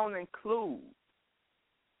they don't include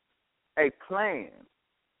a plan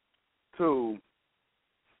to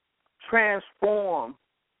transform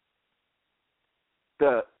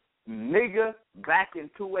the nigger back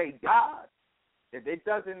into a god, if it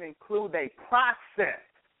doesn't include a process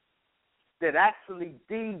that actually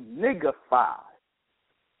de-niggifies,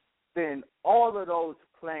 then all of those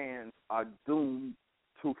plans are doomed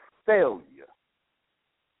to failure,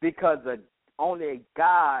 because only a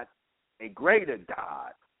God, a greater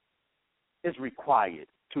God, is required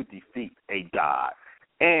to defeat a God.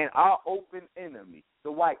 And our open enemy,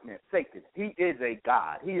 the white man, Satan, he is a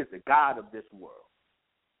God. He is the God of this world.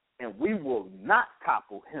 And we will not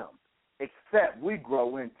topple him except we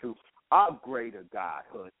grow into our greater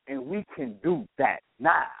godhood. And we can do that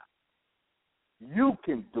now. You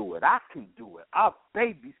can do it. I can do it. Our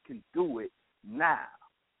babies can do it now.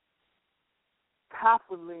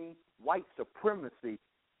 Toppling white supremacy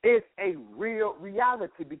is a real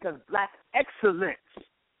reality, because black excellence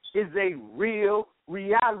is a real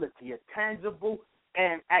reality, a tangible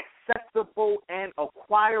and accessible and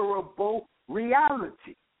acquirable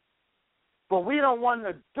reality. But we don't want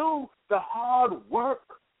to do the hard work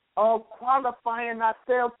of qualifying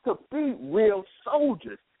ourselves to be real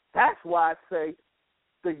soldiers. That's why I say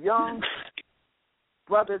the young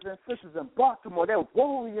brothers and sisters in Baltimore, they're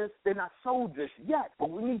warriors, they're not soldiers yet, but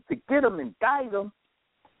we need to get them and guide them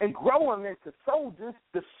and grow them into soldiers.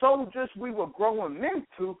 The soldiers we will grow them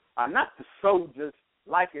into are not the soldiers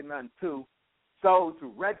likened unto those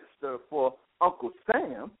who register for Uncle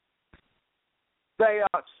Sam. They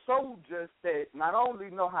are soldiers that not only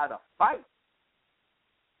know how to fight,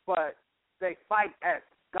 but they fight as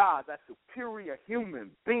gods, as superior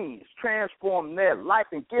human beings, transform their life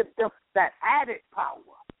and give them that added power.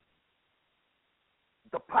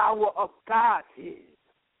 The power of Godhead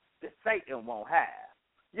that Satan won't have.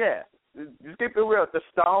 Yeah, Just keep it real. The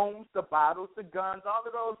stones, the bottles, the guns, all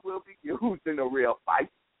of those will be used in a real fight.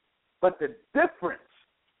 But the difference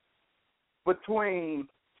between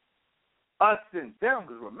us and them,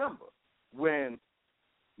 because remember, when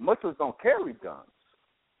Muslims don't carry guns,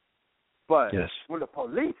 but when the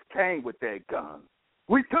police came with their guns,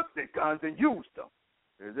 we took their guns and used them.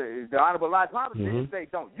 The Honorable Elijah Muhammad didn't say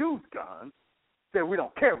don't use guns, said we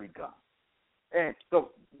don't carry guns. And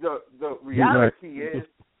so the reality is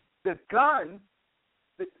the gun,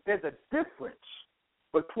 there's a difference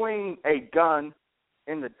between a gun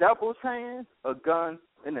in the devil's hand, a gun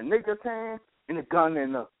in the nigger's hand, and a gun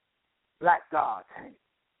in the black God's hand,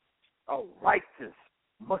 a righteous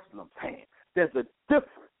Muslim's hand. There's a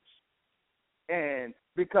difference. And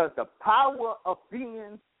because the power of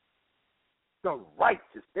being the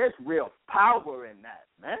righteous, there's real power in that,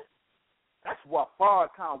 man. That's why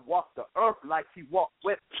Farrakhan walked the earth like he walked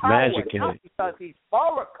with power. Magic in not it. because he's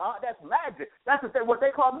Farrakhan. That's magic. That's what they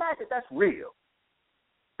call magic. That's real.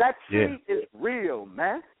 That seed is real,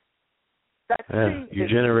 man. That seed you is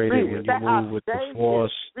generate real. it when That you move with the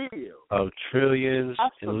force of trillions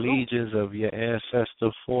and legions of your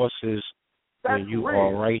ancestor forces. When you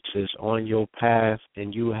are righteous on your path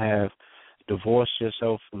and you have divorced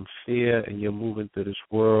yourself from fear and you're moving through this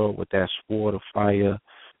world with that sword of fire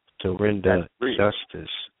to render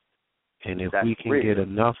justice. And if we can get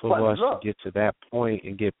enough of us to get to that point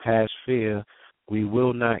and get past fear, we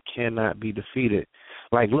cannot be defeated.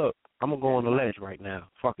 Like, look, I'm going to go on the ledge right now.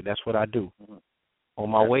 Fuck it, that's what I do. On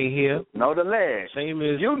my way here, know the ledge. Same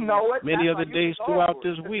as you know it. many other days throughout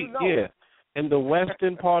this week, In the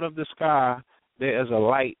western part of the sky, there is a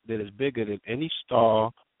light that is bigger than any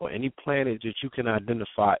star or any planet that you can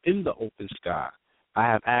identify in the open sky. I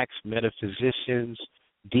have asked metaphysicians,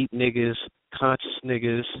 deep niggas, conscious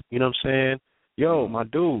niggas, you know what I'm saying? Yo, my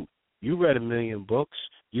dude, you read 1 million books.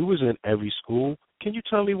 You was in every school. Can you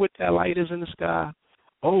tell me what that light is in the sky?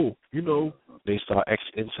 Oh, they start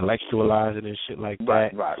intellectualizing and shit like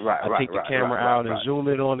that. I take the camera out and zoom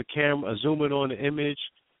in on the camera, zoom in on the image,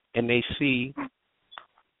 and they see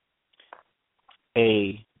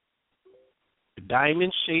a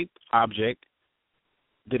diamond-shaped object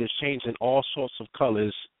that is changing all sorts of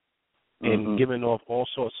colors and giving off all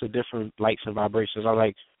sorts of different lights and vibrations. I'm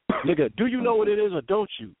like, nigga, do you know what it is or don't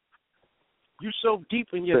you? You so deep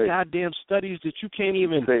in your goddamn studies that you can't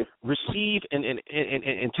even receive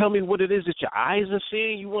and tell me what it is that your eyes are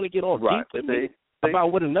seeing. You want to get all deep with me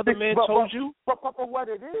about what another man told you? But what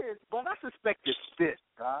it is, but I suspect it's this,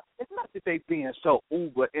 God. It's not that they being so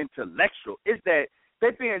uber intellectual. It's that they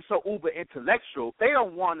being so uber intellectual, they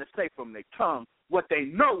don't want to say from their tongue what they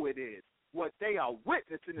know it is. What they are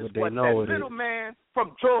witnessing is what that little man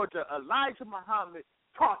from Georgia, Elijah Muhammad,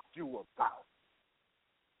 taught you about.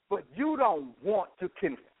 But you don't want to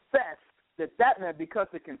confess that man, because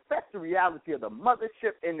to confess the reality of the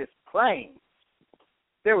mothership in this plane,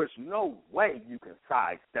 there is no way you can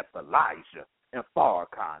sidestep Elijah and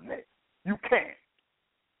Farrakhan there. You can't.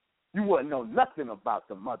 You wouldn't know nothing about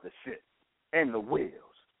the mothership and the wheels.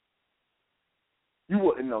 You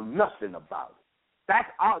wouldn't know nothing about it.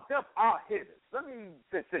 Them are hitters. Let me,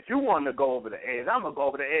 since you want to go over the edge, I'm gonna go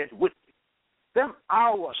over the edge with you. Them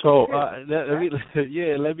hours. So let me,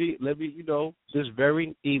 this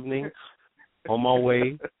very evening, on my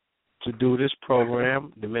way to do this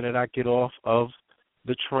program, the minute I get off of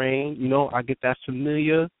the train, I get that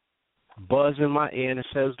familiar buzz in my ear and it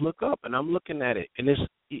says, "Look up," and I'm looking at it, and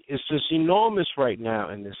it's just enormous right now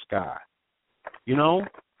in the sky,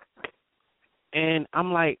 and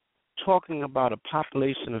I'm like talking about a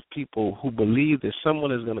population of people who believe that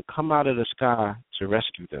someone is going to come out of the sky to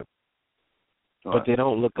rescue them. But they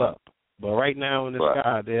don't look up. But right now in the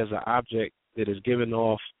sky, there's an object that is giving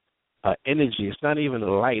off energy. It's not even a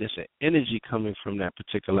light. It's an energy coming from that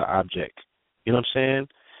particular object. You know what I'm saying?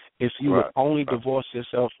 If you would only divorce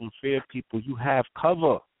yourself from fear, people, you have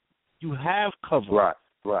cover. You have cover.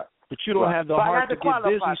 Right. But you don't have the heart to get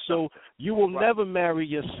busy, so you will never marry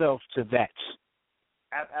yourself to that.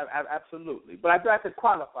 Absolutely. But I do have to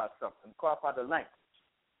qualify something, qualify the language.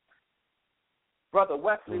 Brother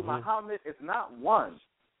Wesley Muhammad is not one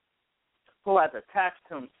who has attached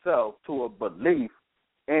himself to a belief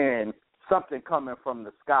in something coming from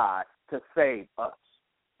the sky to save us.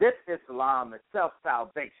 This Islam is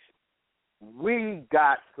self-salvation. We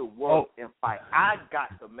got to work and fight. I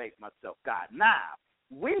got to make myself God. Now,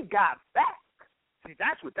 we got back. See,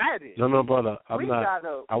 that's what that is. No, brother. I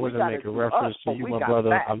wasn't making reference to you, my brother.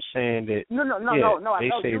 Back. I'm saying that. No. I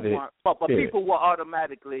know you weren't. But people will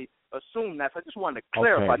automatically assume that. So I just wanted to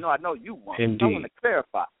clarify. Okay. No, I know you weren't. Indeed. I want to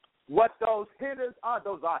clarify. What those hitters are,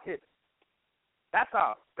 those are hitters. That's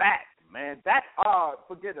our back, man. That's our,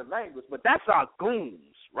 forget the language, but that's our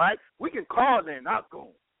goons, right? We can call in our goons.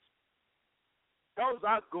 Those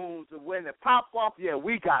are goons, and when they pop off, yeah,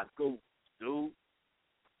 we got goons, dude.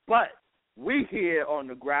 But we here on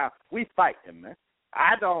the ground, we fighting, man.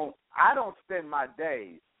 I don't spend my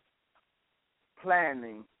days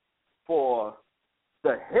planning for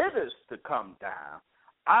the hitters to come down.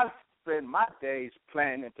 I spend my days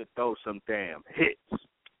planning to throw some damn hits.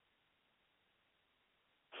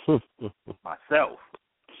 Myself.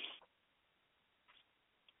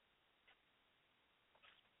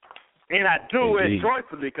 And I do Indeed. it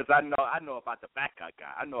joyfully because I know about the back I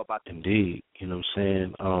got. I know about the Indeed. You know what I'm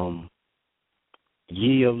saying?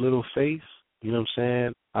 Ye of little faith, you know what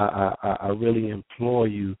I'm saying? I really implore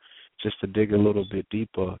you just to dig a little bit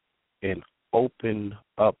deeper and open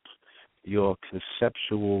up your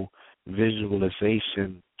conceptual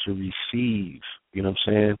visualization to receive. You know what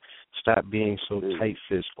I'm saying? Stop being so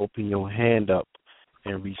tight-fist. Open your hand up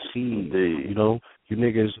and receive. You know, you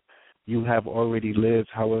niggas, you have already lived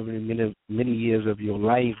however many years of your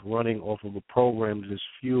life running off of a program that is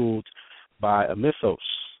fueled by a mythos,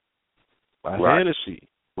 by fantasy.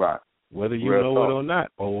 Right. Whether you know it or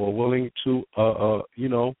not, or are willing to, you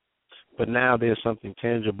know. But now there's something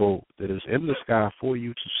tangible that is in the sky for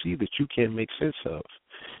you to see that you can't make sense of.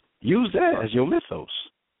 Use that as your mythos.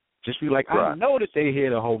 Just be like, I know that they're here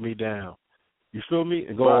to hold me down. You feel me?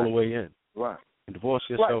 And go all the way in. Right. And divorce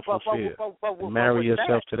yourself from fear. And marry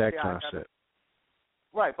yourself to that concept.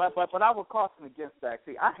 Right, but I would caution against that.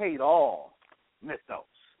 See, I hate all mythos.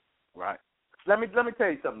 Right. Let me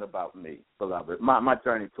tell you something about me, beloved. My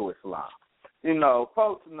journey to Islam. You know,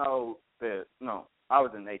 folks know that I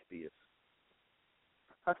was an atheist.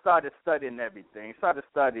 I started studying everything. Started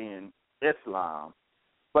studying Islam,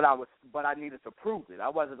 but I needed to prove it. I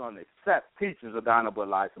wasn't going to accept teachings of the Honorable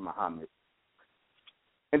Elijah Muhammad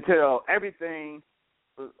until everything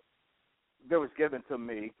that was given to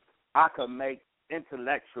me I could make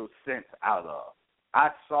intellectual sense out of.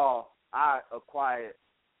 I acquired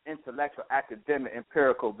intellectual, academic,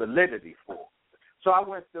 empirical validity for. So I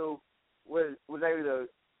went through, was able to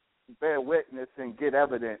bear witness and get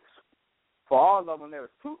evidence for all of them. There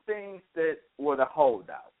were two things that were the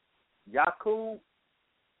holdout: Yaqub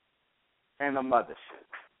and the mothership.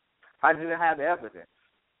 I didn't have evidence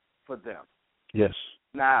for them. Yes.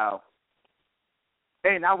 Now,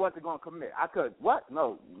 and I wasn't going to commit. I could, what?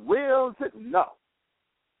 No. Wills it? No.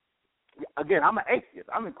 Again, I'm an atheist.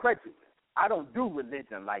 I'm incredulous. I don't do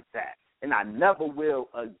religion like that, and I never will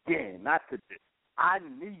again. Not to this. I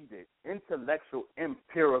needed intellectual,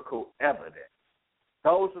 empirical evidence.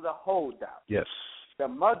 Those are the holdouts. Yes. The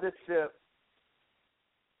mothership,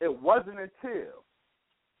 it wasn't until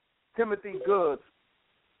Timothy Goods,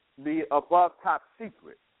 the above top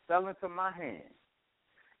secret, fell into my hands,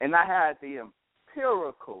 and I had the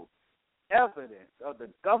empirical evidence of the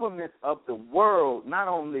governments of the world not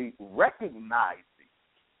only recognizing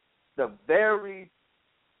the very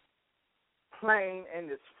plane and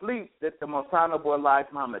its fleet that the Most Honorable Elijah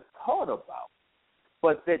Muhammad taught about,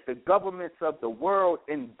 but that the governments of the world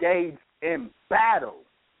engaged in battles,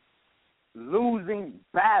 losing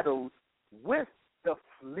battles with the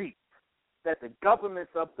fleet, that the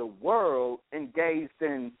governments of the world engaged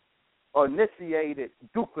in or initiated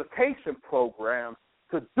duplication programs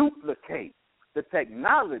to duplicate the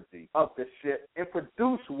technology of the ship and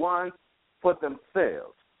produce one for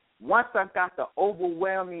themselves. Once I got the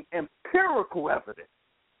overwhelming empirical evidence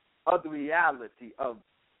of the reality of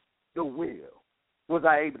the will, was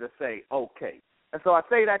I able to say, okay. And so I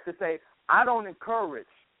say that to say I don't encourage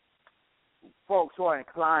folks who are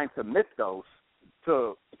inclined to mythos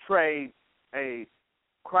to trade a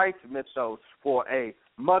Christ mythos for a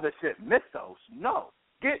mothership mythos. No.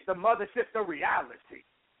 Get the mothership the reality.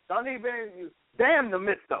 Don't even, damn the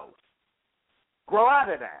mythos. Grow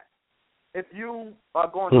out of that. If you are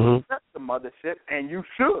going to accept the mothership, and you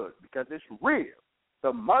should, because it's real,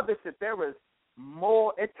 the mothership, there is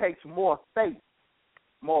more, it takes more faith,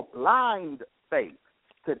 more blind faith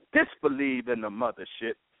to disbelieve in the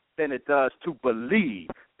mothership than it does to believe,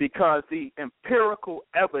 because the empirical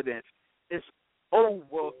evidence is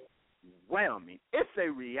overwhelming. It's a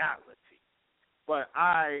reality. But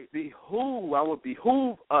would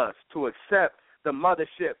behoove us to accept the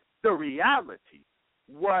mothership, the reality.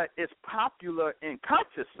 What is popular in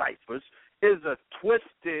conscious ciphers is a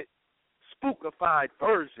twisted, spookified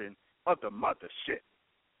version of the mothership.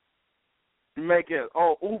 You make it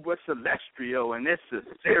all uber celestial, and it's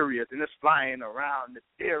serious, and it's flying around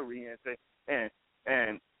the Ethereans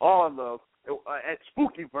and all of a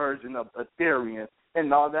spooky version of Ethereans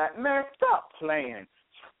and all that. Man, stop playing.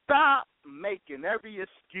 Stop making every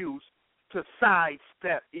excuse to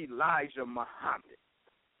sidestep Elijah Muhammad.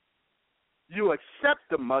 You accept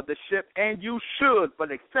the mothership, and you should,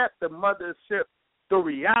 but accept the mothership, the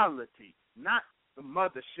reality, not the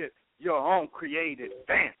mothership, your own created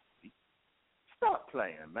fantasy. Stop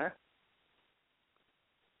playing, man.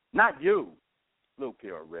 Not you, blue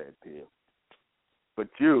pill or red pill, but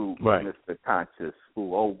you, right, Mr. Conscious,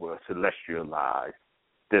 who over celestialized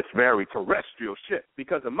this very terrestrial ship,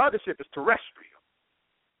 because the mothership is terrestrial.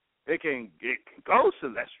 It can go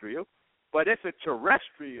celestial, but it's a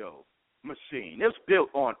terrestrial machine. It's built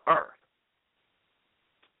on Earth.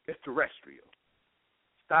 It's terrestrial.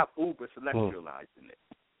 Stop uber celestializing it.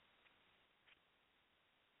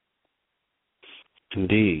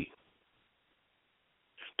 Indeed.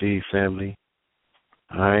 Indeed, family.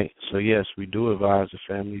 All right. So, yes, we do advise the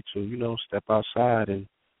family to, step outside and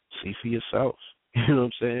see for yourselves. You know what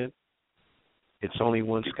I'm saying? It's only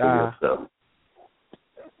one sky. Yep.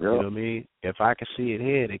 You know what I mean? If I can see it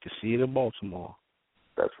here, they can see it in Baltimore.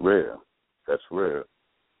 That's real. That's real.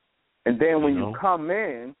 And then when you come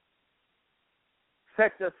in,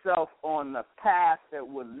 set yourself on the path that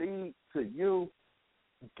will lead to you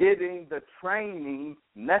getting the training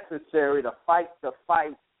necessary to fight the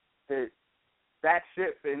fight that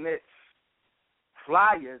ship and its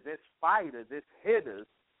flyers, its fighters, its hitters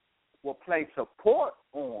will play support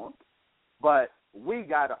on, but we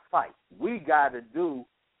got to fight. We got to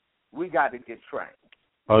get trained.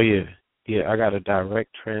 Oh, yeah. Yeah, I got a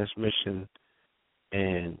direct transmission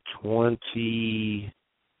in I want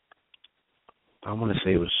to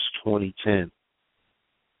say it was 2010,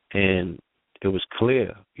 and it was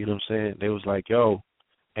clear, you know what I'm saying? They was like, yo,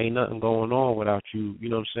 ain't nothing going on without you, you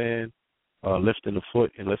know what I'm saying, lifting the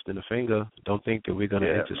foot and lifting the finger. Don't think that we're going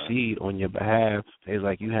to intercede on your behalf. They was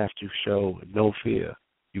like, you have to show no fear.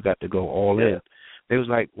 You got to go all in. They was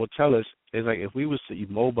like, well, tell us, they was like, if we was to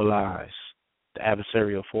immobilize the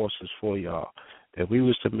adversarial forces for y'all, if we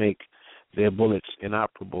was to make their bullets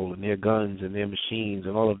inoperable and their guns and their machines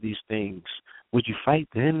and all of these things, would you fight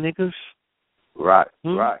then, niggas? Right,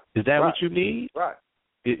 right. Is that what you need? Right.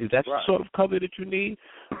 Is that the sort of cover that you need?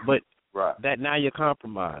 But that now you're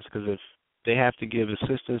compromised, because if they have to give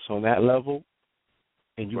assistance on that level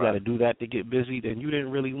and you got to do that to get busy, then you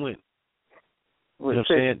didn't really win. You know what I'm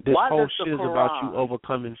saying? This whole shit is about you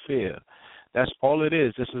overcoming fear. That's all it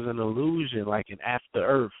is. This is an illusion, like an after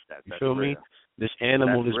earth. You feel me? This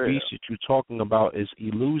animal, this beast that you're talking about is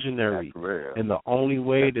illusionary. And the only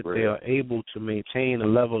way that they are able to maintain a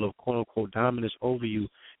level of quote-unquote dominance over you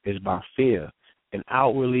is by fear. And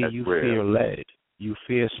outwardly you fear lead. You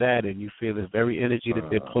fear Saturn. You fear the very energy that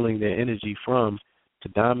they're pulling their energy from to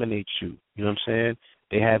dominate you. You know what I'm saying?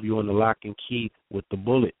 They have you on the lock and key with the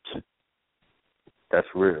bullet. That's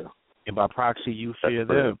real. And by proxy, you fear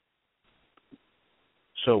them.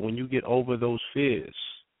 So when you get over those fears,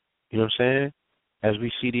 you know what I'm saying? As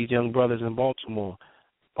we see these young brothers in Baltimore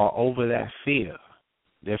are over that fear.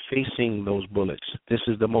 They're facing those bullets. This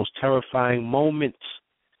is the most terrifying moment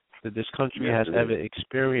that this country has ever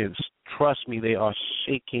experienced. Trust me, they are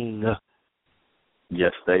shaking.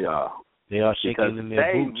 Yes, they are. They are shaking in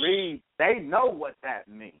their boots. They know what that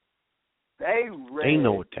means. They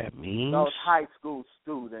know what that means. Those high school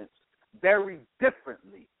students very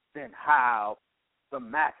differently than how the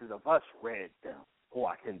masses of us read them or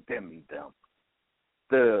are condemning them.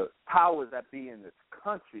 The powers that be in this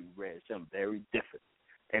country read them very differently,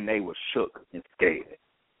 and they were shook and scared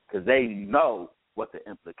because they know what the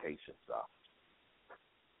implications are.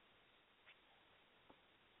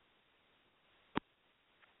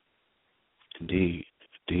 Indeed.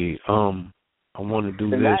 I want to do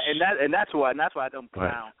this, and that's why them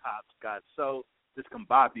clown cops got so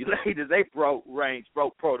discombobulated. They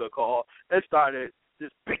broke protocol. They started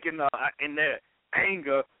just picking up in their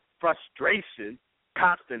anger, frustration,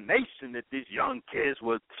 consternation that these young kids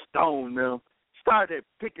would stone them. Started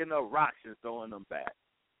picking up rocks and throwing them back.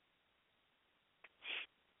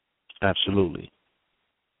 Absolutely.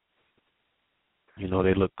 You know,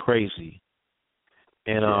 they look crazy.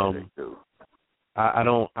 And they do. I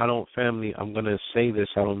don't, family, I'm going to say this,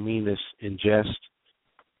 I don't mean this in jest,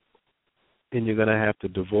 and you're going to have to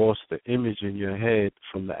divorce the image in your head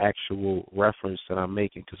from the actual reference that I'm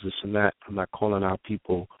making, because I'm not calling out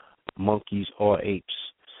people monkeys or apes,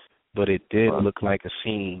 but it did look like a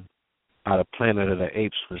scene out of Planet of the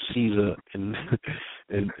Apes when Caesar and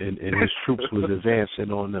his troops was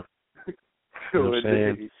advancing on them. You know what I'm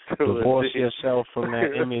saying? Divorce yourself from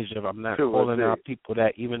that image of, I'm not calling out people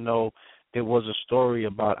that, even though it was a story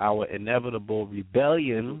about our inevitable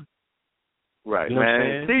rebellion. Right, you know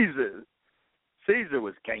man. Caesar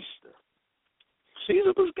was gangster.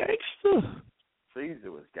 Caesar was gangster.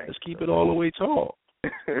 Caesar was gangster. Let's keep it all the way tall.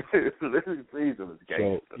 Listen, Caesar was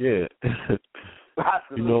gangster. So, yeah.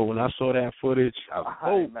 You know, when I saw that footage, I was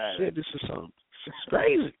like, man. Shit, this is something. It's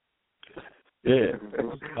crazy. Yeah.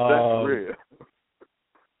 That's real.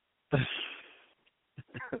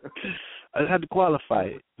 I had to qualify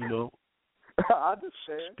it, you know. I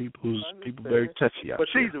understand. People very touchy out But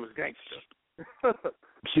there. Caesar was gangster.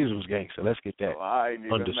 Caesar was gangster. Let's get that I ain't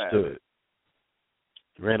even understood. Mad.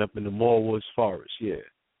 Ran up in the Moorwoods Forest, yeah.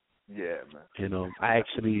 Yeah, man. You know, I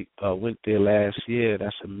actually went there last year.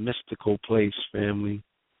 That's a mystical place, family.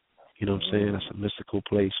 You know what I'm saying? That's a mystical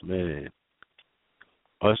place, man.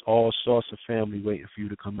 There's all sorts of family waiting for you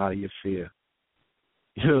to come out of your fear.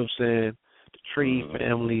 You know what I'm saying? The tree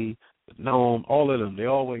family, the gnome, all of them, they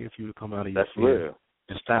all waiting for you to come out of your fear. Real.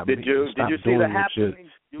 And stop, Did you see the happening?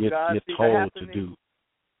 you're told to do.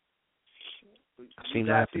 You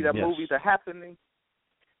guys see that movie, The Happening?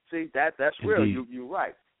 See, that's real. You're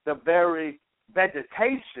right. The very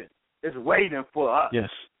vegetation is waiting for us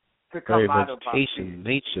to come out of our fear.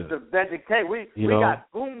 Nature. The vegetation, we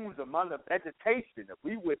got booms among the vegetation. If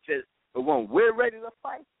we would just, but when we're ready to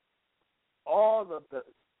fight, all of the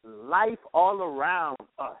life all around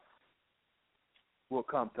us will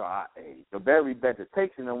come to our aid. The very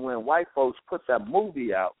vegetation. And when white folks put that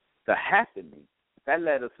movie out, The Happening, that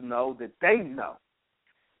let us know that they know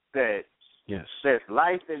that there's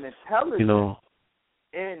life and intelligence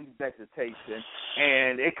in vegetation,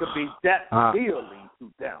 and it could be death-dealing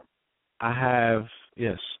to them. I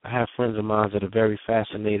have friends of mine that are very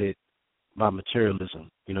fascinated by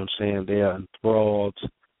materialism. You know what I'm saying? They are enthralled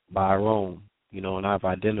by Rome. You know, and I've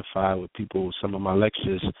identified with people with some of my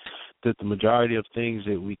lectures that the majority of things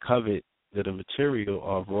that we covet that are material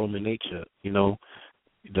are of Roman nature. You know,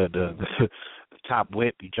 the top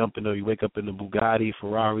whip, you jump in there, you wake up in the Bugatti,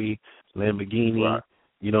 Ferrari, Lamborghini,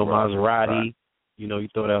 Maserati, you know, you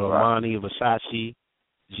throw that Armani, Versace,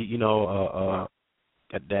 you know,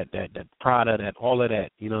 that Prada, that all of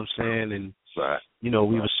that, you know what I'm saying? And, you know,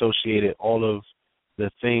 we've associated all of the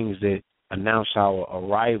things that announce our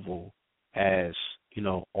arrival as, you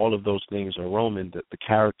know, all of those things are Roman, the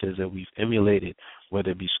characters that we've emulated,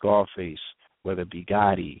 whether it be Scarface, whether it be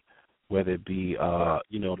Gotti, whether it be,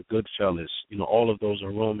 you know, the Goodfellas, you know, all of those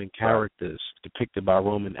are Roman characters depicted by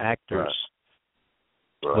Roman actors,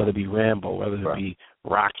 whether it be Rambo, whether it be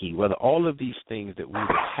Rocky, whether all of these things that we've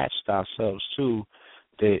attached ourselves to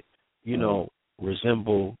that, you know,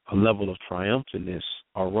 resemble a level of triumphantness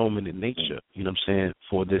are Roman in nature. You know what I'm saying?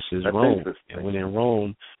 For this is Rome. And when in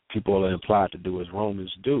Rome, people are implied to do as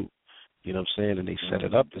Romans do. You know what I'm saying? And they set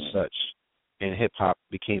it up as such. And hip-hop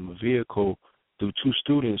became a vehicle through two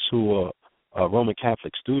students who are Roman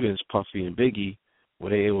Catholic students, Puffy and Biggie, where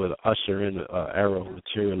they were able to usher in the era of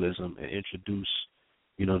materialism and introduce,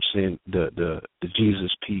 you know what I'm saying, the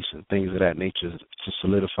Jesus piece and things of that nature to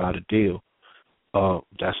solidify the deal.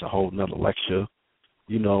 That's a whole nother lecture,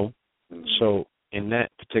 you know. So in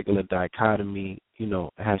that particular dichotomy, you know,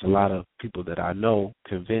 it has a lot of people that I know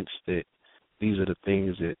convinced that these are the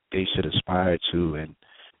things that they should aspire to, and,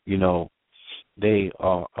 you know, they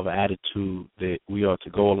are of an attitude that we ought to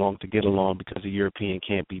go along to get along because the European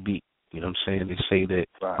can't be beat. You know what I'm saying? They say that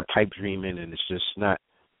I'm pipe dreaming and it's just not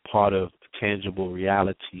part of tangible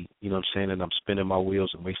reality, you know what I'm saying, and I'm spinning my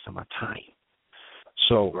wheels and wasting my time.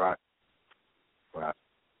 So,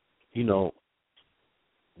 you know,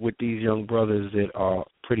 with these young brothers that are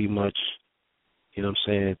pretty much, you know what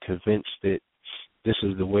I'm saying, convinced that this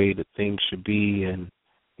is the way that things should be and,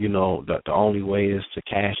 you know, the only way is to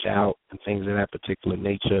cash out and things of that particular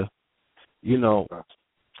nature, you know,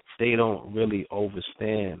 they don't really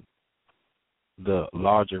understand the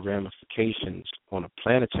larger ramifications on a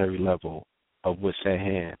planetary level of what's at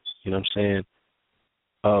hand. You know what I'm saying?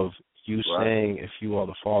 Of you saying if you are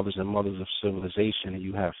the fathers and mothers of civilization and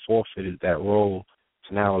you have forfeited that role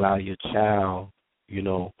to now allow your child, you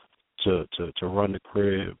know, to run the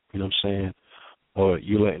crib, you know what I'm saying? Or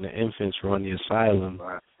you letting the infants run the asylum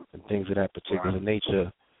and things of that particular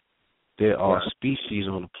nature. There are species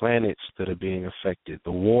on the planets that are being affected.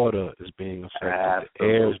 The water is being affected. The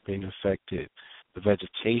air is being affected. The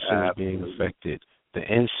vegetation is being affected. The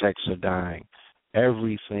insects are dying.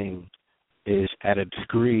 Everything is at a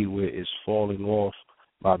degree where it's falling off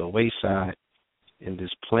by the wayside. And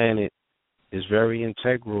this planet is very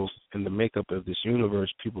integral in the makeup of this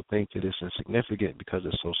universe. People think that it's insignificant because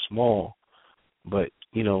it's so small. But,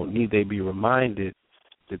 you know, need they be reminded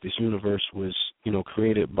that this universe was, you know,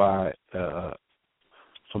 created by,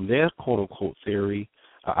 from their quote-unquote theory,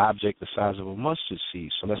 an object the size of a mustard seed.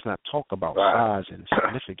 So let's not talk about size and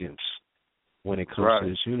significance when it comes to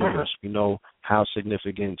this universe. We know how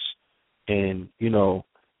significance and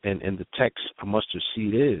and the text a mustard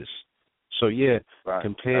seed is. So yeah,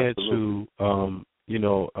 compared to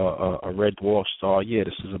a red dwarf star, yeah,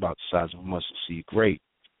 this is about the size of a mustard seed. Great.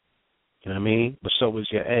 You know what I mean? But so was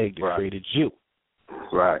your egg that created you.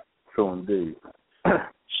 Right. True indeed.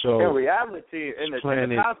 So in reality, in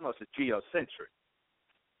the cosmos is geocentric.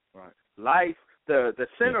 Right. Life, the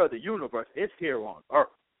center of the universe is here on Earth.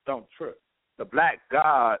 Don't trip. The black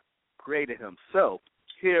God created himself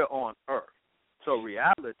here on Earth. So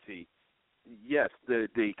reality, yes,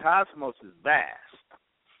 the cosmos is vast,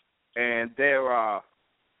 and there are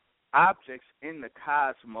objects in the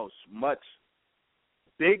cosmos much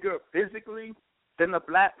bigger physically than the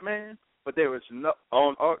black man, but there is no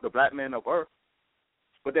on Earth, the black man of Earth,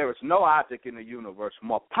 but there is no object in the universe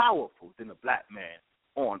more powerful than the black man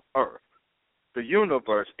on Earth. The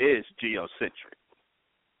universe is geocentric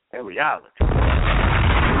in reality.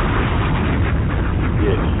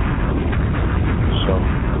 Yes. So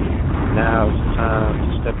now it's time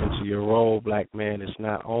to step into your role, black man. It's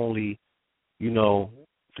not only,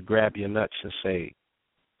 to grab your nuts and say,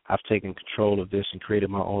 I've taken control of this and created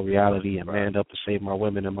my own reality and manned up to save my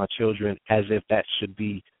women and my children, as if that should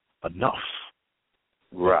be enough.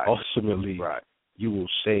 Right. Ultimately, you will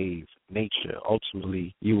save nature.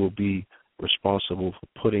 Ultimately, you will be responsible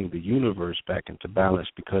for putting the universe back into balance,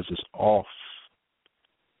 because it's off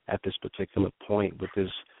at this particular point with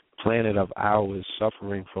this planet of ours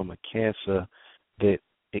suffering from a cancer that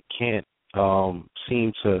it can't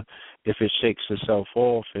seem to, if it shakes itself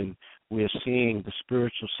off. And we're seeing the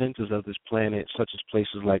spiritual centers of this planet, such as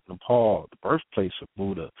places like Nepal, the birthplace of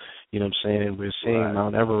Buddha. You know what I'm saying? We're seeing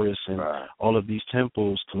Mount Everest and all of these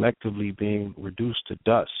temples collectively being reduced to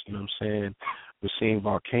dust. You know what I'm saying? We're seeing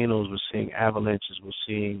volcanoes, we're seeing avalanches, we're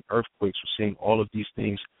seeing earthquakes, we're seeing all of these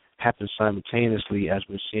things happen simultaneously as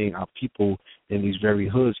we're seeing our people in these very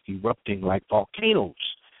hoods erupting like volcanoes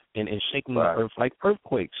and shaking the earth like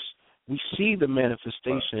earthquakes. We see the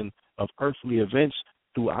manifestation of earthly events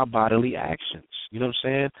through our bodily actions. You know what I'm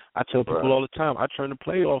saying? I tell people all the time, I turn the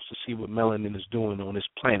playoffs to see what melanin is doing on this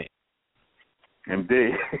planet.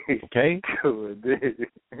 Indeed. Okay? True indeed.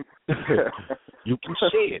 You can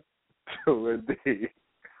see it. True indeed.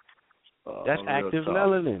 That's active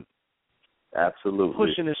melanin. Absolutely.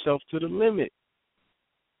 Pushing itself to the limit.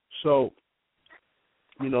 So,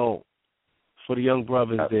 for the young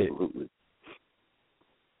brothers that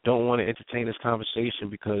don't want to entertain this conversation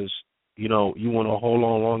because, you want to hold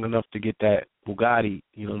on long enough to get that Bugatti,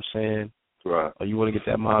 you know what I'm saying? Right. Or you want to get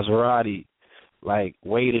that Maserati, like,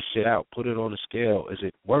 weigh this shit out, put it on the scale. Is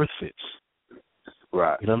it worth it?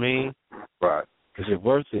 Right. You know what I mean? Right. Is it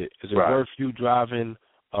worth it? Is it worth you driving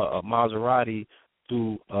a Maserati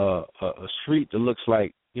through a street that looks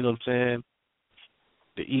like, you know what I'm saying,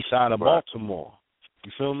 the east side of Baltimore?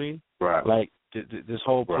 You feel me? Right. Like, this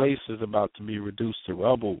whole place is about to be reduced to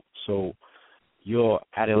rubble. So your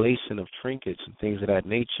adulation of trinkets and things of that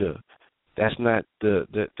nature, that's not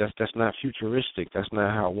that's not futuristic. That's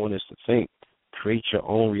not how one is to think. Create your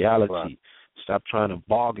own reality. Right. Stop trying to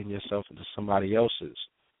bargain yourself into somebody else's,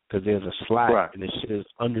 because there's a slot and the shit is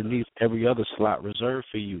underneath every other slot reserved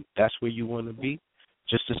for you. That's where you want to be.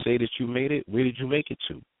 Just to say that you made it, where did you make it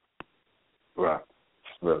to? Right.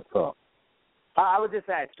 Real talk. I would just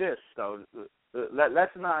add this, though.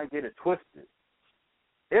 Let's not get it twisted.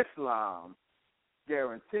 Islam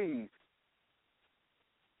guarantees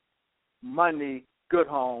money, good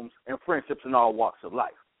homes, and friendships in all walks of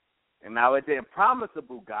life. And now it didn't promise a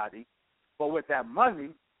Bugatti, but with that money,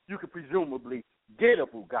 you could presumably get a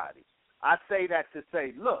Bugatti. I say that to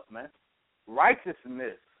say, look, man,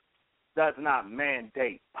 righteousness does not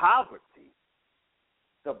mandate poverty.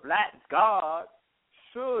 The black God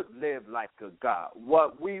should live like a God.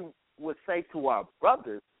 What we would say to our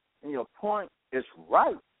brothers, and your point is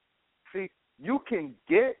right. See, you can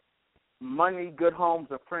get money, good homes,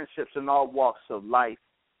 and friendships in all walks of life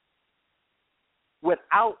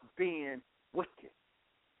without being wicked.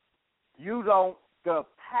 The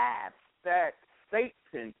path that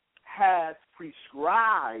Satan has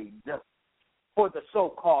prescribed for the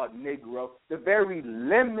so-called Negro, the very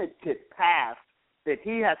limited path that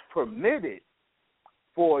he has permitted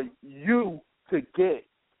for you to get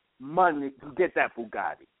money, to get that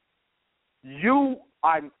Bugatti. You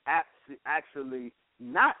are actually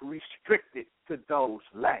not restricted to those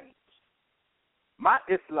lanes. My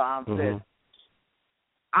Islam says,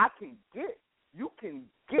 you can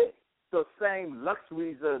get the same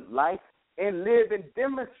luxuries of life and live and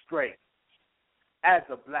demonstrate as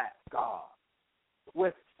a black God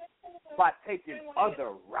by taking other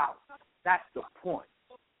routes. That's the point.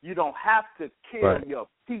 You don't have to kill your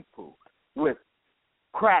people with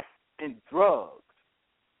crack and drugs,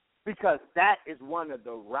 because that is one of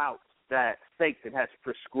the routes that Satan has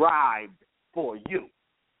prescribed for you.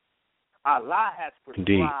 Allah has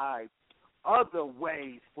prescribed other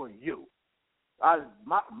ways for you.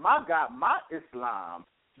 My God, my Islam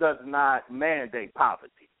does not mandate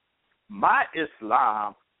poverty. My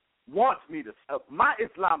Islam wants me to. My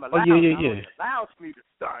Islam allows me to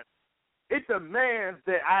stunt. It demands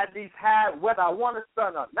that I at least have, whether I want to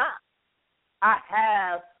stunt or not, I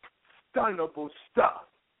have stuntable stuff.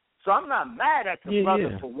 So I'm not mad at the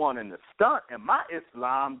brother for wanting to stunt, and my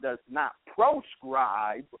Islam does not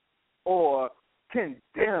proscribe or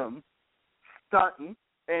condemn stunting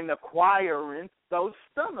and acquiring those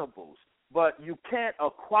stuntables. But you can't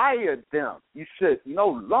acquire them. You should no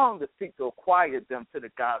longer seek to acquire them, to the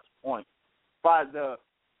God's point, by the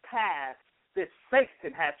path that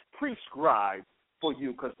Satan has prescribed for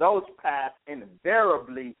you, because those paths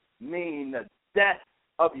invariably mean the death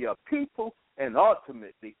of your people and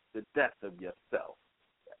ultimately the death of yourself.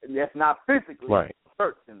 And that's not physically,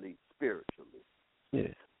 certainly spiritually.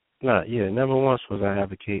 Never once was I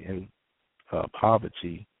advocating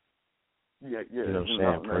poverty. You know what I'm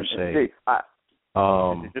saying, per se.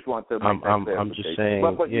 Just want to make I'm just saying,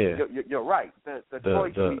 but you're right.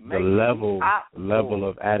 The level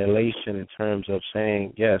of adulation in terms of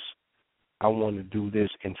saying, yes, I want to do this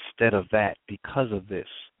instead of that because of this.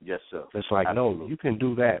 Yes, sir. It's like, no, you can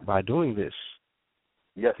do that by doing this.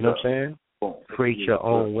 Yes, you know what I'm saying? Boom. Create your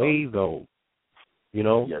own wave, though. You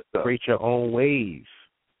know, create your own wave.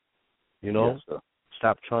 You know,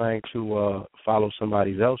 stop trying to follow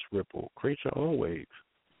somebody else's ripple. Create your own wave.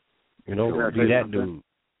 You know, be that dude.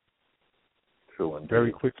 True indeed.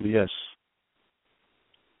 Very quickly, yes.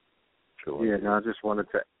 True. Yeah, now I just wanted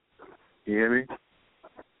to. You hear me?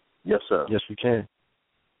 Yes, sir. Yes, we can.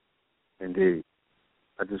 Indeed.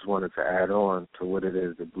 I just wanted to add on to what it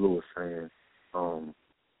is that Blue was saying.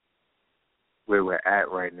 Where we're at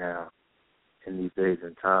right now in these days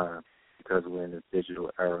and time, because we're in the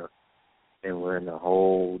digital era and we're in a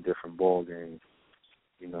whole different ball game.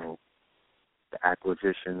 You know, the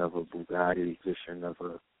acquisition of a Bugatti, acquisition of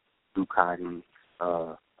a Ducati,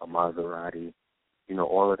 a Maserati, you know,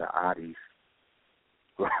 all of the Audis.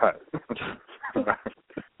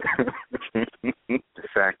 The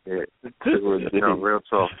fact that, you know, real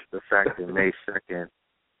talk, the fact that May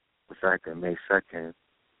 2nd,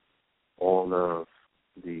 all of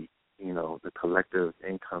the, you know, the collective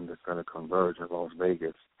income that's going to converge in Las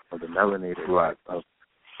Vegas, of the melanated life, of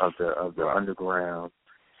the underground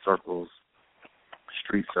circles,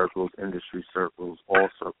 street circles, industry circles, all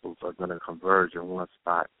circles are going to converge in one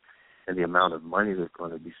spot, and the amount of money that's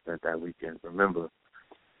going to be spent that weekend. Remember,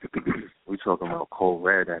 we're talking about Cold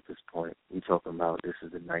Red at this point. We're talking about this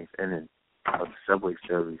is the 9th inning of the Subway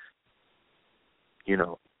Series. You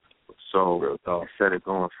know, so instead of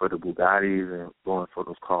going for the Bugattis and going for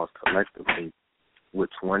those cars collectively, with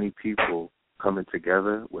 20 people coming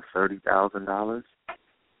together with $30,000,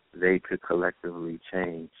 they could collectively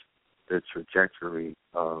change the trajectory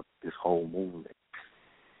of this whole movement.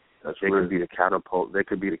 Could be the catapult. They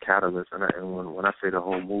could be the catalyst. And when I say the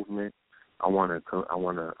whole movement, I want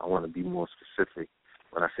to be more specific.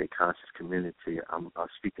 When I say conscious community, I'm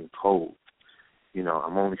speaking code. You know,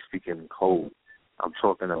 I'm only speaking in code. I'm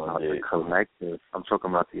talking about the collective. I'm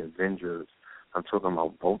talking about the Avengers. I'm talking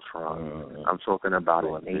about Voltron. I'm talking about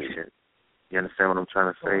a nation. You understand what I'm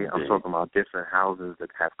trying to say? I'm talking about different houses that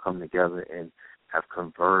have come together and have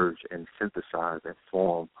converged and synthesized and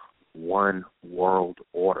formed one world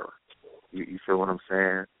order. You feel what I'm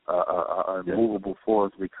saying? A movable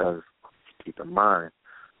force, because keep in mind,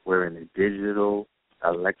 we're in a digital,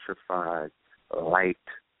 electrified, light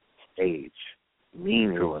age,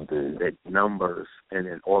 meaning that numbers, and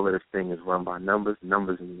then all of this thing is run by numbers.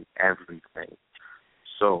 Numbers mean everything.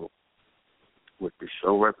 So what the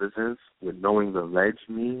show represents, with knowing the ledge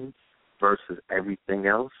means versus everything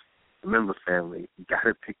else, remember, family, you got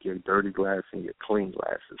to pick your dirty glass and your clean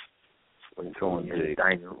glasses when you're in the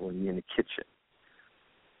dining room, when you're in the kitchen.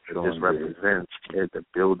 This represents the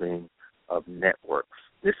building of networks.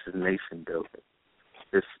 This is nation building.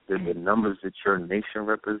 The numbers that your nation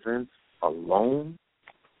represents alone,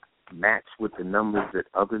 matched with the numbers that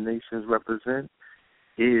other nations represent,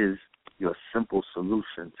 is your simple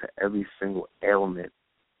solution to every single ailment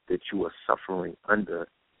that you are suffering under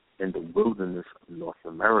in the wilderness of North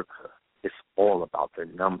America. It's all about the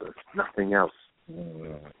numbers, nothing else.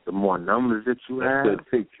 The more numbers that you have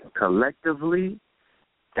collectively,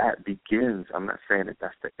 that begins. I'm not saying that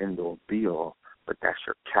that's the end all be all, but that's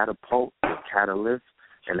your catapult, your catalyst,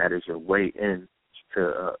 and that is your way into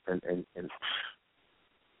and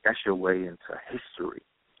that's your way into history.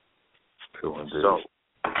 So,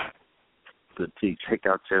 take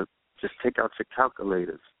out your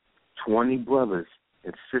calculators. 20 brothers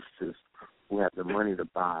and sisters who have the money to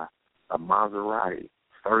buy a Maserati,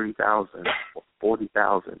 30,000 or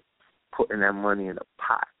 40,000, putting that money in a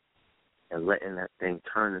pot and letting that thing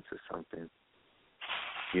turn into something,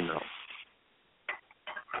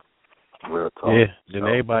 real talk. Yeah, then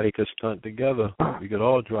everybody could stunt together. We could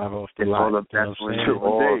all drive off the lot. That's what you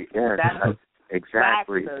all. Yes,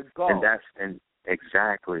 exactly.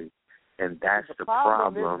 And that's the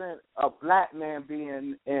problem. The problem isn't a black man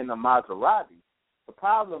being in a Maserati. The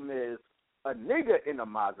problem is a nigga in a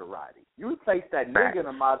Maserati. You replace that nigga in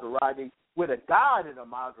a Maserati with a God in a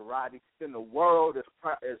Maserati, then the world is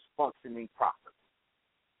functioning properly.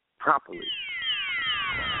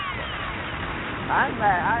 I'm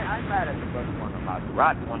mad at the brother on the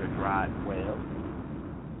Maserati want to drive well.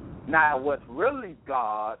 Now, what's really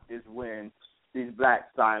God is when these black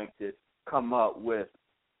scientists come up with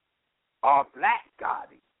our black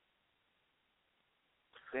Gotti.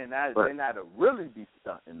 Then that'll really be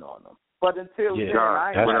stunting on them. But until then,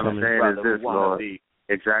 I ain't what I'm saying is this, Lord.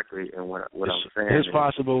 Exactly, and what I'm saying it's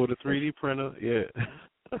possible with a 3D printer,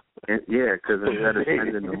 because instead of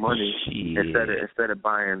spending the money, instead of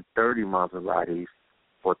buying 30 Maseratis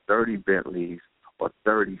or 30 Bentleys or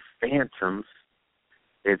 30 Phantoms,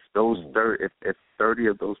 if 30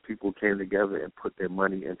 of those people came together and put their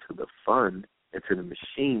money into the fund, into the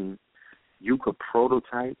machine, you could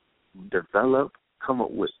prototype, develop, come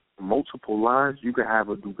up with multiple lines. You could have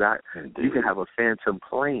a Bugatti. You could have a Phantom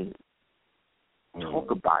plane.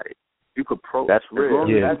 Talk about it. You could That's real.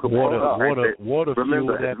 Yeah, water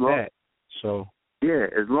fuel that. So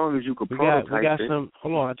as long as you could prototype we got it. some.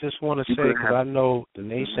 Hold on, I just want to say because I know the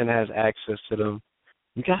nation has access to them.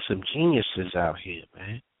 We got some geniuses out here,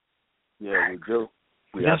 man. Yeah, we do.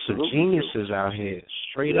 We got some geniuses out here,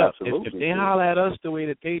 straight up. If they holler at us the way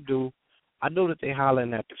that they do, I know that they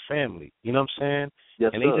hollering at the family. You know what I'm saying?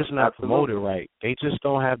 Yes, and they just not promoted right. They just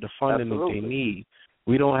don't have the funding that they need.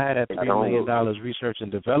 We don't have that $3 million research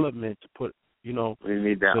and development to put, we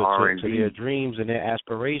need that R&D to their dreams and their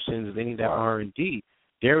aspirations. They need that R&D.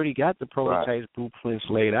 They already got the prototypes, blueprints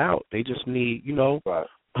laid out. They just need, a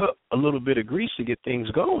little bit of grease to get things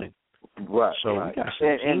going. Right. So we got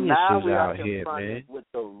some geniuses out here, man. With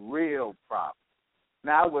the real problem.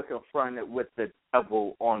 Now we're confronted with the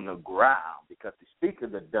devil on the ground because we speak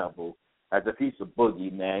of the devil as if he's a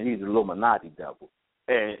boogeyman. He's an Illuminati devil.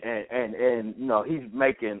 And he's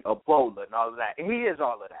making Ebola and all of that. And he is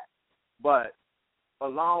all of that. But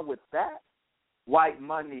along with that, white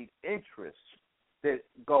money interests that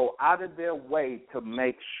go out of their way to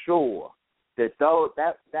make sure that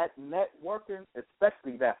that networking,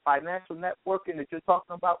 especially that financial networking that you're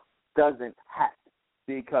talking about, doesn't happen.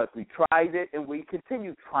 Because we tried it and we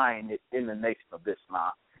continue trying it in the Nation of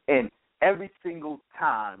Islam. And every single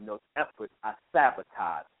time those efforts are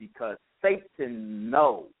sabotaged because Satan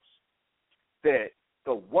knows that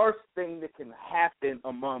the worst thing that can happen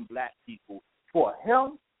among black people for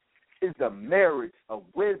him is the marriage of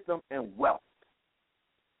wisdom and wealth.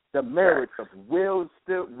 The marriage of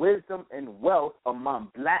wisdom and wealth among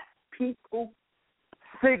black people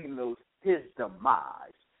signals his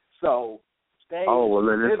demise. So they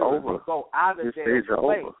go out of their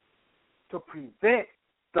way to prevent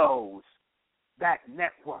that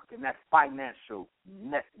network and that financial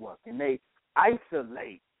network. And they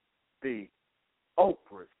isolate the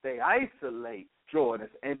Oprahs, they isolate Jordans,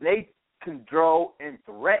 and they control and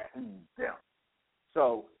threaten them.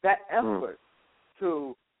 So that effort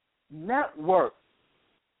to network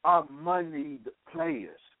our moneyed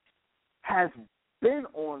players has been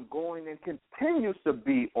ongoing and continues to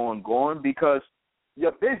be ongoing because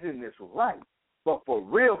your vision is right. But for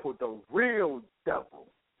the real devil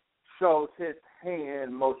shows his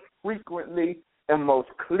hand most frequently and most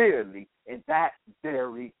clearly in that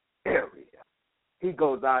very area. He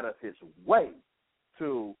goes out of his way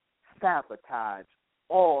to sabotage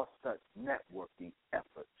all such networking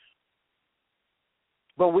efforts.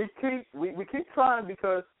 But we keep trying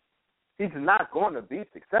because he's not going to be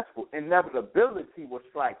successful. Inevitability will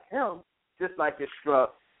strike him just like it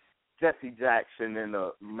struck Jesse Jackson in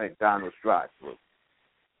the McDonald's drive-thru.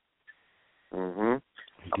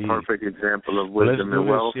 A perfect example of wisdom and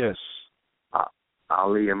wealth. Yes.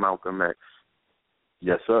 Ali and Malcolm X.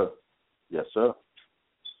 Yes, sir. Yes, sir.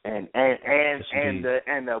 And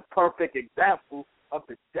the perfect example of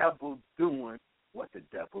the devil doing what the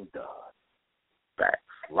devil does. Facts.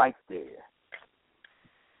 Right there.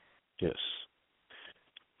 Yes.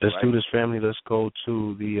 Let's do this, family. Let's go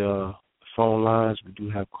to the phone lines. We do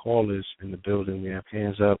have callers in the building. We have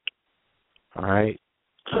hands up. All right.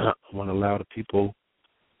 I want to allow the people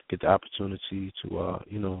to get the opportunity to,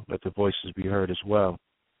 let their voices be heard as well.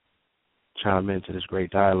 Chime into this great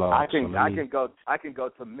dialogue. I can go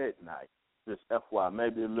to midnight. Just FY,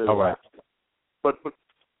 maybe a little. All right. But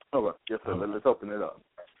all right. Yes, sir. Let's open it up.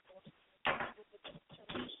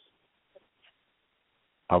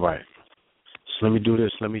 All right. So let me do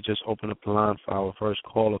this. Let me just open up the line for our first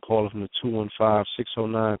caller. Caller from the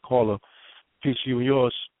 215-609. Caller, peace to you and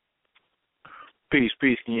yours. Peace.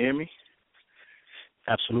 Can you hear me?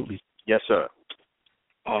 Absolutely. Yes, sir.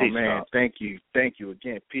 Oh, Peace, man, thank you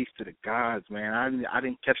again. Peace to the gods, man. I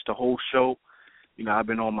didn't catch the whole show. I've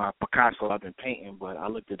been on my Picasso. I've been painting, but I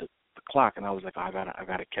looked at the clock and I was like, I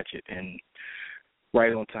gotta catch it. And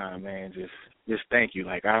right on time, man. Just thank you.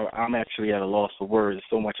 Like I'm actually at a loss for words. There's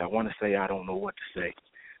so much I want to say, I don't know what to say.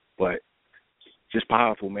 But just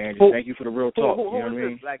powerful, man. Just thank you for the real talk. Who you know what I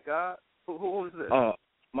mean? This, Black God? Who is this?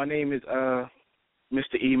 My name is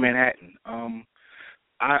Mr. E. Manhattan.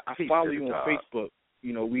 I follow you on Facebook.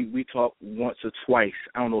 We talked once or twice.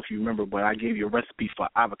 I don't know if you remember, but I gave you a recipe for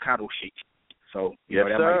avocado shake. So, yes,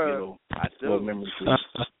 that sir. might be a little memory for you.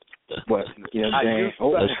 But, you know what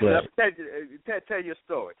I'm saying? Tell your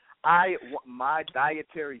story. My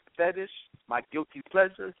dietary fetish, my guilty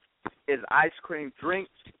pleasure, is ice cream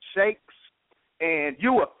drinks, shakes, and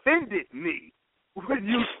you offended me when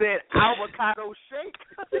you said avocado shake.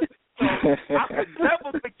 So I could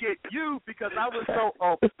never forget you because I was so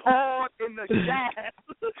appalled in the gas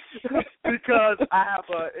because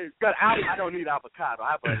I don't need avocado.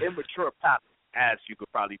 I have an immature palate, as you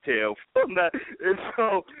could probably tell from that. And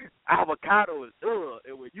so avocado is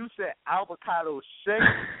And when you said avocado shake,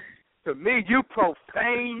 to me, you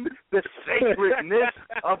profaned the sacredness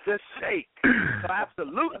of the shake. So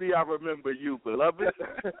absolutely, I remember you, beloved.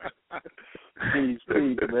 Peace,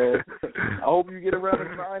 man. I hope you get around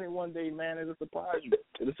to trying it one day, man. It'll surprise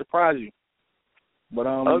you. But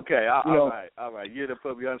okay, all right. You done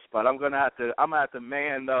put me on the spot. I'm gonna have to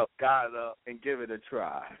man up, God up, and give it a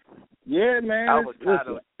try. Yeah, man.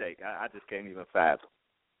 Avocado shake. I just can't even fathom.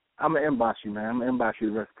 I'm gonna inbox you, man. I'm gonna inbox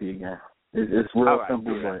you the recipe again. It's real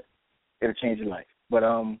simple, but it'll change your life. But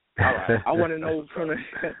all right. I want to know from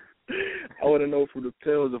the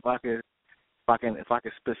pills if I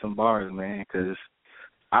could spit some bars, man, because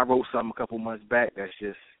I wrote something a couple months back that's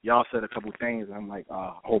just y'all said a couple things. And I'm like,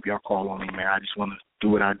 I hope y'all call on me, man. I just want to do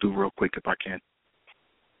what I do real quick if I can.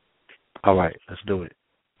 All right, let's do it.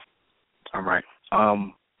 All right.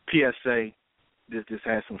 PSA. This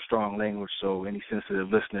has some strong language, so any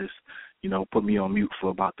sensitive listeners, put me on mute for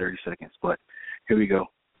about 30 seconds. But here we go.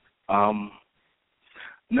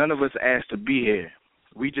 None of us asked to be here.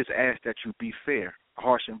 We just ask that you be fair. A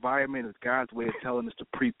harsh environment is God's way of telling us to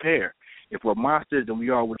prepare. If we're monsters, then we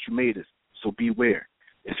are what you made us, so beware.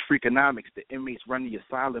 It's Freakonomics. The inmates run the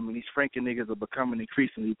asylum, and these Franken niggas are becoming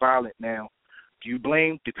increasingly violent now. Do you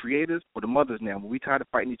blame the creators or the mothers now? When we tired of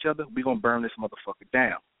fighting each other, we're going to burn this motherfucker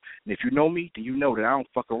down. And if you know me, then you know that I don't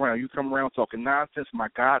fuck around. You come around talking nonsense, my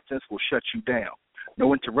God sense will shut you down.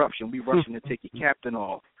 No interruption. We rushing to take your captain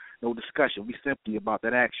off. No discussion. We simply about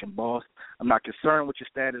that action, boss. I'm not concerned with your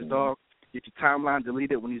status, dog. Get your timeline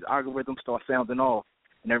deleted when these algorithms start sounding off.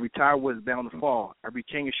 And every tower is bound to fall. Every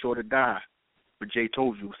king is sure to die. But Jay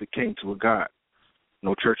told you it's a king to a god.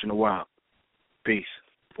 No church in the wild. Peace.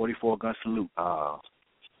 44 gun salute.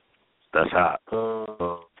 That's hot.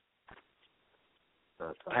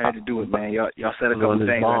 I had to do it, man. Y'all said a couple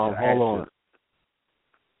things. Hold on.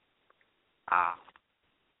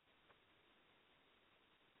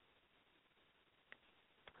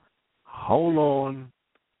 Hold on.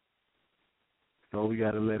 No, we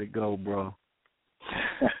gotta let it go, bro.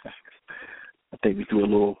 I think we threw a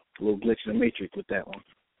little glitch in the matrix with that one.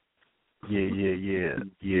 Yeah.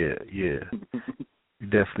 You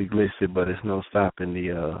definitely glitched it, but it's no stopping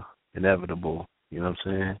the inevitable. You know what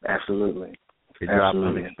I'm saying? Absolutely. It dropped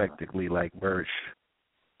unexpectedly like Birch.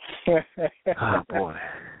 Oh, boy.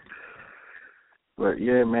 But,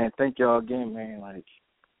 yeah, man, thank y'all again, man. Man,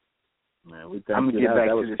 I'm going to get back that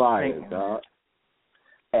to was this fire, thing, dog.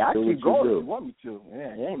 Hey, I do keep what you going do. if you want me to.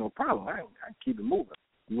 Yeah, it ain't no problem. I keep it moving.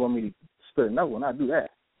 You want me to spit another one, I'll do that.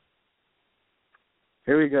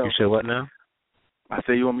 Here we go. You said what now? I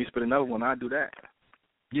said you want me to spit another one, I'll do that.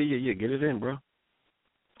 Yeah. Get it in, bro.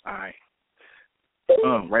 All right.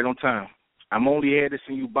 Right on time. I'm only here to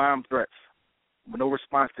send you bomb threats. But no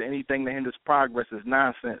response to anything that hinders progress is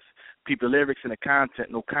nonsense. Peep the lyrics and the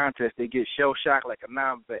content, no contest. They get shell-shocked like a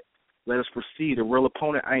non-vet. Let us proceed. A real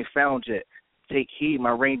opponent I ain't found yet. Take heed,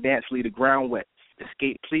 my rain dance leave the ground wet.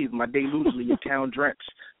 Escape, please, my day loosely, your town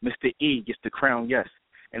drenched. Mr. E gets the crown, yes.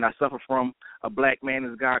 And I suffer from a black man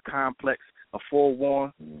is God complex. a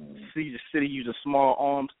forewarned. See the city using small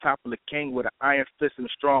arms, topple the king with an iron fist and a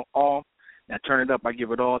strong arm. Now turn it up, I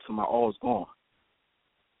give it all till my all's gone.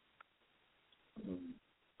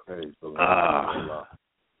 Praise the Lord.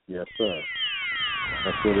 Yes, sir.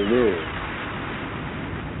 That's what it is.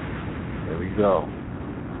 There we go.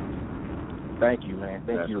 Thank you, man.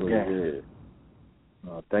 Thank you again.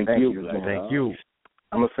 Thank you. Thank you.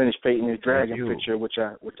 I'm gonna finish painting this dragon picture, which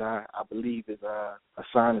I believe is a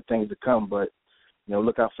sign of things to come. But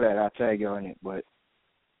look out for that. I'll tag you on it. But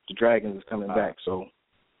the dragons is coming back. So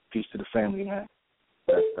peace to the family, man.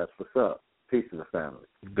 That's what's up. Peace to the family.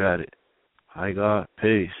 You got it. Hi, God.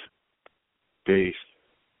 Peace. Peace.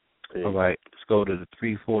 All right. Let's go to the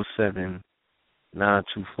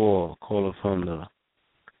 347-924. Caller from the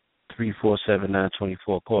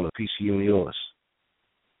 347-924. Caller. Peace to you and yours.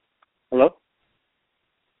 Hello?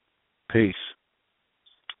 Peace.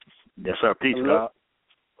 Yes, sir. Peace, God.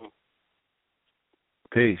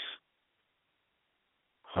 Peace.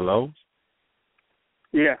 Hello?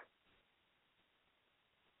 Yeah.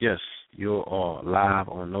 Yes, you are live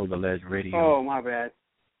on Know the Ledge Radio. Oh, my bad.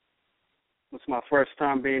 It's my first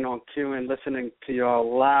time being on Q and listening to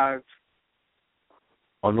y'all live.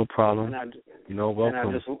 Oh, no problem. Welcome.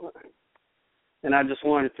 And I just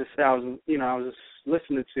wanted to say, I was just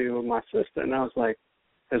listening to my sister, and I was like,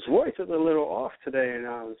 his voice is a little off today, and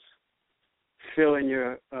I was feeling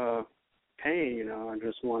your pain. I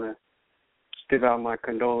just want to give out my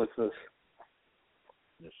condolences.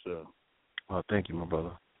 Yes, sir. Oh, thank you, my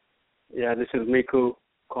brother. Yeah, this is Miku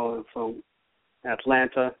calling from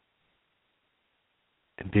Atlanta.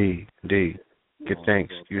 Indeed. Good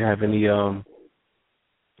thanks. Do you have any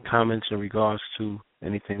comments in regards to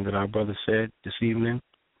anything that our brother said this evening?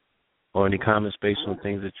 Or any comments based on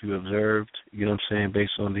things that you observed,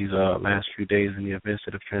 based on these last few days and the events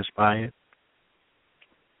that have transpired?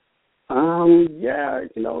 Yeah,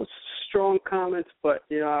 strong comments, but,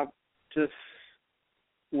 just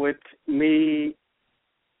with me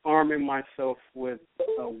arming myself with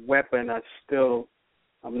a weapon,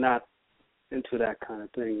 I'm not into that kind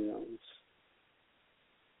of thing,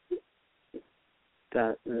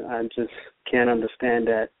 that I just can't understand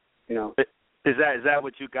that, Is that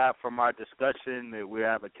what you got from our discussion, that we're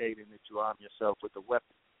advocating that you arm yourself with a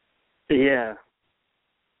weapon? Yeah.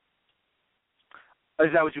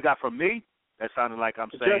 Is that what you got from me? That sounded like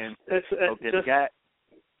I'm saying,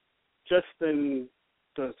 just in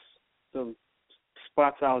the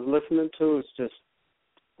spots I was listening to, it's just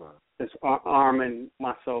it's arming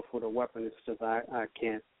myself with a weapon. It's just I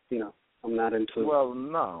can't, I'm not into it. Well,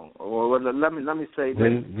 no. Well, let me say this.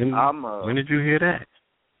 When did you hear that?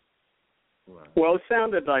 Well, it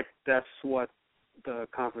sounded like that's what the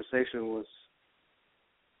conversation was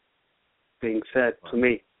being said to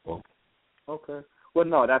me. Okay. Well,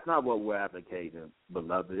 no, that's not what we're advocating,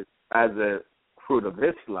 beloved. As a fruit of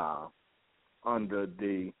Islam, under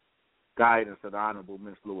the guidance of the Honorable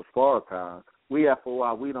Mr. Louis Farrakhan, we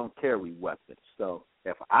don't carry weapons. So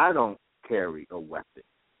if I don't carry a weapon,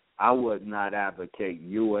 I would not advocate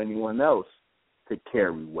you or anyone else to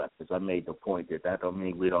carry weapons. I made the point that don't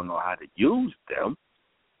mean we don't know how to use them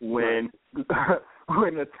when the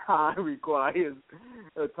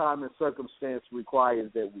time and circumstance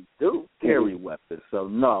requires that we do carry weapons. So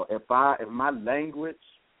no, if my language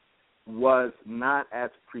was not as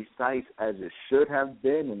precise as it should have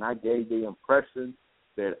been, and I gave the impression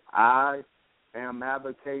that I am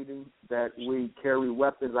advocating that we carry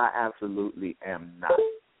weapons, I absolutely am not.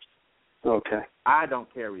 Okay. I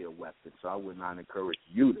don't carry a weapon, so I would not encourage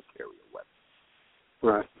you to carry a weapon.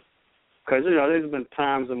 Right. Because, there's been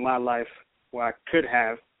times in my life where I could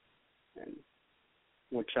have, and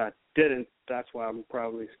which I didn't. That's why I'm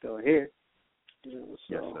probably still here. So.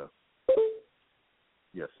 Yes, sir.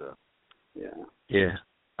 Yes, sir. Yeah.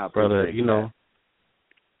 Yeah. Brother,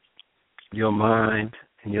 your mind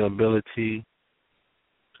and your ability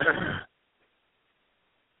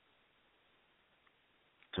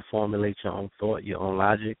to formulate your own thought, your own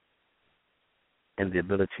logic, and the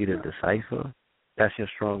ability to decipher, that's your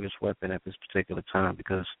strongest weapon at this particular time,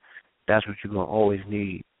 because that's what you're going to always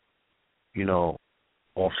need,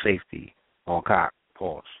 off safety, on cock,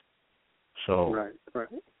 pause. So right.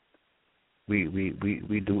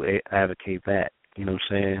 We do advocate that, you know what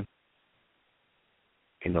I'm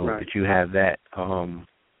saying? Right. That you have that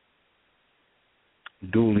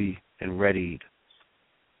duly and readied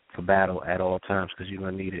for battle at all times, because you're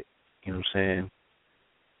going to need it, you know what I'm saying?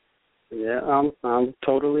 Yeah, I'm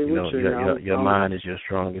totally with you. Your mind is your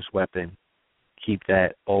strongest weapon. Keep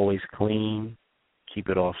that always clean. Keep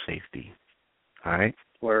it off safety. All right?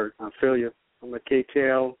 Word. I feel you. I'm a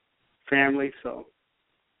KTL family, so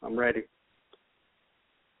I'm ready.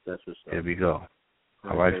 That's what's up. Here we go.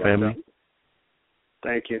 All right, family.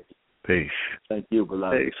 Thank you. Peace. Thank you,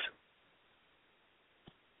 beloved. Peace.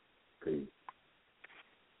 Peace.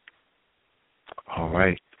 All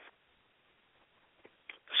right.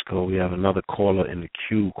 Let's go. We have another caller in the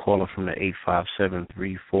queue. Caller from the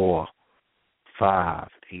 857-345.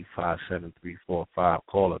 857-345.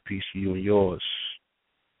 Caller, peace to you and yours.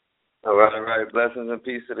 All right. Blessings and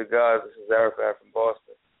peace to the gods. This is Arafat from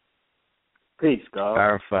Boston. Peace, God.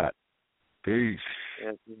 Arafat. Peace.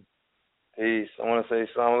 Yes, peace. I want to say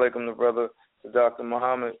Assalamu alaikum to Dr.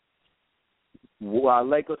 Muhammad. Wa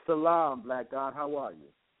alaikum salam, Black God. How are you?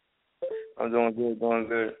 I'm doing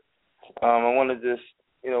good. I want to just,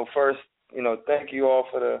 first, thank you all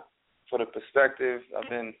for the perspective. I've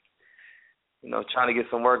been, trying to get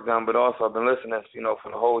some work done, but also I've been listening,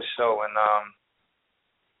 for the whole show.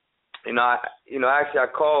 And, actually I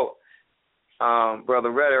called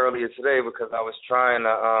Brother Red earlier today because I was trying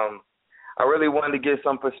to, I really wanted to get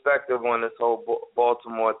some perspective on this whole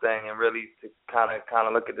Baltimore thing and really to kind of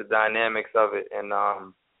look at the dynamics of it. And,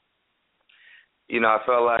 I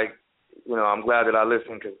felt like, I'm glad that I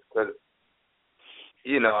listened because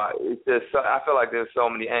it's just, I feel like there's so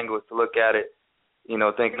many angles to look at it,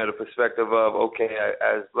 thinking of the perspective of, okay,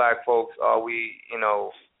 as black folks, are we,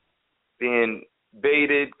 being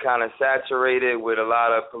baited, kind of saturated with a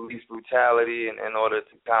lot of police brutality in order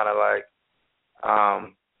to kind of like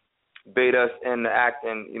bait us into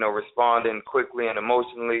acting, responding quickly and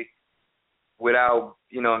emotionally without,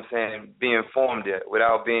 being informed yet,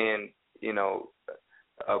 without being,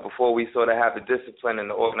 before we sort of have the discipline and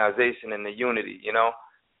the organization and the unity,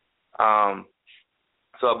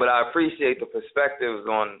 but I appreciate the perspectives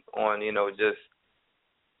on just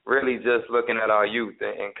really just looking at our youth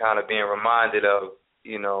and kind of being reminded of,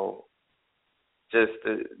 just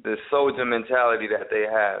the soldier mentality that they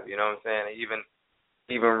have, even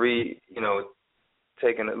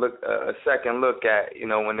taking a second look at,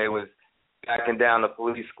 when they was backing down the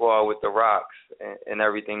police squad with the rocks and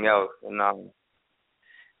everything else. And,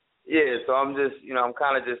 so I'm just, I'm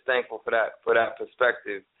kind of just thankful for that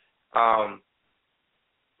perspective.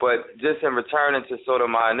 But just in returning to sort of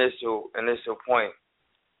my initial point,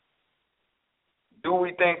 do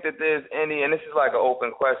we think that there's any, and this is like an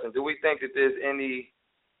open question, do we think that there's any,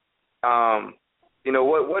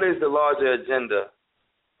 what is the larger agenda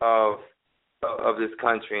of this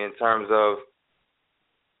country in terms of,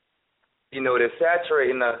 they're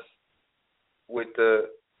saturating us with a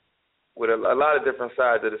lot of different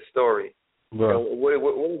sides of the story. Right. What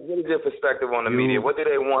is your perspective on the media? What do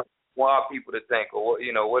they want our people to think, or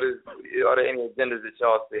what is? Are there any agendas that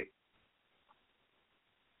y'all see?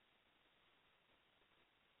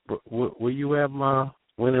 Will you have my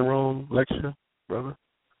When in Rome lecture, brother?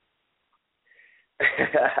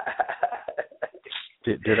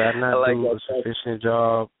 Did I not do a sufficient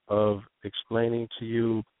job of explaining to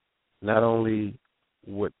you not only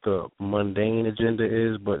what the mundane agenda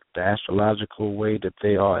is, but the astrological way that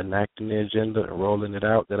they are enacting the agenda and rolling it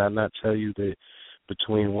out? Did I not tell you that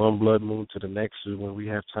between one blood moon to the next is when we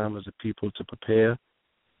have time as a people to prepare?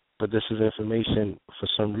 But this is information for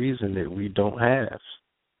some reason that we don't have.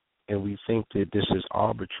 And we think that this is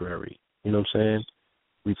arbitrary. You know what I'm saying?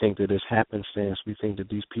 We think that it's happenstance. We think that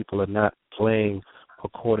these people are not playing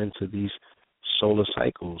according to these solar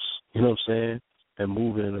cycles. You know what I'm saying? And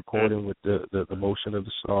moving in according with the motion of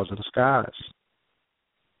the stars in the skies.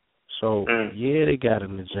 So, yeah, they got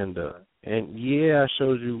an agenda. And, yeah, I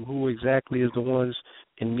showed you who exactly is the ones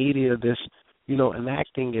in media that's,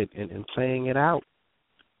 enacting it and playing it out.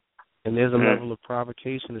 And there's a level of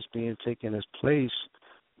provocation that's being taken as place.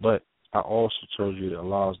 But I also told you that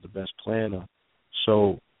Allah is the best planner.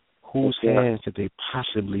 So whose hand could they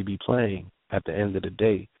possibly be playing at the end of the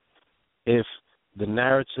day? If the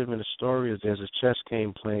narrative and the story is there's a chess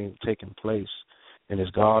game taking place, and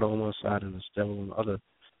there's God on one side and there's devil on the other,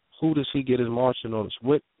 who does he get his marching orders?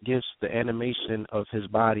 What gives the animation of his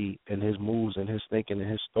body and his moves and his thinking and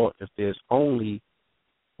his thought if there's only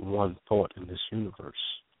one thought in this universe?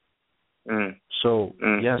 So,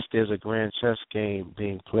 yes, there's a grand chess game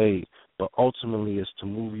being played, but ultimately it's to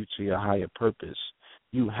move you to your higher purpose.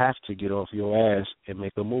 You have to get off your ass and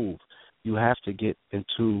make a move. You have to get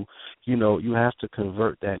into, you have to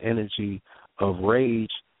convert that energy of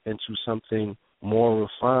rage into something more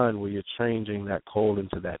refined where you're changing that coal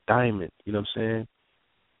into that diamond. You know what I'm saying?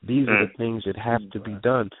 These are the things that have to be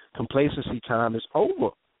done. Complacency time is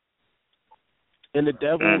over. And the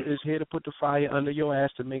devil is here to put the fire under your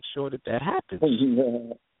ass to make sure that happens. We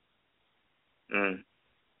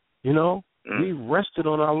rested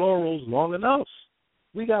on our laurels long enough.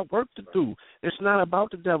 We got work to do. It's not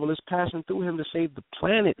about the devil. It's passing through him to save the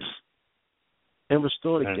planets and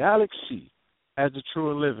restore the galaxy as the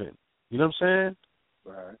true and living. You know what I'm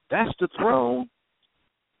saying? Right. That's the throne.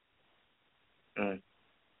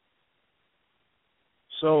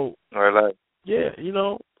 So, yeah, you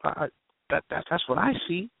know, that's what I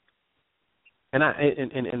see,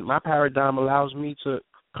 and my paradigm allows me to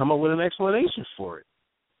come up with an explanation for it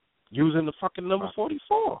using the fucking number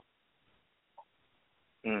 44.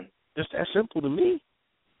 It's that simple to me,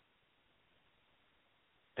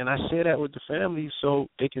 and I share that with the family so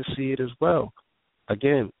they can see it as well.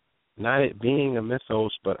 Again, not it being a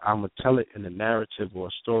mythos, but I'm gonna tell it in a narrative or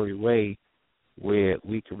a story way, where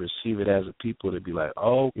we can receive it as a people to be like,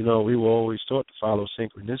 oh, you know, we were always taught to follow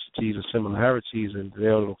synchronicities and similarities and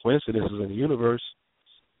there are no coincidences in the universe.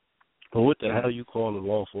 But what the hell you call the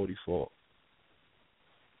Law 44?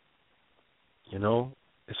 You know,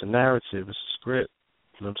 it's a narrative, it's a script,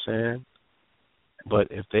 you know what I'm saying? But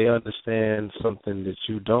if they understand something that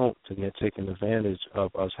you don't, then they're taking advantage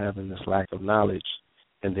of us having this lack of knowledge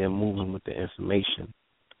and they're moving with the information.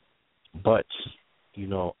 But, you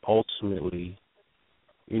know, ultimately,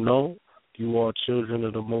 you know, you are children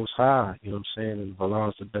of the Most High, you know what I'm saying, and Allah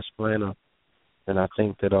is the best planner. And I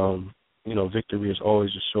think that, you know, victory is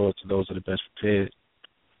always assured to those that are best prepared.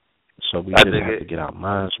 So we just have to get our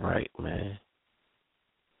minds right, man.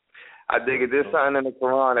 I dig it. There's something in the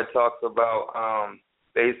Quran that talks about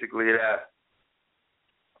basically that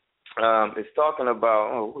it's talking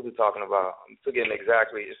about, what was it talking about? I'm forgetting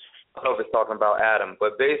exactly. I don't know if it's talking about Adam,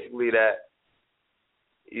 but basically that,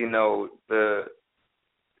 you know, the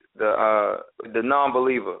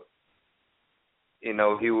non-believer, you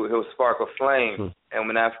know, he'll spark a flame, and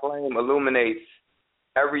when that flame illuminates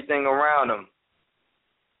everything around him,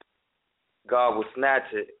 God will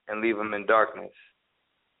snatch it and leave him in darkness.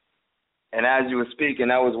 And as you were speaking,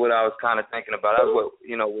 that was what I was kind of thinking about. That's what,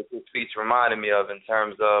 you know, what this speech reminded me of in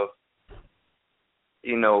terms of,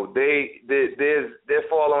 you know, they're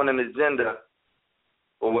following an agenda,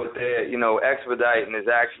 but what they're, you know, expediting is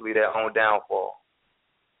actually their own downfall.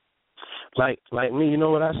 Like me, you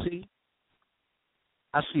know what I see?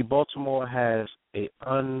 I see Baltimore has a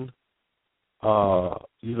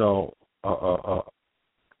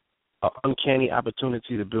uncanny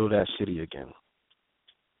opportunity to build that city again.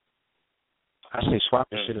 I say swap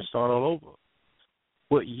the shit and start all over.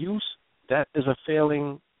 What use? That is a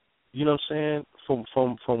failing, you know what I'm saying,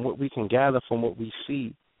 from what we can gather, from what we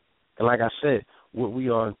see. And like I said, what we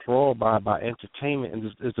are enthralled by entertainment and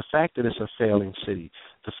is the fact that it's a failing city,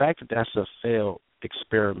 the fact that that's a failed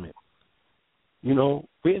experiment. You know,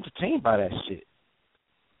 we're entertained by that shit.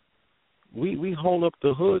 We hold up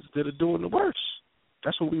the hoods that are doing the worst.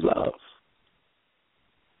 That's what we love.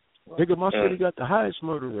 Nigga, my city got the highest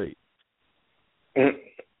murder rate.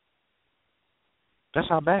 That's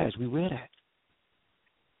how bad we wear that.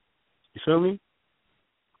 You feel me?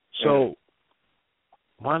 So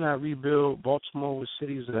why not rebuild Baltimore with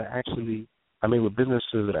cities that are actually, with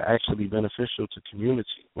businesses that are actually beneficial to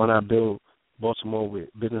community? Why not build Baltimore with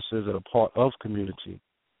businesses that are part of community?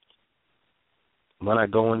 Why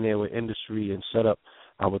not go in there with industry and set up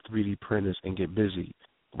our 3D printers and get busy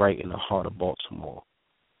right in the heart of Baltimore?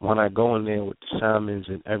 Why not go in there with the Simons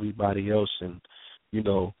and everybody else and, you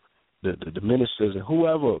know, the ministers and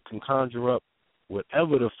whoever can conjure up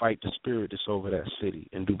whatever to fight the spirit that's over that city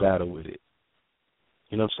and do battle with it?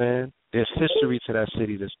 You know what I'm saying? There's history to that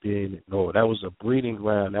city that's being ignored. That was a breeding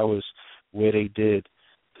ground. That was where they did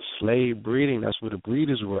the slave breeding. That's where the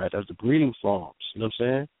breeders were at. That's the breeding farms. You know what I'm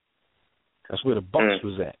saying? That's where the Bucks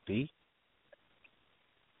was at, B.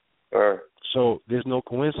 So there's no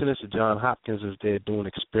coincidence that John Hopkins is there doing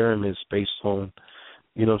experiments based on,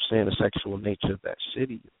 you know what I'm saying, the sexual nature of that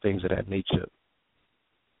city, things of that nature.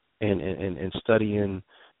 And studying,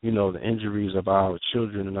 you know, the injuries of our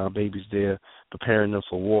children and our babies there, preparing them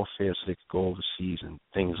for warfare so they could go overseas and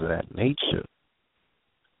things of that nature.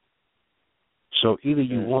 So either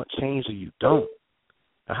you want change or you don't.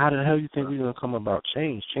 Now, how the hell you think we're going to come about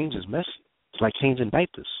change? Change is messy. It's like changing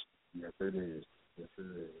diapers. Yes, it is. Yes, it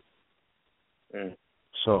is.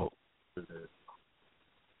 So,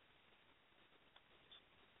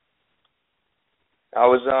 I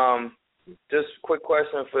was just a quick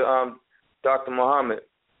question for Dr. Muhammad.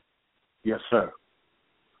 Yes, sir.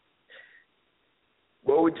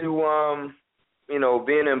 What would you you know,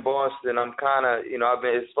 being in Boston, I'm kind of, you know,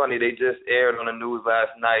 it's funny, they just aired on the news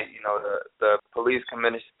last night, you know, the police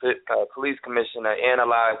commissioner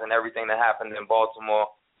analyzing everything that happened in Baltimore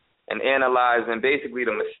and analyzing basically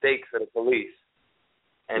the mistakes of the police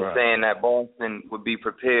and saying that Boston would be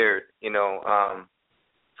prepared, you know,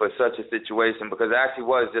 for such a situation, because it actually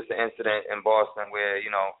was just an incident in Boston where, you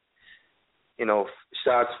know,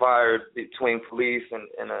 shots fired between police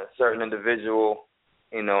and a certain individual,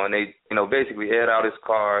 you know, and they, you know, basically aired out his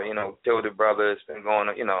car, you know, killed the brother. It's been going,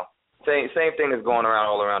 you know, same thing is going around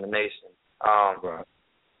all around the nation. Right.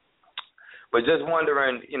 But just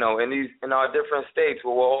wondering, you know, in our different states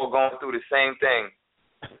where we're all going through the same thing,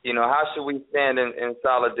 you know, how should we stand in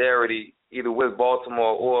solidarity either with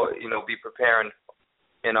Baltimore or, you know, be preparing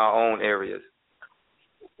in our own areas?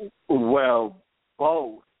 Well,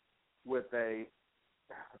 both, with a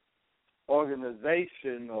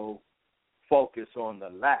organizational focus on the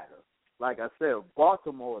latter. Like I said,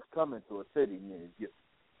 Baltimore is coming to a city near you.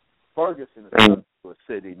 Ferguson is coming to a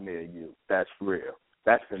city near you. That's real.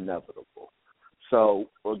 That's inevitable. So,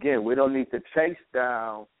 again, we don't need to chase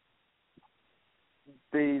down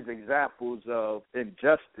these examples of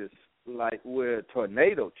injustice like we're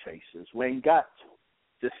tornado chasers. We ain't got to.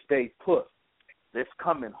 Just stay put. It's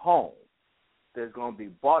coming home. There's going to be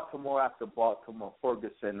Baltimore after Baltimore,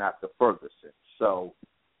 Ferguson after Ferguson. So,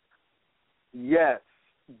 yes,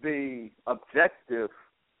 the objective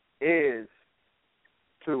is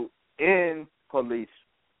to end police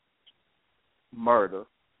murder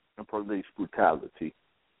and police brutality,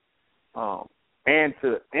 and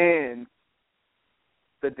to end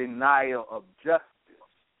the denial of justice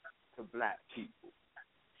to black people.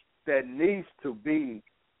 There needs to be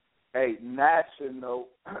a national,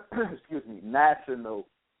 national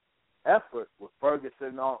effort with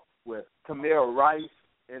Ferguson on, with Tamir Rice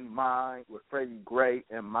in mind, with Freddie Gray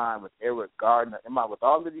in mind, with Eric Gardner in mind, with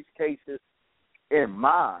all of these cases in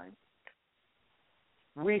mind.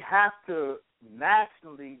 We have to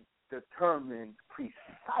nationally determine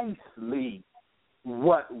precisely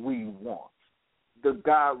what we want. The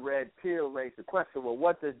guy Red Pill raised the question, well,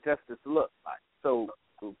 what does justice look like? So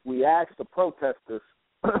we asked the protesters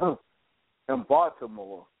in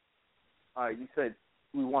Baltimore, you said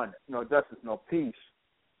we want no justice, no peace.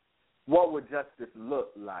 What would justice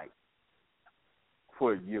look like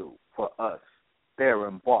for you, for us, there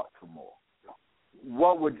in Baltimore?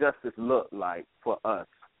 What would justice look like for us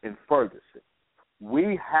in Ferguson?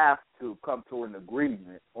 We have to come to an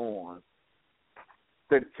agreement on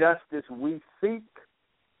the justice we seek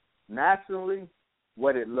nationally,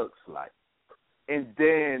 what it looks like, and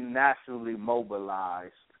then nationally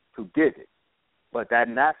mobilized to get it. But that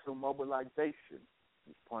national mobilization,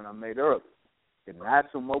 this point I made earlier, the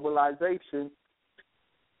national mobilization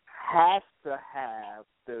has to have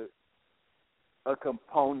a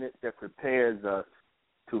component that prepares us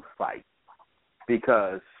to fight,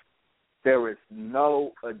 because there is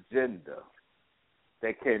no agenda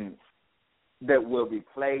that will be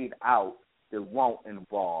played out that won't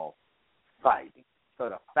involve fighting. So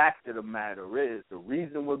the fact of the matter is, the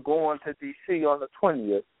reason we're going to D.C. on the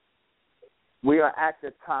 20th, we are at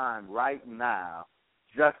the time right now,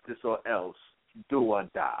 justice or else, do or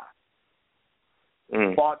die.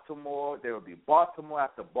 Baltimore, there will be Baltimore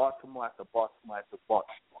after Baltimore after Baltimore after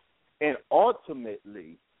Baltimore. And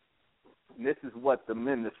ultimately, and this is what the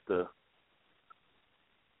minister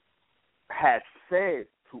has said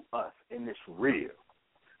to us, and it's real.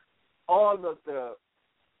 All of the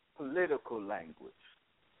political language,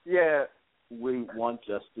 yeah, we want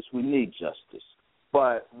justice, we need justice.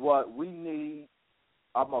 But what we need,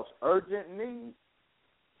 our most urgent need,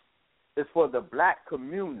 is for the black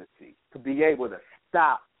community to be able to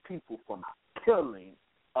stop people from killing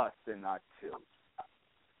us and our children.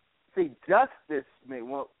 See, justice,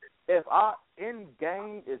 if our end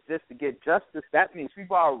game is just to get justice, that means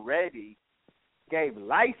we've already gave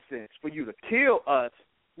license for you to kill us.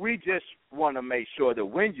 We just want to make sure that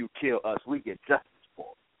when you kill us, we get justice for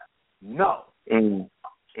it. No.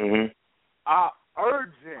 Our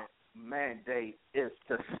urgent mandate is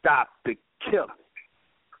to stop the killing.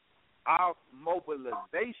 Our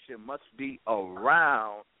mobilization must be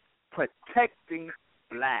around protecting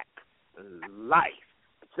black life.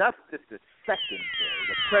 Justice is secondary.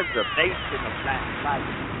 The preservation of black life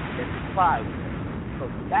is primary. So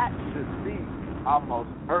that should be our most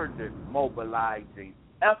urgent mobilizing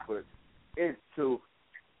effort, is to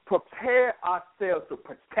prepare ourselves to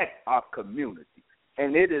protect our community.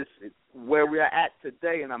 And it is where we are at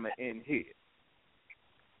today, and I'm going to end here.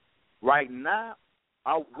 Right now,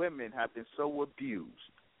 our women have been so abused.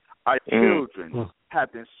 Our children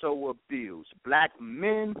have been so abused. Black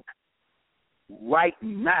men right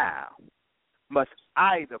now must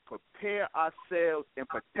either prepare ourselves and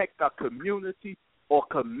protect our community or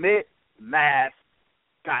commit mass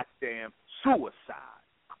goddamn suicide.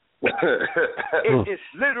 It is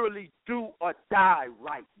literally do or die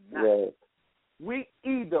right now. Yeah. We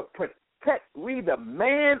either we either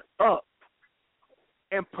man up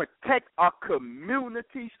and protect our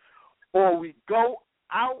communities, or we go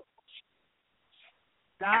out,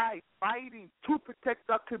 die fighting to protect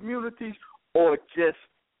our communities, or just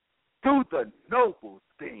do the noble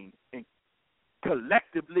thing and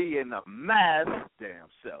collectively in a mass damn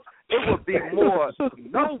self. It would be more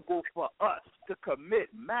noble for us to commit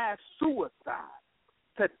mass suicide,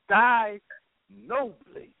 to die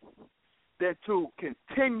nobly, than to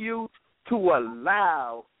continue to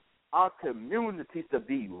allow our communities to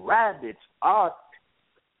be ravaged, our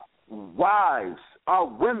wives, our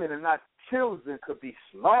women, and our children to be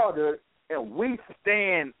slaughtered, and we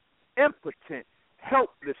stand impotent,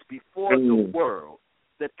 helpless before the world.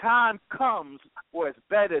 The time comes where it's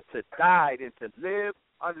better to die than to live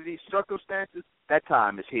under these circumstances. That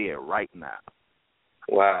time is here right now.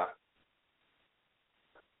 Wow.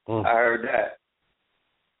 I heard that.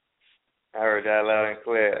 I heard that loud and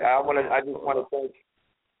clear. I just want to thank.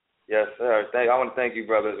 Yes, sir. I want to thank you,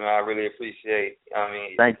 brothers, man. I really appreciate.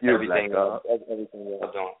 Thank you, everything y'all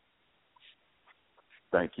doing.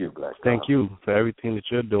 Thank you, Black. Thank you for everything that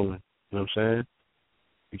you're doing. You know what I'm saying?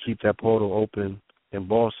 You keep that portal open in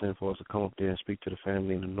Boston for us to come up there and speak to the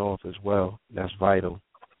family in the North as well. That's vital.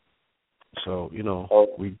 So,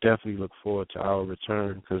 we definitely look forward to our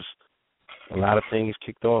return because a lot of things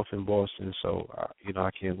kicked off in Boston. So,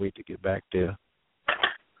 I can't wait to get back there.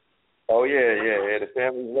 Oh, yeah. The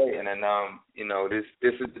family's waiting. And,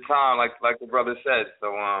 this is the time, like the brother said.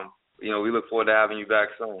 So, we look forward to having you back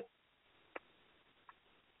soon.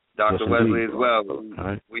 Dr. Wesley as well.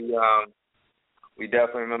 Right. We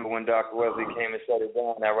definitely remember when Dr. Wesley came and shut it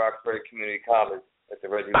down at Roxbury Community College at the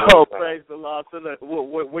Reggie Lewis Center. Praise the Lord. So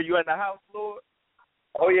were you in the house, Lord?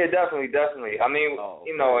 Oh, yeah, definitely. I mean,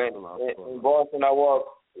 in Boston, I walk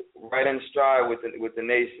right in stride with the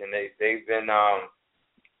nation. They've been,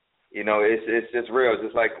 it's just real.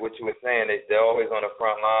 Just like what you were saying, they're always on the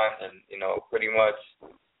front line, and pretty much,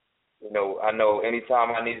 I know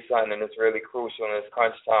anytime I need something and it's really crucial and it's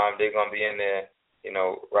crunch time, they're gonna be in there,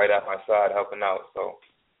 right at my side helping out. So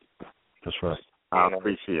that's right. I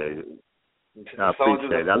appreciate it. I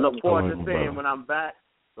look forward to seeing when I'm back.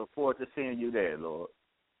 Look forward to seeing you there, Lord.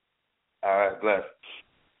 All right, bless.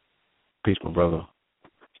 Peace, my brother.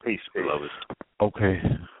 Peace, beloved. Okay.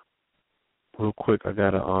 Real quick, I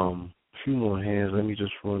got a few more hands. Let me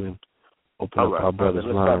just run and open up our brother's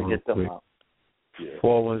line real quick.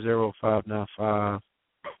 410-595.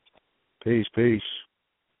 Peace.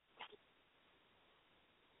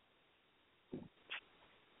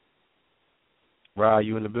 Ra,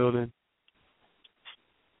 you in the building?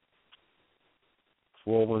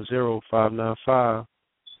 410-595.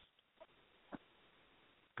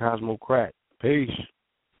 Cosmo Crack. Peace.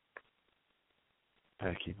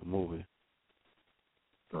 I keep it moving.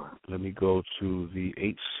 Let me go to the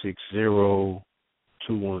 860-212,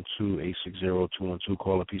 860-212.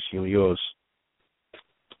 Caller, PC on yours.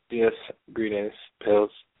 Yes, greetings,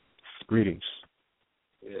 Pills. Greetings.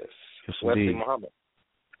 Yes. Wesley Muhammad.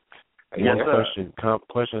 One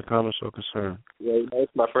question, comment, or concern? Yeah,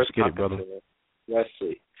 that's my first get it, brother.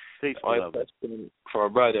 Wesley. My question for a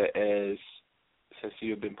brother is, since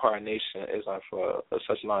you've been part of Nation of Islam for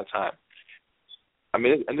such a long time, I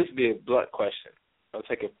mean, and this would be a blunt question. I'll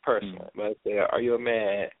take it personal. But I'd say, are you a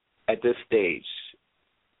man at this stage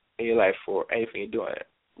in your life for anything you're doing,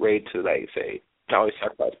 ready to, like, say, not always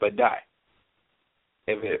sacrifice, but die?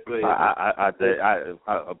 If it really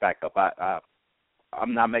I'll back up.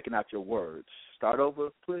 I'm not making out your words. Start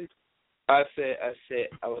over, please. I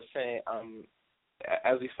was saying,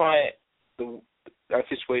 as we find our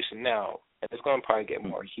situation now, and it's going to probably get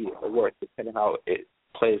more heated or worse, depending on how it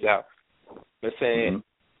plays out. But saying,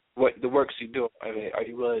 what the works you do, I mean, are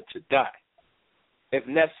you willing to die, if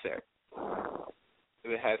necessary?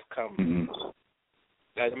 If it has come.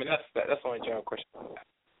 I mean, that's the only general question.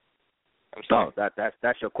 I'm sorry. No,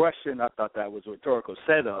 that's your question. I thought that was a rhetorical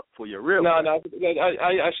setup for your real. No, I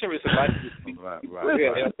shouldn't be right.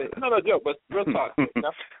 No, joke, but real talk.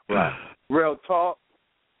 Right. Real talk.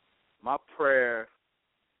 My prayer,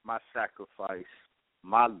 my sacrifice,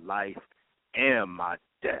 my life, and my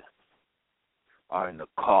death are in the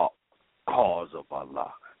cause of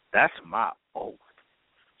Allah. That's my oath.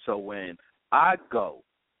 So when I go,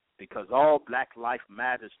 because all black life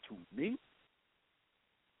matters to me,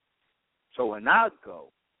 so when I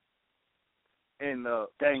go in the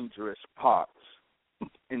dangerous parts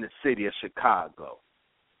in the city of Chicago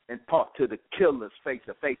and talk to the killers face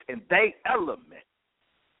to face in their element,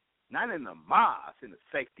 not in the mosque, in the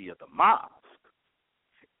safety of the mosque,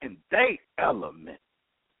 in their element,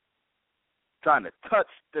 trying to touch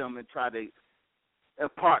them and try to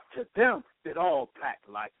impart to them that all black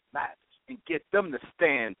life matters and get them to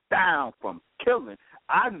stand down from killing,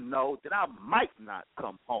 I know that I might not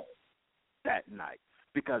come home that night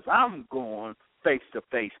because I'm going face to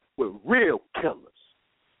face with real killers.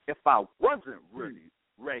 If I wasn't really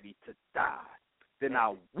ready to die, then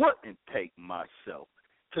I wouldn't take myself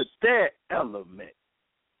to their element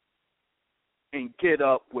and get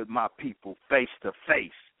up with my people face to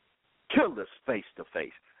face, killers face to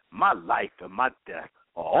face. My life and my death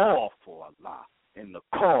are all for Allah and the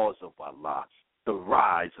cause of Allah, the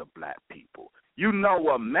rise of black people. You know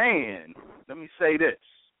a man, let me say this,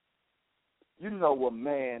 you know a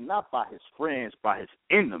man not by his friends, by his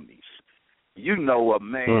enemies. You know a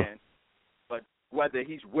man, but whether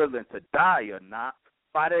he's willing to die or not,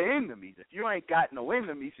 by the enemies. If you ain't got no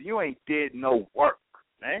enemies, you ain't did no work,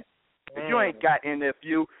 man. If you ain't got, and if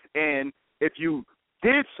you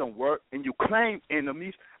did some work and you claim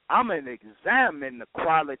enemies, I'm going to examine the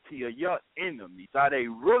quality of your enemies. Are they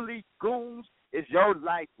really goons? Is your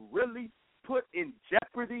life really put in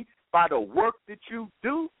jeopardy by the work that you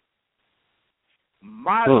do?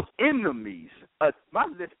 My enemies, my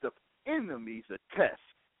list of enemies attest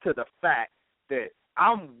to the fact that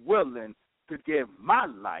I'm willing to give my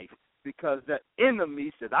life because the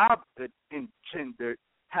enemies that I've engendered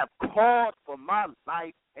have called for my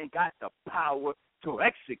life and got the power to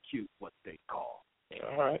execute what they call.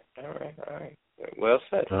 All right. Well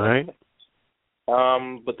said. All right.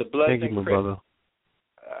 But the blood. Thank you, my brother.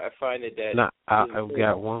 I find it that. I've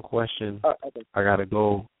got one question. Okay. I got to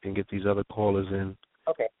go and get these other callers in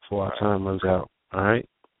before our time runs out. All right?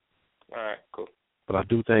 All right, cool. But I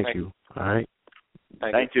do thank you. All right?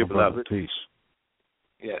 Thank you, beloved. Peace.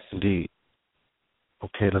 Yes. Indeed.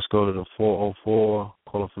 Okay, let's go to the 404.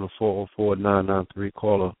 Caller from the 404-993.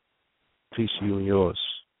 Caller, peace to you and yours.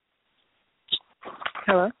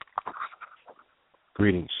 Hello.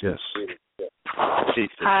 Greetings, yes.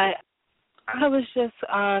 Hi. I was just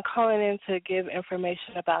calling in to give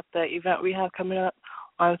information about the event we have coming up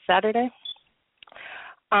on Saturday.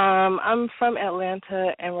 I'm from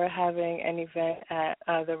Atlanta, and we're having an event at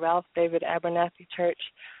the Ralph David Abernathy Church.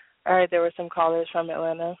 All right, there were some callers from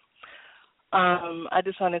Atlanta. I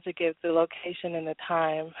just wanted to give the location and the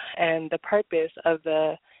time, and the purpose of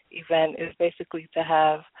the event is basically to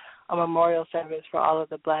have a memorial service for all of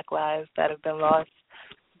the black lives that have been lost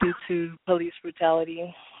due to police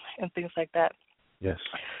brutality and things like that. Yes.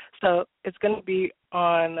 So it's going to be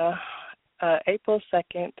on April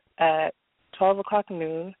 2nd at 12 o'clock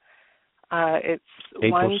noon. It's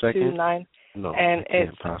April 2nd? 129. No, and it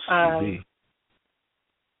it's can't possibly be.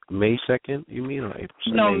 May 2nd, you mean, or April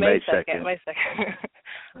 2nd? No, May 2nd. May 2nd.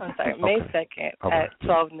 I'm sorry, May 2nd at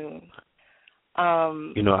 12 noon.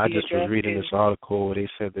 I just was reading this article where they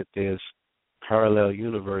said that there's parallel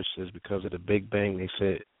universes because of the Big Bang. They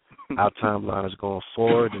said our timeline is going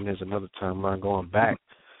forward and there's another timeline going back.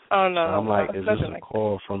 Oh, no. So I'm like, is this a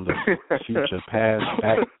call from the future past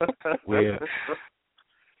back where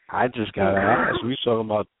I just got to ask. We were talking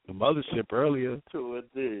about the mothership earlier. True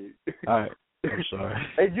indeed. All right. I'm sorry.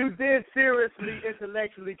 And you did seriously,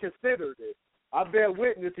 intellectually consider this. I bear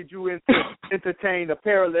witness that you entertained a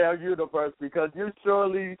parallel universe because you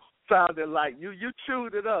surely sounded like you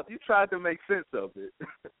chewed it up. You tried to make sense of it.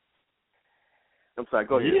 I'm sorry,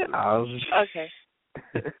 go ahead. Yeah, okay.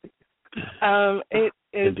 It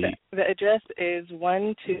is the address is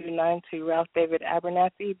 1292 Ralph David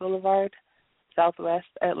Abernathy Boulevard, Southwest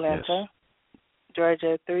Atlanta,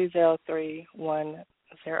 Georgia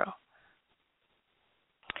 30310.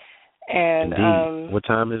 And what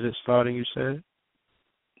time is it starting, you said?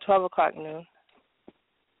 12 o'clock noon.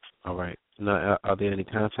 All right. Now, are there any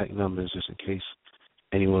contact numbers just in case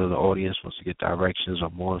anyone in the audience wants to get directions or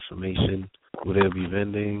more information? Will there be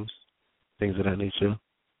vendings, things of that nature?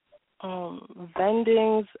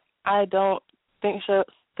 Vendings, I don't think so.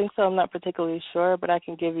 I'm not particularly sure, but I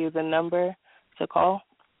can give you the number to call.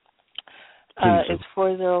 It's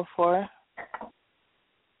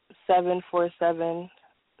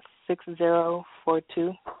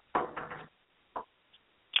 404-747-6042.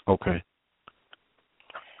 Okay.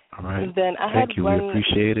 All right. And then I Thank you. We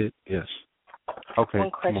appreciate it. Yes. Okay.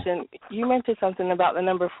 One question. You mentioned something about the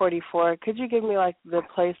number 44. Could you give me the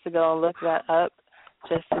place to go and look that up,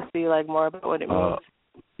 just to see more about what it means?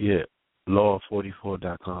 Yeah.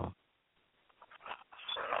 Law44.com.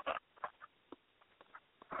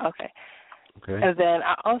 Okay. And then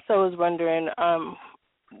I also was wondering,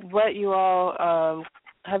 what you all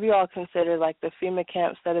have you all considered the FEMA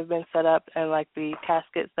camps that have been set up and the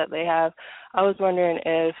caskets that they have? I was wondering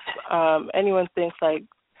if anyone thinks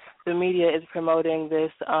the media is promoting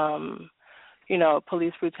this,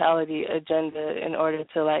 police brutality agenda in order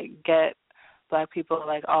to like get Black people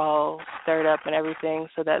like all stirred up and everything,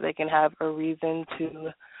 so that they can have a reason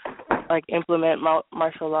to like implement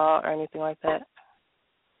martial law or anything like that?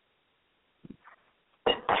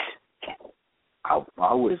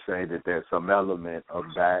 I would say that there's some element of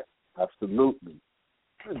that. Absolutely.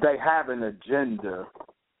 They have an agenda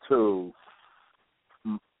to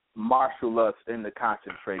marshal us in the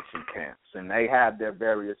concentration camps, and they have their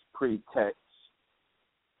various pretexts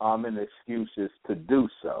and excuses to do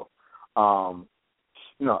so.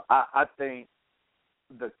 I think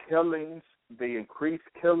the killings, the increased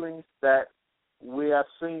killings that we have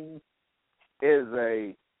seen is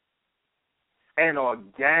an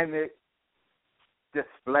organic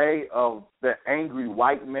display of the angry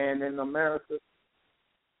white man in America.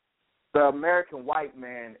 The American white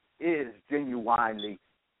man is genuinely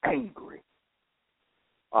angry.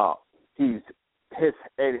 He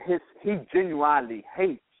genuinely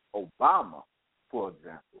hates Obama, for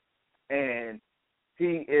example, and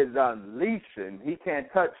he is unleashing. He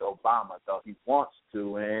can't touch Obama though he wants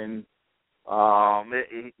to, and Obama,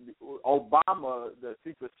 the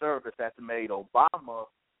Secret Service has made Obama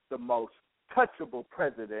the most touchable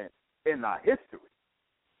president in our history.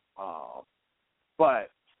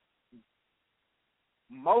 But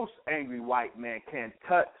most angry white men can't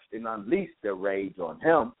touch and unleash their rage on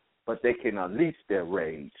him, but they can unleash their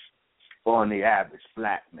rage on the average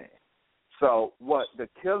Black man. So what the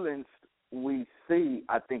killings we see,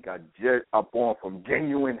 I think, are born from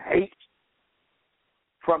genuine hate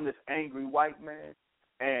from this angry white man,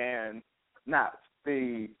 and not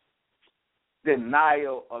the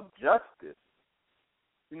denial of justice.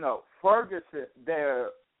 Ferguson,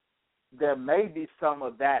 there may be some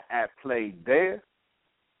of that at play there,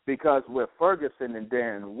 because with Ferguson and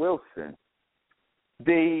Darren Wilson,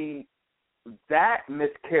 that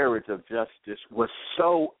miscarriage of justice was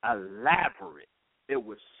so elaborate. It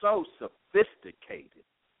was so sophisticated.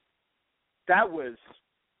 That was,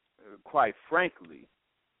 quite frankly,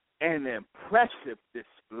 an impressive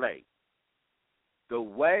display. The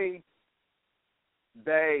way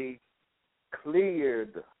they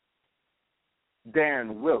cleared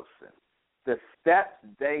Darren Wilson, the steps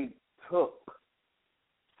they took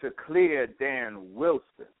to clear Darren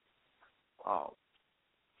Wilson,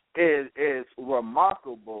 is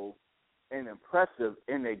remarkable and impressive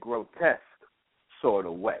in a grotesque sort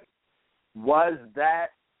of way. Was that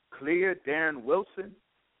clear Darren Wilson,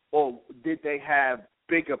 or did they have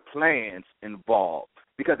bigger plans involved?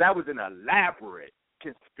 Because that was an elaborate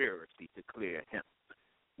conspiracy to clear him.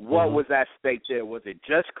 What was at stake there? Was it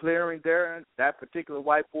just clearing Darren, that particular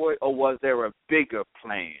white boy, or was there a bigger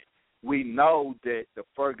plan? We know that the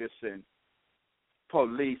Ferguson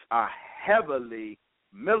police are heavily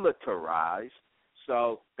militarized,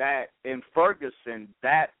 so that in Ferguson,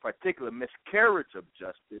 that particular miscarriage of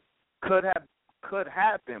justice could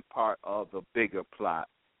have been part of a bigger plot,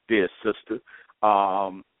 dear sister.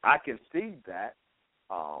 I can see that.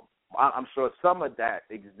 I'm sure some of that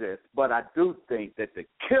exists, but I do think that the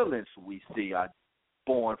killings we see are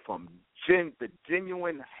born from the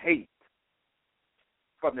genuine hate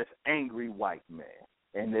from this angry white man,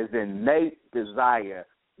 and his innate desire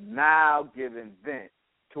now giving vent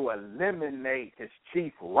to eliminate his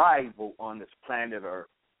chief rival on this planet Earth,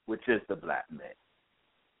 which is the Black man.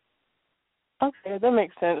 Okay, that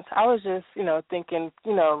makes sense. I was just, thinking,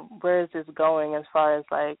 where is this going as far as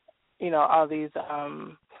like, all these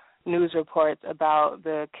news reports about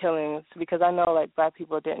the killings, because I know like Black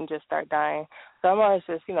people didn't just start dying. So I'm always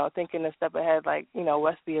just, thinking a step ahead, like,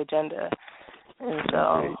 what's the agenda? And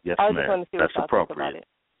so yes, I just want to see what y'all think about it.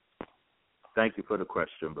 Thank you for the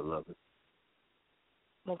question, beloved.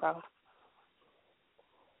 No problem.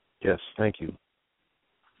 Yes, thank you.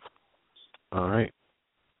 All right.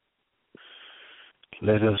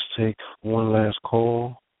 Let us take one last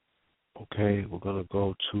call. Okay, we're going to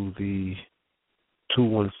go to the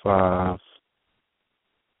 215-285.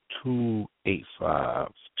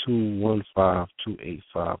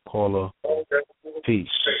 215-285. Caller, peace.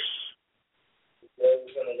 I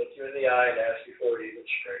was going to look you in the eye and ask you for it even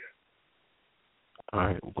straighter. All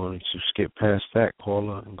right, we're going to skip past that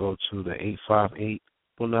caller and go to the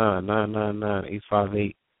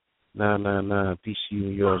 858-999-999, 858-999. Peace to you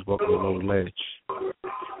and yours. Welcome to Low Ledge.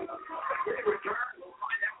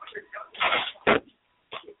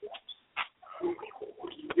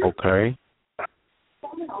 Okay.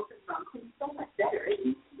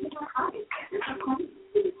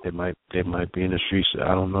 They might be in the streets.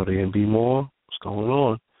 I don't know. They in BMore. What's going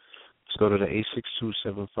on? Let's go to the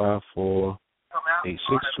 862-754.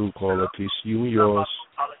 862 caller, peace. You and yours.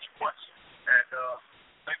 I'll let you once. And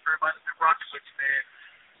thanks for everybody that's been rocking with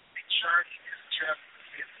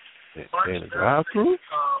Okay, in the drive-through?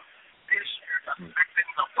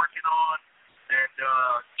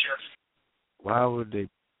 Why would they?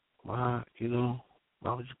 Why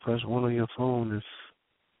would you press one on your phone?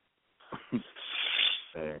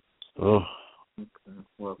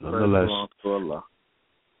 Nonetheless.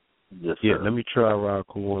 Yes, yeah, sir. let me try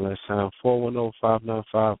Raku one last time.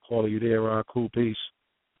 410-595. Caller, you there, Raku? Peace.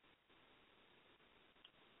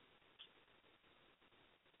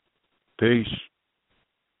 Peace.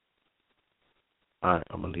 All right,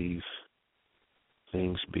 I'm going to leave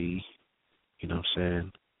things be. You know what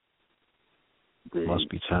I'm saying? Must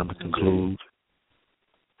be time to conclude.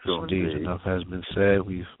 Indeed, enough has been said.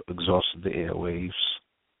 We've exhausted the airwaves.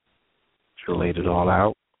 Laid it all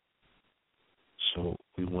out. So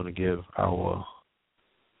we want to give our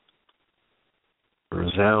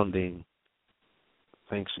resounding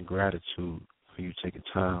thanks and gratitude for you taking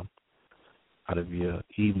time out of your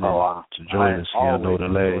evening to join us here on Know the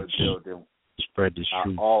Ledge. Spread this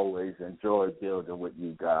truth. I always enjoy building with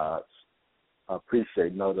you guys. I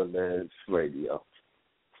appreciate Know the Ledge Radio.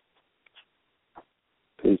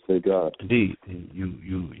 Peace to God. Indeed.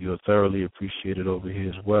 You're thoroughly appreciated over here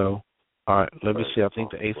as well. All right, let me see. I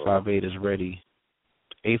think the 858 is ready.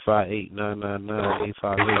 858-999,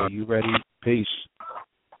 858. Are you ready? Peace.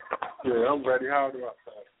 Yeah, I'm ready. How do I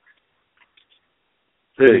start?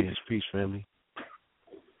 Hey. Peace, family.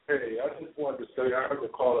 Hey, I just wanted to say, I heard the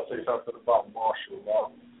caller say something about martial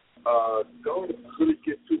law. Don't really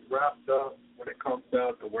get too wrapped up when it comes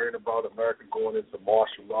down to worrying about America going into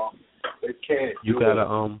martial law. They can't. You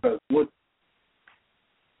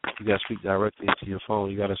gotta speak directly into your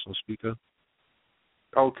phone. You got us on speaker?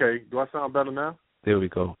 Okay. Do I sound better now? There we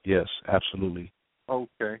go. Yes, absolutely.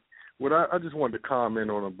 Okay. Well, I just wanted to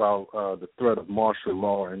comment on about the threat of martial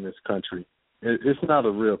law in this country. It's not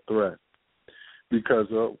a real threat because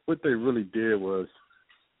what they really did was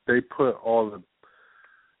they put all the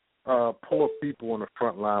poor people on the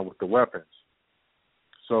front line with the weapons.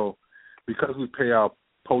 So because we pay our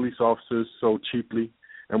police officers so cheaply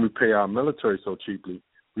and we pay our military so cheaply,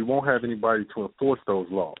 we won't have anybody to enforce those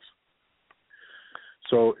laws.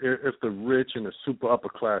 So if the rich and the super upper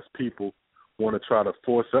class people want to try to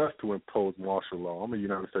force us to impose martial law, I'm a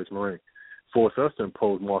United States Marine, force us to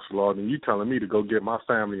impose martial law, then you're telling me to go get my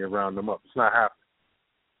family and round them up. It's not happening.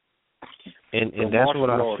 And that's what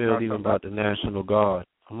I feel even about the National Guard.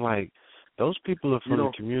 I'm like, those people are from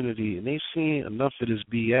the community, and they've seen enough of this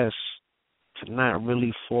BS to not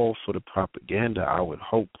really fall for the propaganda, I would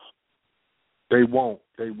hope. They won't.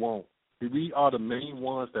 We are the main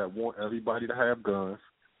ones that want everybody to have guns.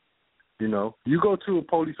 You know, you go to a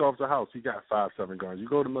police officer's house, he got 5-7 guns. You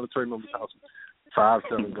go to a military member's house,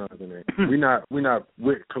 5-7 guns in there. We're not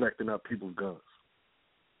collecting up people's guns.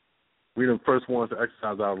 We're the first ones to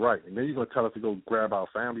exercise our right. And then you're going to tell us to go grab our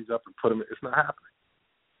families up and put them in. It's not happening.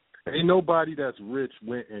 Ain't nobody that's rich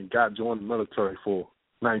went and got joined the military for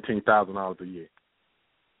 $19,000 a year.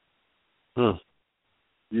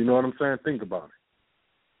 You know what I'm saying? Think about it.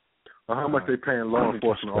 Or how much they paying law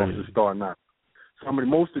enforcement officers starting out.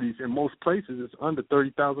 Most of these, in most places, it's under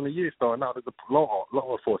 $30,000 a year starting out as a law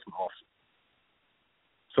enforcement officer.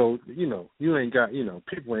 So, you ain't got,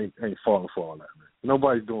 people ain't falling for all that, man.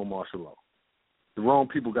 Nobody's doing martial law. The wrong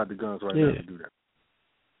people got the guns right now to do that.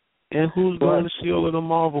 And who's going to see all of the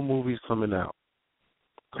Marvel movies coming out?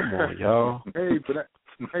 Come on, y'all.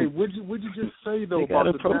 What'd you just say though about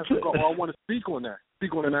the National Guard? I want to speak on that.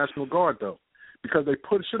 Speak on the National Guard though, because they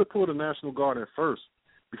should have put the National Guard in first,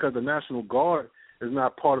 because the National Guard is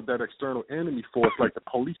not part of that external enemy force like the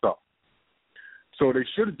police are. So they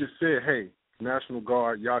should have just said, "Hey, National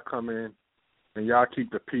Guard, y'all come in and y'all keep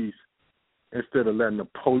the peace," instead of letting the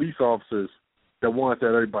police officers, the ones that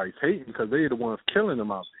everybody's hating, because they're the ones killing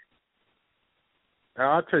them out there.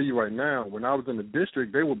 Now, I'll tell you right now, when I was in the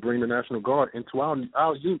district, they would bring the National Guard into our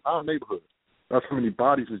neighborhood. That's how many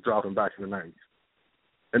bodies was dropping back in the 90s.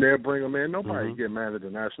 And they'll bring them in. Nobody get mad at the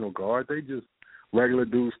National Guard. They just regular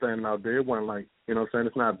dudes standing out there. It wasn't like, you know what I'm saying,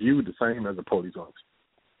 it's not viewed the same as a police officer.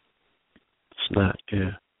 It's not,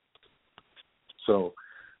 yeah. So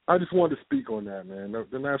I just wanted to speak on that, man.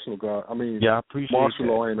 The National Guard, I appreciate martial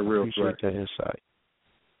that. law ain't a real threat. I appreciate that insight.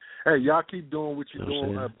 Hey, y'all keep doing what you're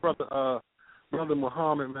doing. Brother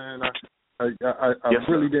Muhammad, man, I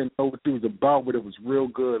really didn't know what you was about, but it was real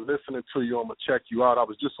good listening to you. I'm gonna check you out. I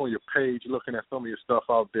was just on your page looking at some of your stuff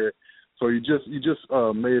out there. So you just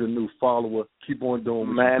made a new follower. Keep on doing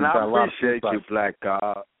what man, you do. I appreciate you, Black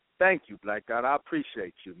God. Thank you, Black God. I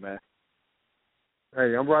appreciate you, man.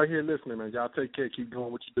 Hey, I'm right here listening, man. Y'all take care. Keep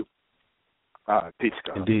doing what you do. All right, peace,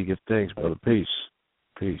 God. Indeed, give thanks, brother. Peace.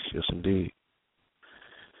 Peace, yes, indeed.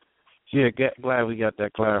 Yeah, glad we got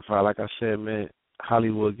that clarified. Like I said, man,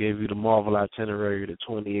 Hollywood gave you the Marvel itinerary to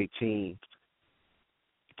 2018. You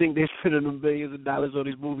think they're spending them billions of dollars on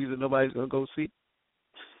these movies and nobody's going to go see?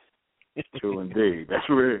 True indeed. That's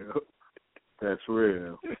real. That's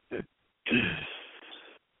real.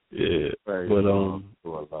 Yeah. Right.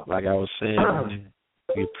 But, like I was saying, man,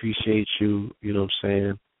 we appreciate you, you know what I'm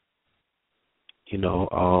saying? You know,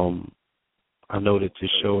 I know that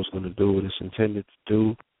this show is going to do what it's intended to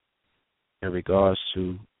do in regards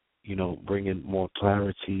to, you know, bringing more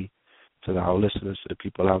clarity to our listeners, to the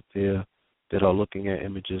people out there that are looking at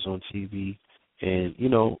images on TV and, you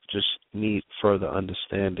know, just need further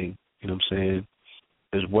understanding, you know what I'm saying,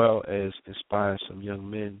 as well as inspire some young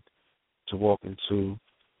men to walk into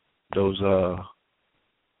those,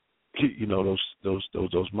 you know,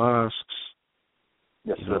 those mosques,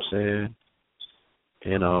 yes, you know what I'm saying,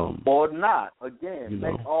 and or not. Again, you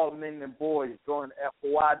make know, all men and boys join the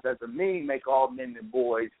FOI doesn't mean make all men and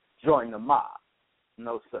boys join the mob.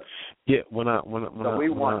 No, sir. Yeah, when I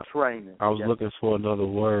want training. I was looking for another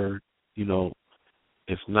word. You know,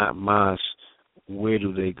 if not mosque, where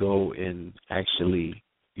do they go and actually,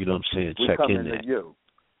 you know what I'm saying, check in at? You.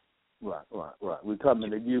 Right. We come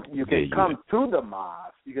into you. You can come to the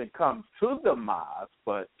mosque. You can come to the mosque,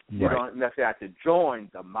 but you don't necessarily have to join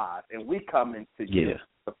the mosque. And we come into you.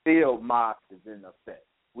 The field mosque is in effect.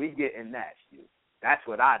 We get in that you. That's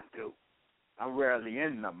what I do. I'm rarely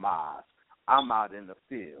in the mosque. I'm out in the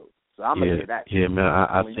field. So I'm gonna get at you. Yeah, man.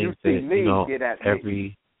 I when think you see that me, you know get at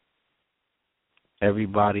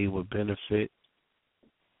everybody would benefit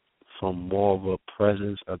from more of a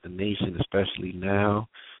presence of the nation, especially now.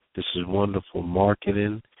 This is wonderful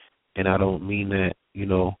marketing, and I don't mean that, you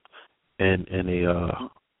know, in a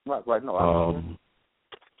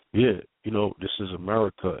yeah, you know, this is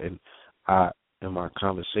America, and in my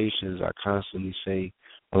conversations I constantly say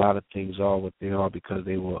a lot of things are what they are because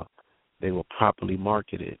they were properly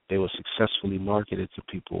marketed. They were successfully marketed to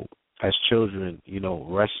people as children. You know,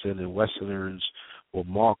 Western and Westerners were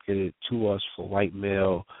marketed to us for white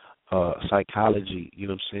male psychology. You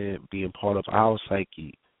know what I'm saying? Being part of our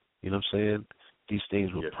psyche. You know what I'm saying? These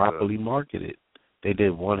things were properly marketed. They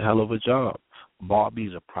did one hell of a job.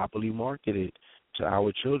 Barbies are properly marketed to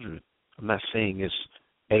our children. I'm not saying it's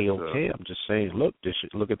A-okay. I'm just saying, look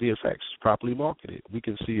at the effects. It's properly marketed. We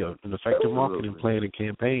can see an effective marketing plan and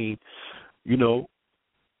campaign. You know,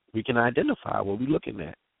 we can identify what we're looking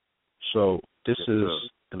at. So this is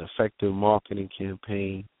an effective marketing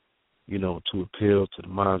campaign, you know, to appeal to the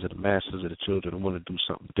minds of the masses of the children who want to do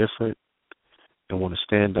something different and want to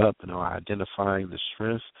stand up and are identifying the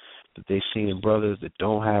strength that they see in brothers that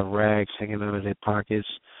don't have rags hanging out of their pockets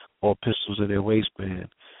or pistols in their waistband.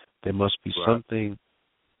 There must be something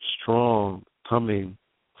strong coming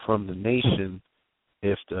from the nation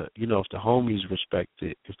if the homies respect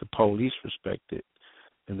it, if the police respect it.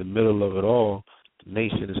 In the middle of it all, the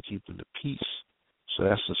nation is keeping the peace. So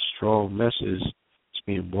that's a strong message. It's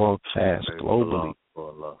being broadcast globally.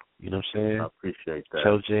 You know what I'm saying? I appreciate that.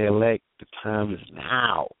 Tell J-Elect the time is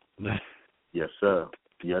now. Yes, sir.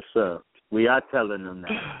 Yes, sir. We are telling them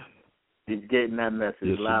that. He's getting that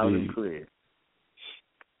message loud and clear.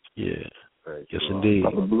 Yeah. Yes, indeed.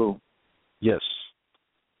 Brother Blue. Yes.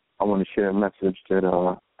 I want to share a message that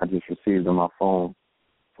I just received on my phone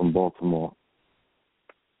from Baltimore.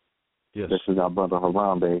 Yes. This is our brother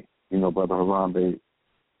Harambe. You know Brother Harambe,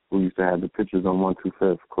 who used to have the pictures on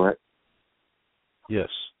 125th, correct? Yes.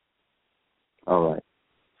 All right.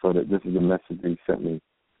 So this is the message that he sent me.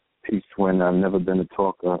 Peace, twin. I've never been a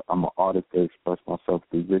talker. I'm an artist that express myself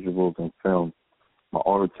through visuals and film. My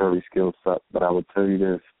oratory skills suck, but I will tell you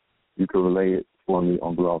this. You can relay it for me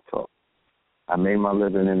on Blog Talk. I made my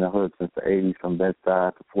living in the hood since the 80s, from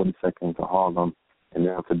Bed-Stuy to 42nd to Harlem and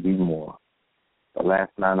down to BMore. The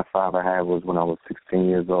last 9 to 5 I had was when I was 16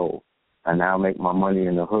 years old. I now make my money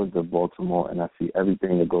in the hoods of Baltimore, and I see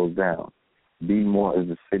everything that goes down. BMore is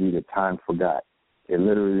a city that time forgot. It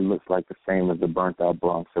literally looks like the same as the burnt-out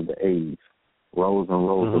Bronx of the 80s. Rows and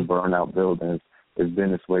rows of burnt-out buildings. It's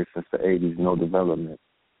been this way since the 80s, no development.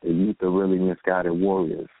 The youth are really misguided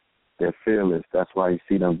warriors. They're fearless. That's why you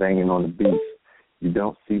see them banging on the beats. You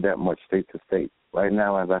don't see that much state to state. Right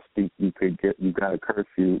now, as I speak, you got a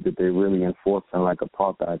curfew that they're really enforcing like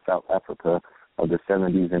apartheid South Africa of the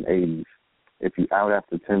 70s and 80s. If you're out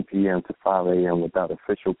after 10 p.m. to 5 a.m. without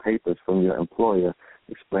official papers from your employer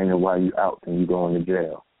explaining why you out, then you go into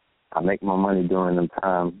jail. I make my money during them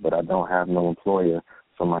times, but I don't have no employer,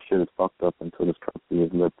 so my shit is fucked up until this curfew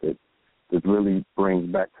is lifted. This really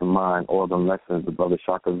brings back to mind all the lessons the brother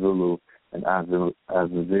Shaka Zulu and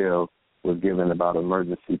Azazel was given about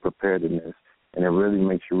emergency preparedness. And it really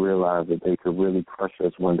makes you realize that they could really crush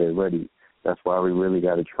us when they're ready. That's why we really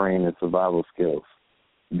got to train in survival skills.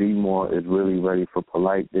 BMore is really ready for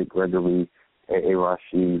Polite, Dick Gregory, A.A.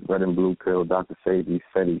 Rashid, Red and Blue Pill, Dr. Sadie,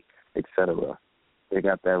 Seti, etc. They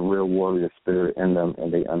got that real warrior spirit in them,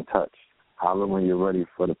 and they untouched. Holler when you're ready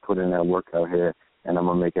for to put in that work out here, and I'm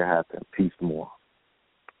going to make it happen. Peace more.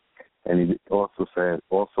 And he also said,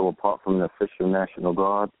 apart from the official National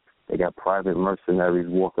Guard, they got private mercenaries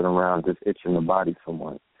walking around just itching to body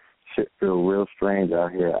someone. Shit feel real strange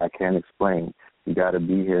out here. I can't explain. You got to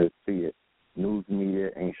be here to see it. News media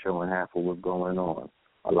ain't showing half of what's going on.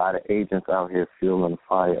 A lot of agents out here feeling the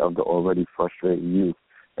fire of the already frustrated youth.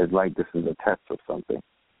 It's like this is a test or something.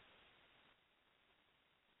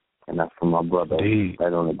 And that's from my brother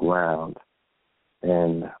right on the ground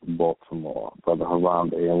in Baltimore, Brother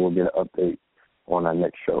Harambe, and we'll get an update on our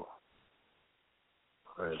next show.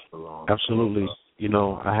 Absolutely. You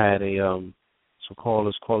know, I had some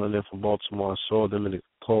callers calling in from Baltimore. I saw them in the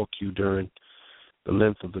call queue during the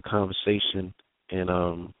length of the conversation,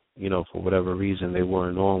 and you know, for whatever reason, they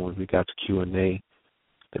weren't on when we got to Q&A.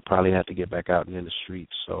 They probably had to get back out and in the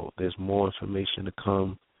streets. So there's more information to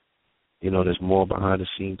come. You know, there's more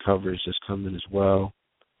behind-the-scene coverage that's coming as well.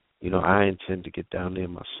 You know, I intend to get down there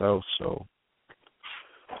myself. So,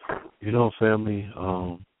 you know, family,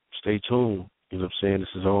 stay tuned. You know what I'm saying?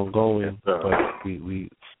 This is ongoing, but we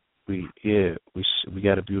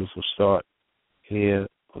got a beautiful start here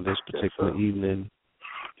on this particular evening,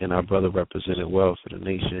 and our brother represented well for the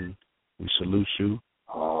nation. We salute you.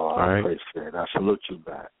 Oh, all right? Praise God. I salute you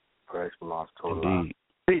back. Praise belongs to Allah. Indeed.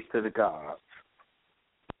 Peace to the God.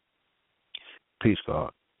 Peace,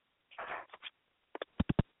 God.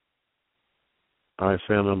 All right,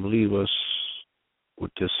 family, I'm going to leave us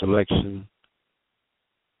with this selection,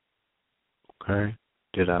 okay,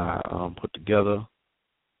 that I put together.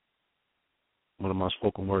 One of my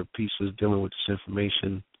spoken word pieces dealing with this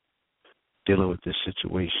information, dealing with this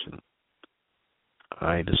situation. All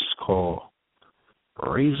right, this is called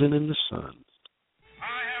Raising in the Sun.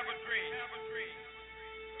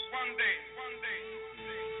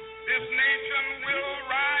 This nation will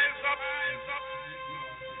rise up,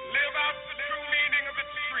 live out the true meaning of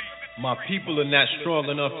its creed. My people are not strong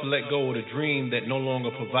enough to let go of the dream that no longer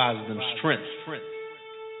provides them strength.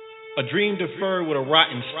 A dream deferred with a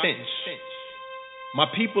rotten stench. My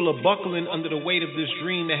people are buckling under the weight of this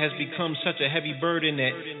dream that has become such a heavy burden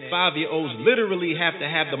that 5-year-olds literally have to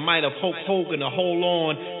have the might of Hulk Hogan to hold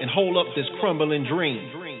on and hold up this crumbling dream.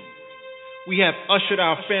 We have ushered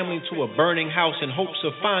our family to a burning house in hopes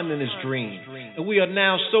of finding this dream. And we are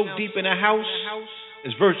now so deep in a house,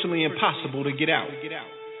 it's virtually impossible to get out.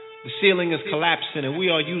 The ceiling is collapsing, and we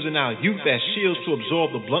are using our youth as shields to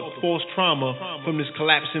absorb the blunt force trauma from this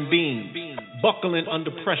collapsing beam. Buckling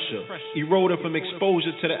under pressure, eroded from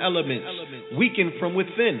exposure to the elements, weakened from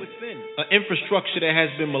within. An infrastructure that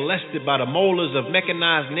has been molested by the molars of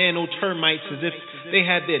mechanized nano-termites as if they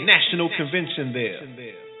had their national convention there.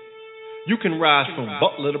 You can rise from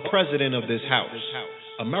butler to president of this house.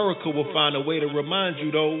 America will find a way to remind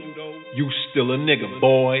you, though, you still a nigga,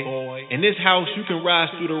 boy. In this house, you can rise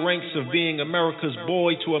through the ranks of being America's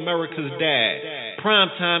boy to America's dad.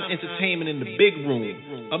 Primetime entertainment in the big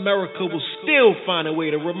room. America will still find a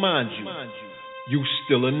way to remind you, you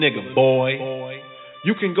still a nigga, boy.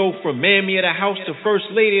 You can go from mammy of the house to first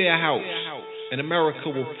lady of the house. And America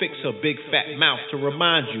will fix her big fat mouth to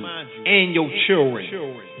remind you and your children,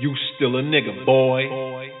 you still a nigga,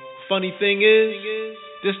 boy. Funny thing is,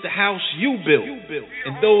 this the house you built.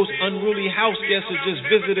 And those unruly house guests are just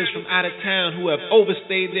visitors from out of town who have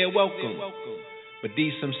overstayed their welcome. But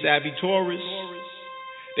these some savvy tourists.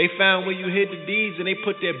 They found where you hid the deeds and they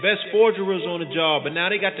put their best forgerers on the job. And now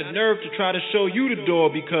they got the nerve to try to show you the door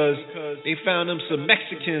because they found them some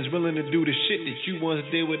Mexicans willing to do the shit that you once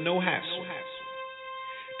did with no hassle.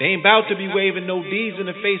 They ain't about to be waving no deeds in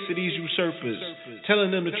the face of these usurpers, telling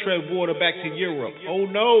them to tread water back to Europe. Oh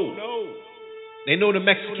no. They know the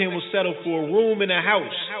Mexican will settle for a room in a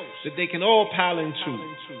house that they can all pile into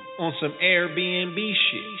on some Airbnb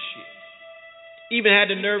shit. Even had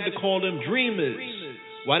the nerve to call them dreamers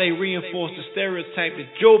while they reinforce the stereotype that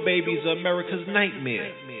Joe babies are America's nightmare,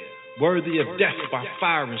 worthy of death by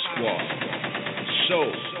firing squad. So,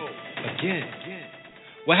 again,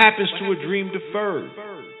 what happens to a dream deferred?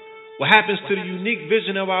 What happens to the unique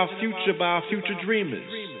vision of our future by our future dreamers?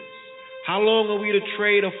 How long are we to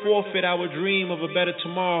trade or forfeit our dream of a better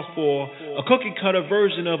tomorrow for a cookie-cutter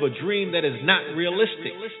version of a dream that is not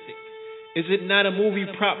realistic? Is it not a movie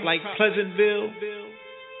prop like Pleasantville,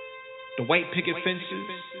 the white picket fences?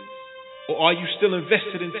 Or are you still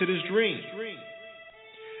invested into this dream?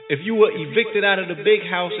 If you were evicted out of the big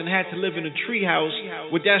house and had to live in a tree house,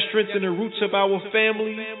 would that strengthen the roots of our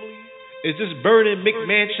family? Is this burning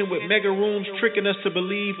McMansion with mega rooms tricking us to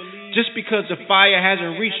believe just because the fire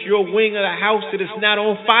hasn't reached your wing of the house that it's not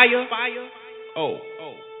on fire? Oh,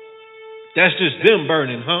 that's just them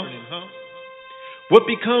burning, huh? What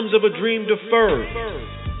becomes of a dream deferred?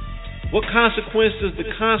 What consequence does the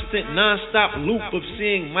constant non-stop loop of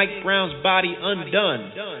seeing Mike Brown's body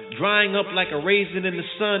undone, drying up like a raisin in the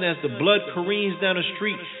sun as the blood careens down the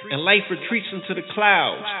street and life retreats into the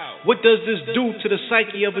clouds? What does this do to the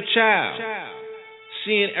psyche of a child?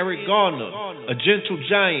 Seeing Eric Garner, a gentle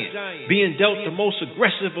giant, being dealt the most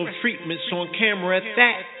aggressive of treatments on camera at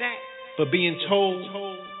that, but being told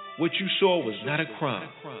what you saw was not a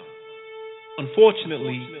crime.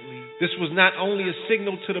 Unfortunately, this was not only a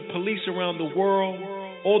signal to the police around the world,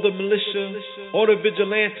 or the militia, or the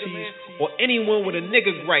vigilantes, or anyone with a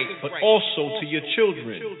nigger gripe, but also to your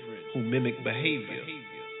children who mimic behavior.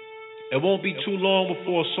 It won't be too long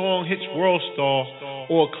before a song hits World Star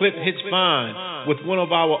or a clip hits Vine with one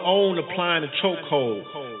of our own applying a chokehold.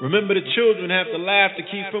 Remember, the children have to laugh to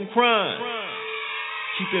keep from crying.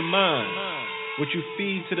 Keep in mind, what you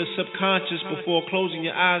feed to the subconscious before closing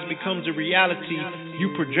your eyes becomes a reality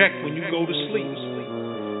you project when you go to sleep.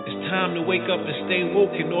 It's time to wake up and stay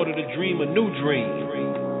woke in order to dream a new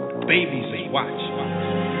dream. Babies,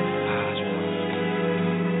 watch.